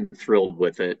 I'm thrilled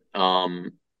with it.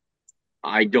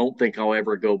 I don't think I'll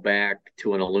ever go back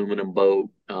to an aluminum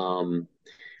boat.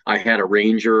 I had a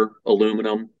Ranger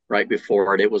aluminum right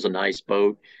before it. It was a nice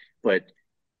boat, but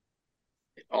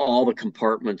all the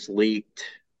compartments leaked.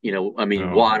 I mean,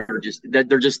 Oh. water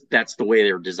that's the way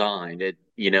they're designed.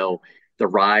 The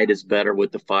ride is better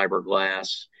with the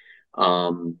fiberglass.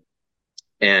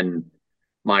 And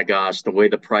my gosh, the way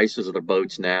the prices of the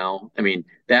boats now, I mean,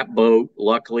 that boat,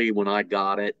 luckily, when I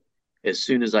got it, as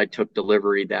soon as I took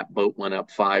delivery, that boat went up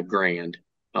 $5,000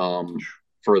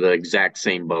 for the exact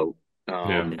same boat.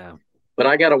 Yeah. But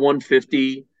I got a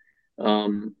 150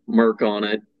 Merc on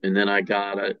it, and then I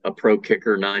got a Pro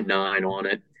Kicker 99 on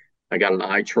it. I got an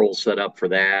iTroll set up for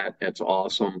that. That's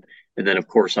awesome. And then, of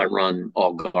course, I run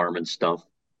all Garmin stuff.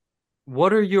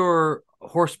 What are your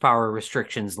horsepower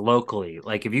restrictions locally?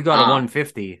 Like if you got a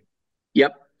 150.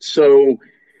 Yep. So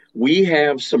we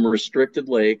have some restricted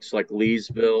lakes like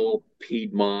Leesville,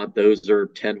 Piedmont. Those are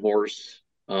 10 horse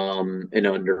and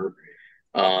under.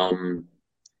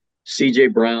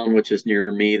 CJ Brown, which is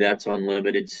near me, that's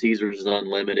unlimited. Caesars is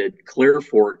unlimited. Clear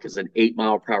Fork is an 8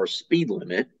 mile per hour speed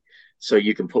limit. So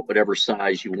you can put whatever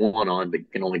size you want on, but you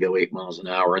can only go 8 miles an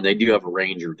hour. And they do have a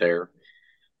Ranger there.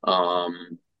 I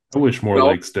wish more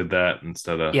lakes did that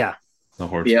instead of the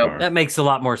horsepower. Yeah, that makes a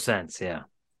lot more sense. Yeah.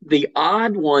 The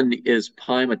odd one is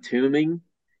Pymatuming.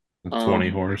 20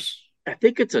 horse. I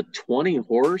think it's a 20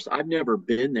 horse. I've never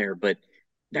been there, but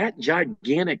that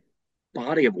gigantic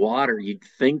body of water, you'd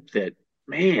think that,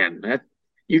 man, that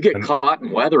you get caught in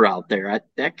weather out there.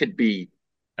 That could be.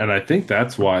 And I think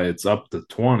that's why it's up to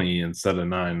 20 instead of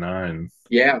 9.9.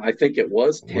 Yeah, I think it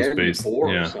was 10.4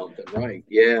 or something, right?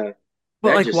 Yeah.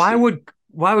 But like, why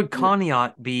would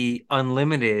Conneaut be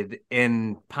unlimited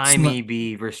and Piney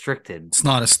be restricted? It's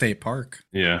not a state park.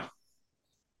 Yeah.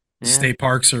 State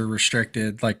parks are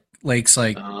restricted. Like lakes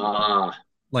like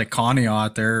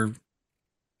Conneaut, they're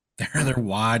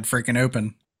wide freaking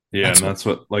open. Yeah, that's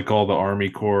what like all the Army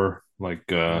Corps, like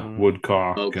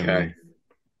Woodcock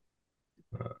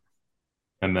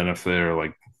and then if they're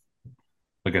like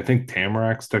I think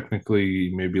Tamarac's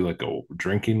technically maybe like a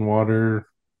drinking water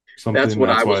something. That's what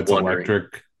I was it's wondering.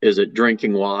 Electric. Is it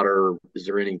drinking water? Is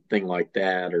there anything like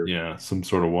that? Or some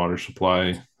sort of water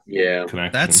supply. Yeah,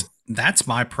 connection. That's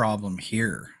my problem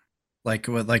here. Like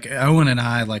with Owen and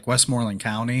I, like Westmoreland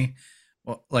County.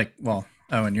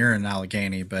 Owen, you're in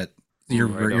Allegheny, but you're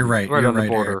right. Right you're on the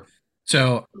border.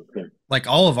 So, like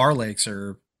all of our lakes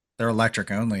they're electric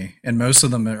only, and most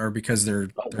of them are because they're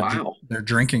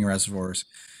drinking reservoirs.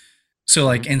 So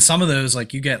like in some of those,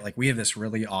 like you get like we have this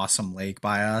really awesome lake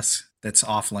by us that's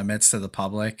off limits to the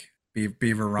public,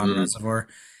 Beaver Run Reservoir.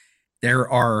 There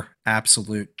are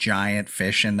absolute giant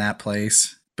fish in that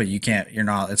place, but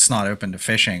it's not open to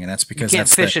fishing, and that's because you can't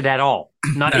fish it at all.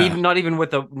 Not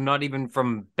even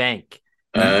from bank.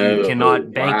 You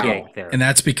cannot bank yank there. And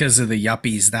that's because of the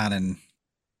yuppies down in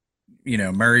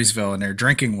Murraysville and their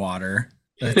drinking water.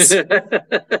 That's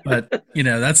but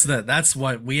that's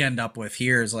what we end up with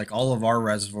here is like all of our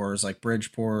reservoirs, like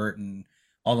Bridgeport and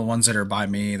all the ones that are by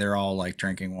me, they're all like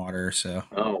drinking water. So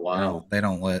Oh wow. they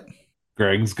don't lit.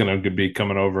 Greg's gonna be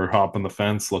coming over, hopping the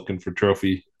fence, looking for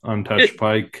trophy untouched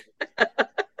pike.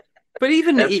 But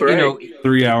even That's you right. know,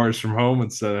 3 hours from home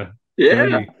instead of Yeah.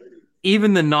 30.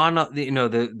 even the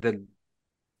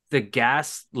the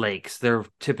gas lakes, they're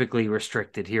typically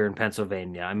restricted here in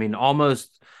Pennsylvania. I mean,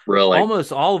 almost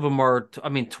all of them are.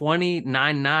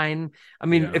 29.9. I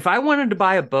mean, Yeah. if I wanted to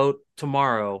buy a boat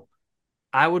tomorrow,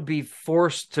 I would be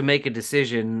forced to make a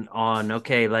decision on,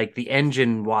 okay, like the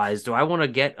engine wise, do I want to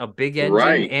get a big engine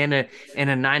Right. and a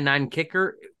 9.9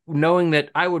 kicker, knowing that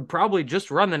I would probably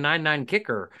just run the 9.9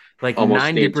 kicker like Almost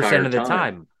the 90% of the entire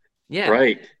time. Yeah.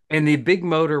 Right. And the big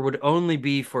motor would only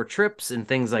be for trips and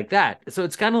things like that. So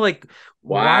it's kind of like,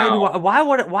 Wow. why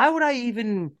would I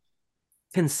even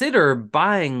consider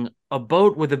buying a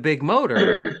boat with a big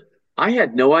motor I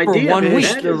had no for idea. 1 week?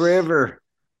 Fish the river.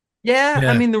 Yeah,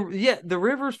 Yeah. I mean the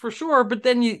rivers for sure, but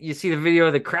then you see the video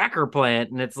of the cracker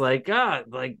plant and it's like,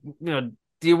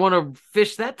 do you want to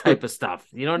fish that type of stuff?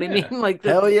 You know what I mean? Like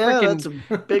Hell yeah, frickin-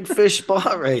 that's a big fish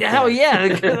spot right hell there. yeah.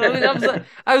 I mean,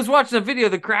 I was watching a video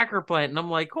of the cracker plant and I'm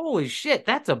like, holy shit,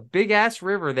 that's a big ass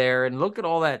river there, and look at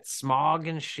all that smog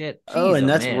and shit. Oh, Jeez, and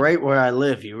that's man. right where I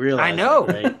live. You realize I know.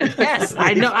 that, right? Yes,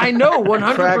 I know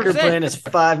 100%. Cracker plant is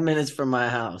 5 minutes from my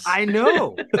house. I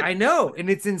know. And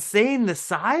it's insane the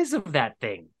size of that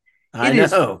thing. I It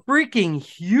is know. freaking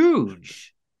huge.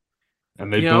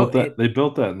 And they built that. They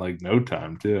built that in like no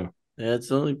time too. Yeah,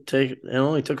 it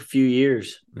only took a few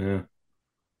years. Yeah.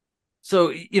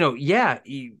 So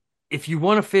if you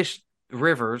want to fish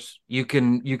rivers, you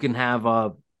can have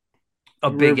a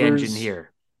big Rivers. engine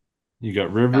here. You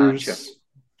got Rivers, Gotcha.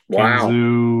 Wow.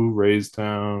 Kinzoo,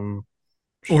 Raystown,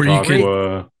 Or you could-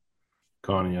 Chautauqua,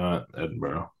 Conneaut,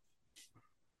 Edinburgh.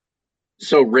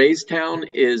 So Raystown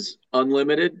is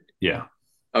unlimited? Yeah.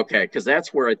 Okay, because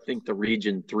that's where I think the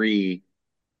Region 3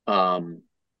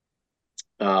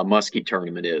 Muskie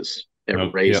tournament is at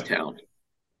Raystown. Yeah.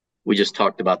 We just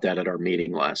talked about that at our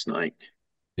meeting last night.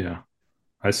 Yeah.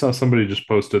 I saw somebody just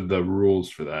posted the rules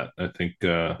for that. I think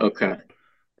okay.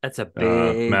 That's a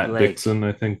big Matt lake. Dixon,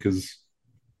 I think, is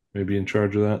maybe in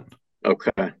charge of that.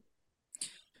 Okay.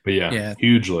 But yeah.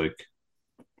 Huge lake.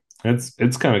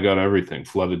 It's kind of got everything.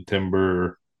 Flooded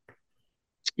timber.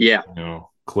 Yeah.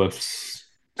 Cliffs.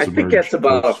 I think that's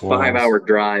about a 5-hour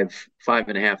drive,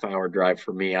 5.5-hour drive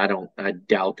for me. I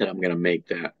doubt that I'm going to make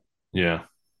that. Yeah.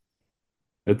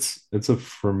 It's a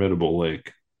formidable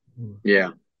lake.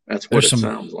 Yeah. That's what it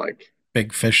sounds like.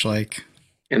 Big fish lake.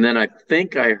 And then I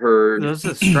think I heard those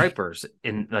are stripers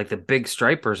in like the big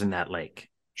stripers in that lake.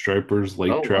 Stripers,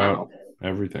 lake trout,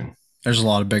 everything. There's a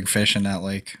lot of big fish in that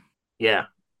lake. Yeah.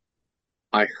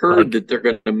 I heard that they're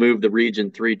going to move the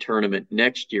Region 3 tournament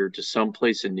next year to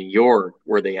someplace in New York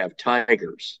where they have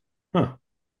tigers. Huh.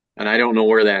 And I don't know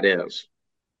where that is.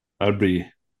 I'd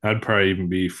probably even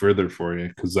be further for you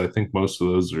because I think most of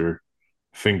those are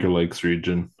Finger Lakes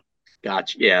region.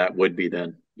 Gotcha. Yeah, it would be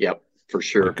then. Yep, for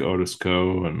sure. Like Otis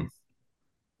Cove and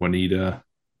Juanita.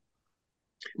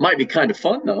 Might be kind of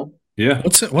fun though. Yeah.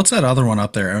 What's that other one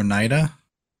up there? Oneida?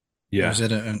 Yeah. Or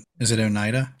is it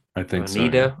Oneida? I think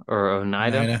Oneida so. or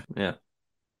Oneida. Yeah.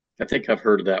 I think I've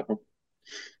heard of that one.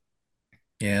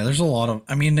 Yeah, there's a lot of,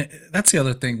 that's the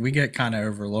other thing. We get kind of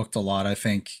overlooked a lot. I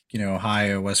think,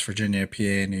 Ohio, West Virginia,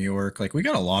 PA, New York, like we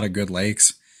got a lot of good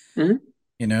lakes.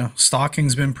 Mm-hmm.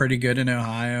 Stocking's been pretty good in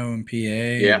Ohio and PA.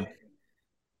 Yeah.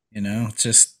 And, it's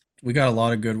just, we got a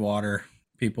lot of good water.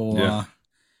 People,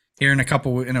 here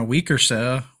in a week or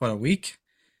so, a week?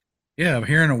 Yeah,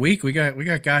 here in a week, we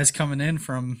got guys coming in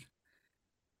from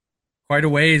quite a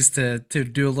ways to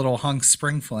do a little hunk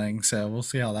spring fling. So we'll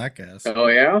see how that goes. Oh,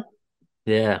 yeah?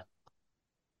 Yeah.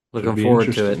 Looking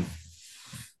forward to it.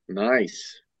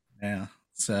 Nice. Yeah.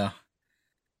 So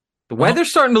the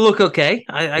weather's starting to look okay.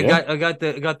 I got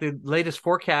the latest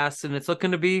forecast and it's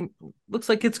looks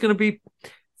like it's going to be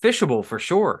fishable for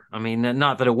sure. I mean,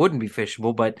 not that it wouldn't be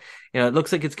fishable, but it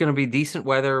looks like it's going to be decent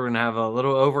weather. We're going to have a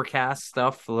little overcast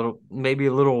stuff, maybe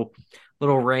a little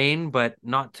rain, but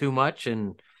not too much.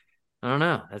 And I don't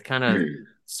know. It kind of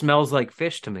smells like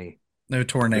fish to me. No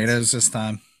tornadoes this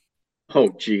time. Oh,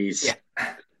 geez. Yeah.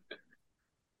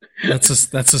 That's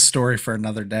a story for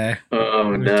another day.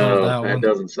 Oh, no. That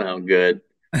doesn't sound good.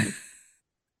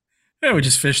 Yeah, we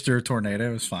just fished through a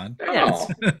tornado. It was fine. Oh.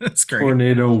 It's great.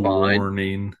 Tornado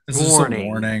warning. This is a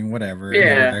warning, whatever.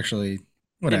 Yeah.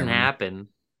 Didn't happen.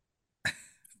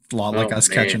 A lot like us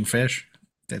catching fish.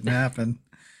 Didn't happen.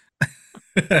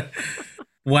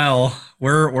 Well,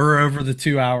 we're over the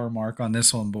 2 hour mark on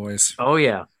this one, boys. Oh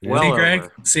yeah. Well, See, Greg?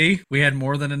 over. See, we had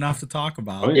more than enough to talk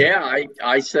about. Oh, yeah. Yeah,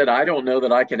 I said I don't know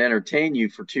that I can entertain you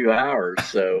for 2 hours.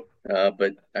 So,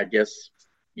 but I guess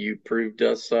you proved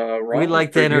us wrong. We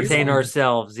like to entertain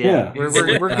ourselves. Yeah,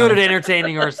 Yeah. we're good at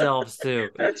entertaining ourselves too.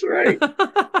 That's right.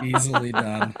 Easily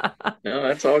done. No,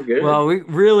 that's all good. Well, we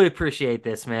really appreciate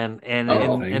this, man, and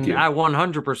thank and you. I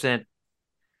 100%.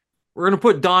 We're gonna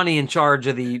put Donnie in charge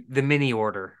of the mini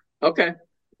order. Okay.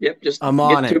 Yep. Just I'm get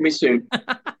on to it. me soon.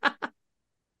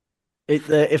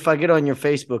 If I get on your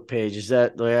Facebook page, is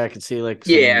that the way I can see like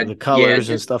the colors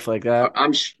and stuff like that?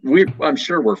 I'm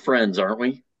sure we're friends, aren't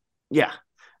we? Yeah,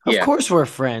 of Yeah. course we're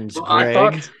friends, Well,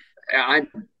 Greg. I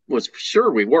was sure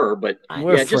we were, but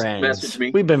We're yeah, just friends. message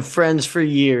me. We've been friends for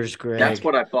years, Greg. That's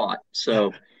what I thought.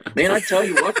 So, man, I tell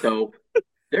you what though,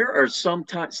 there's some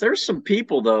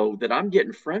people though that I'm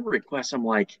getting friend requests. I'm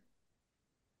like,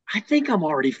 I think I'm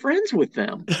already friends with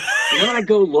them. And then I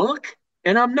go look,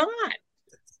 and I'm not.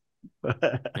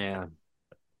 Yeah.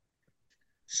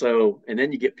 So, and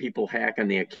then you get people hacking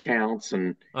the accounts,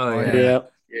 and Oh yeah. Yeah.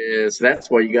 yes, that's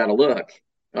why you got to look.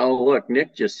 Oh, look,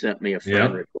 Nick just sent me a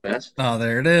friend request. Oh,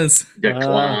 there it is.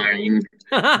 Decline.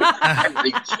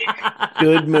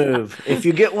 Good move. If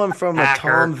you get one from Hacker.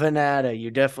 a Tom Venata,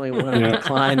 you definitely want to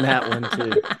decline that one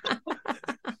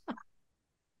too.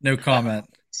 No comment.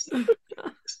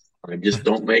 Just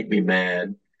don't make me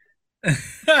mad.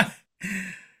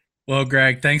 Well,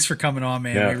 Greg, thanks for coming on,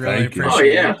 man. Yeah, we really thank you.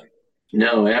 appreciate Oh yeah. it.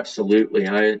 No, absolutely.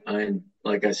 I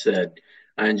like I said,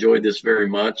 I enjoyed this very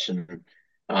much, and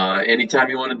anytime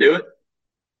you want to do it,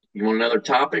 you want another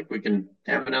topic, we can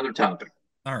have another topic.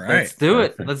 All right. Let's do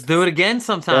it. Perfect. Let's do it again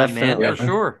sometime, Definitely. man, for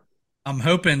sure. I'm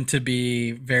hoping to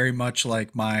be very much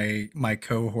like my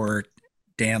cohort,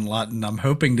 Dan Lutton. I'm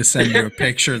hoping to send you a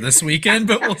picture this weekend,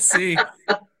 but we'll see.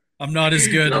 I'm not as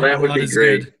good. No, that would not be as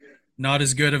great. good. Not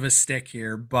as good of a stick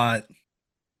here, but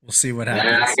we'll see what I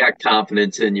happens. got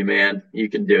confidence in you, man. You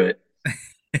can do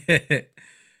it.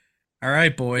 All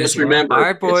right, boys. Just remember, all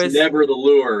right, boys. it's never the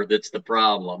lure that's the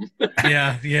problem.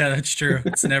 Yeah, that's true.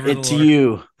 It's never It's the Lord.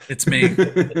 you. It's me.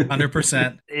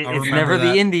 100%. It's never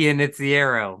the Indian, it's the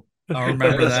arrow. I'll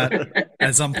remember that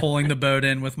as I'm pulling the boat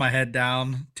in with my head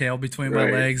down, tail between my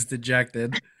Right. legs,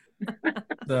 dejected.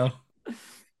 So, It's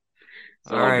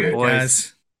All right, good. boys.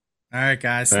 guys. All right,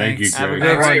 guys. Thank you, Thanks. Have a Greg. good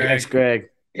All one. right. Thanks, Greg.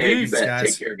 Hey, you Peace, bet.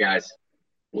 guys. Take care, guys.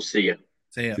 We'll see you.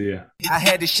 See ya. See ya. I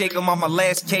had to shake him on my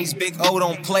last case, Big O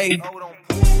don't play.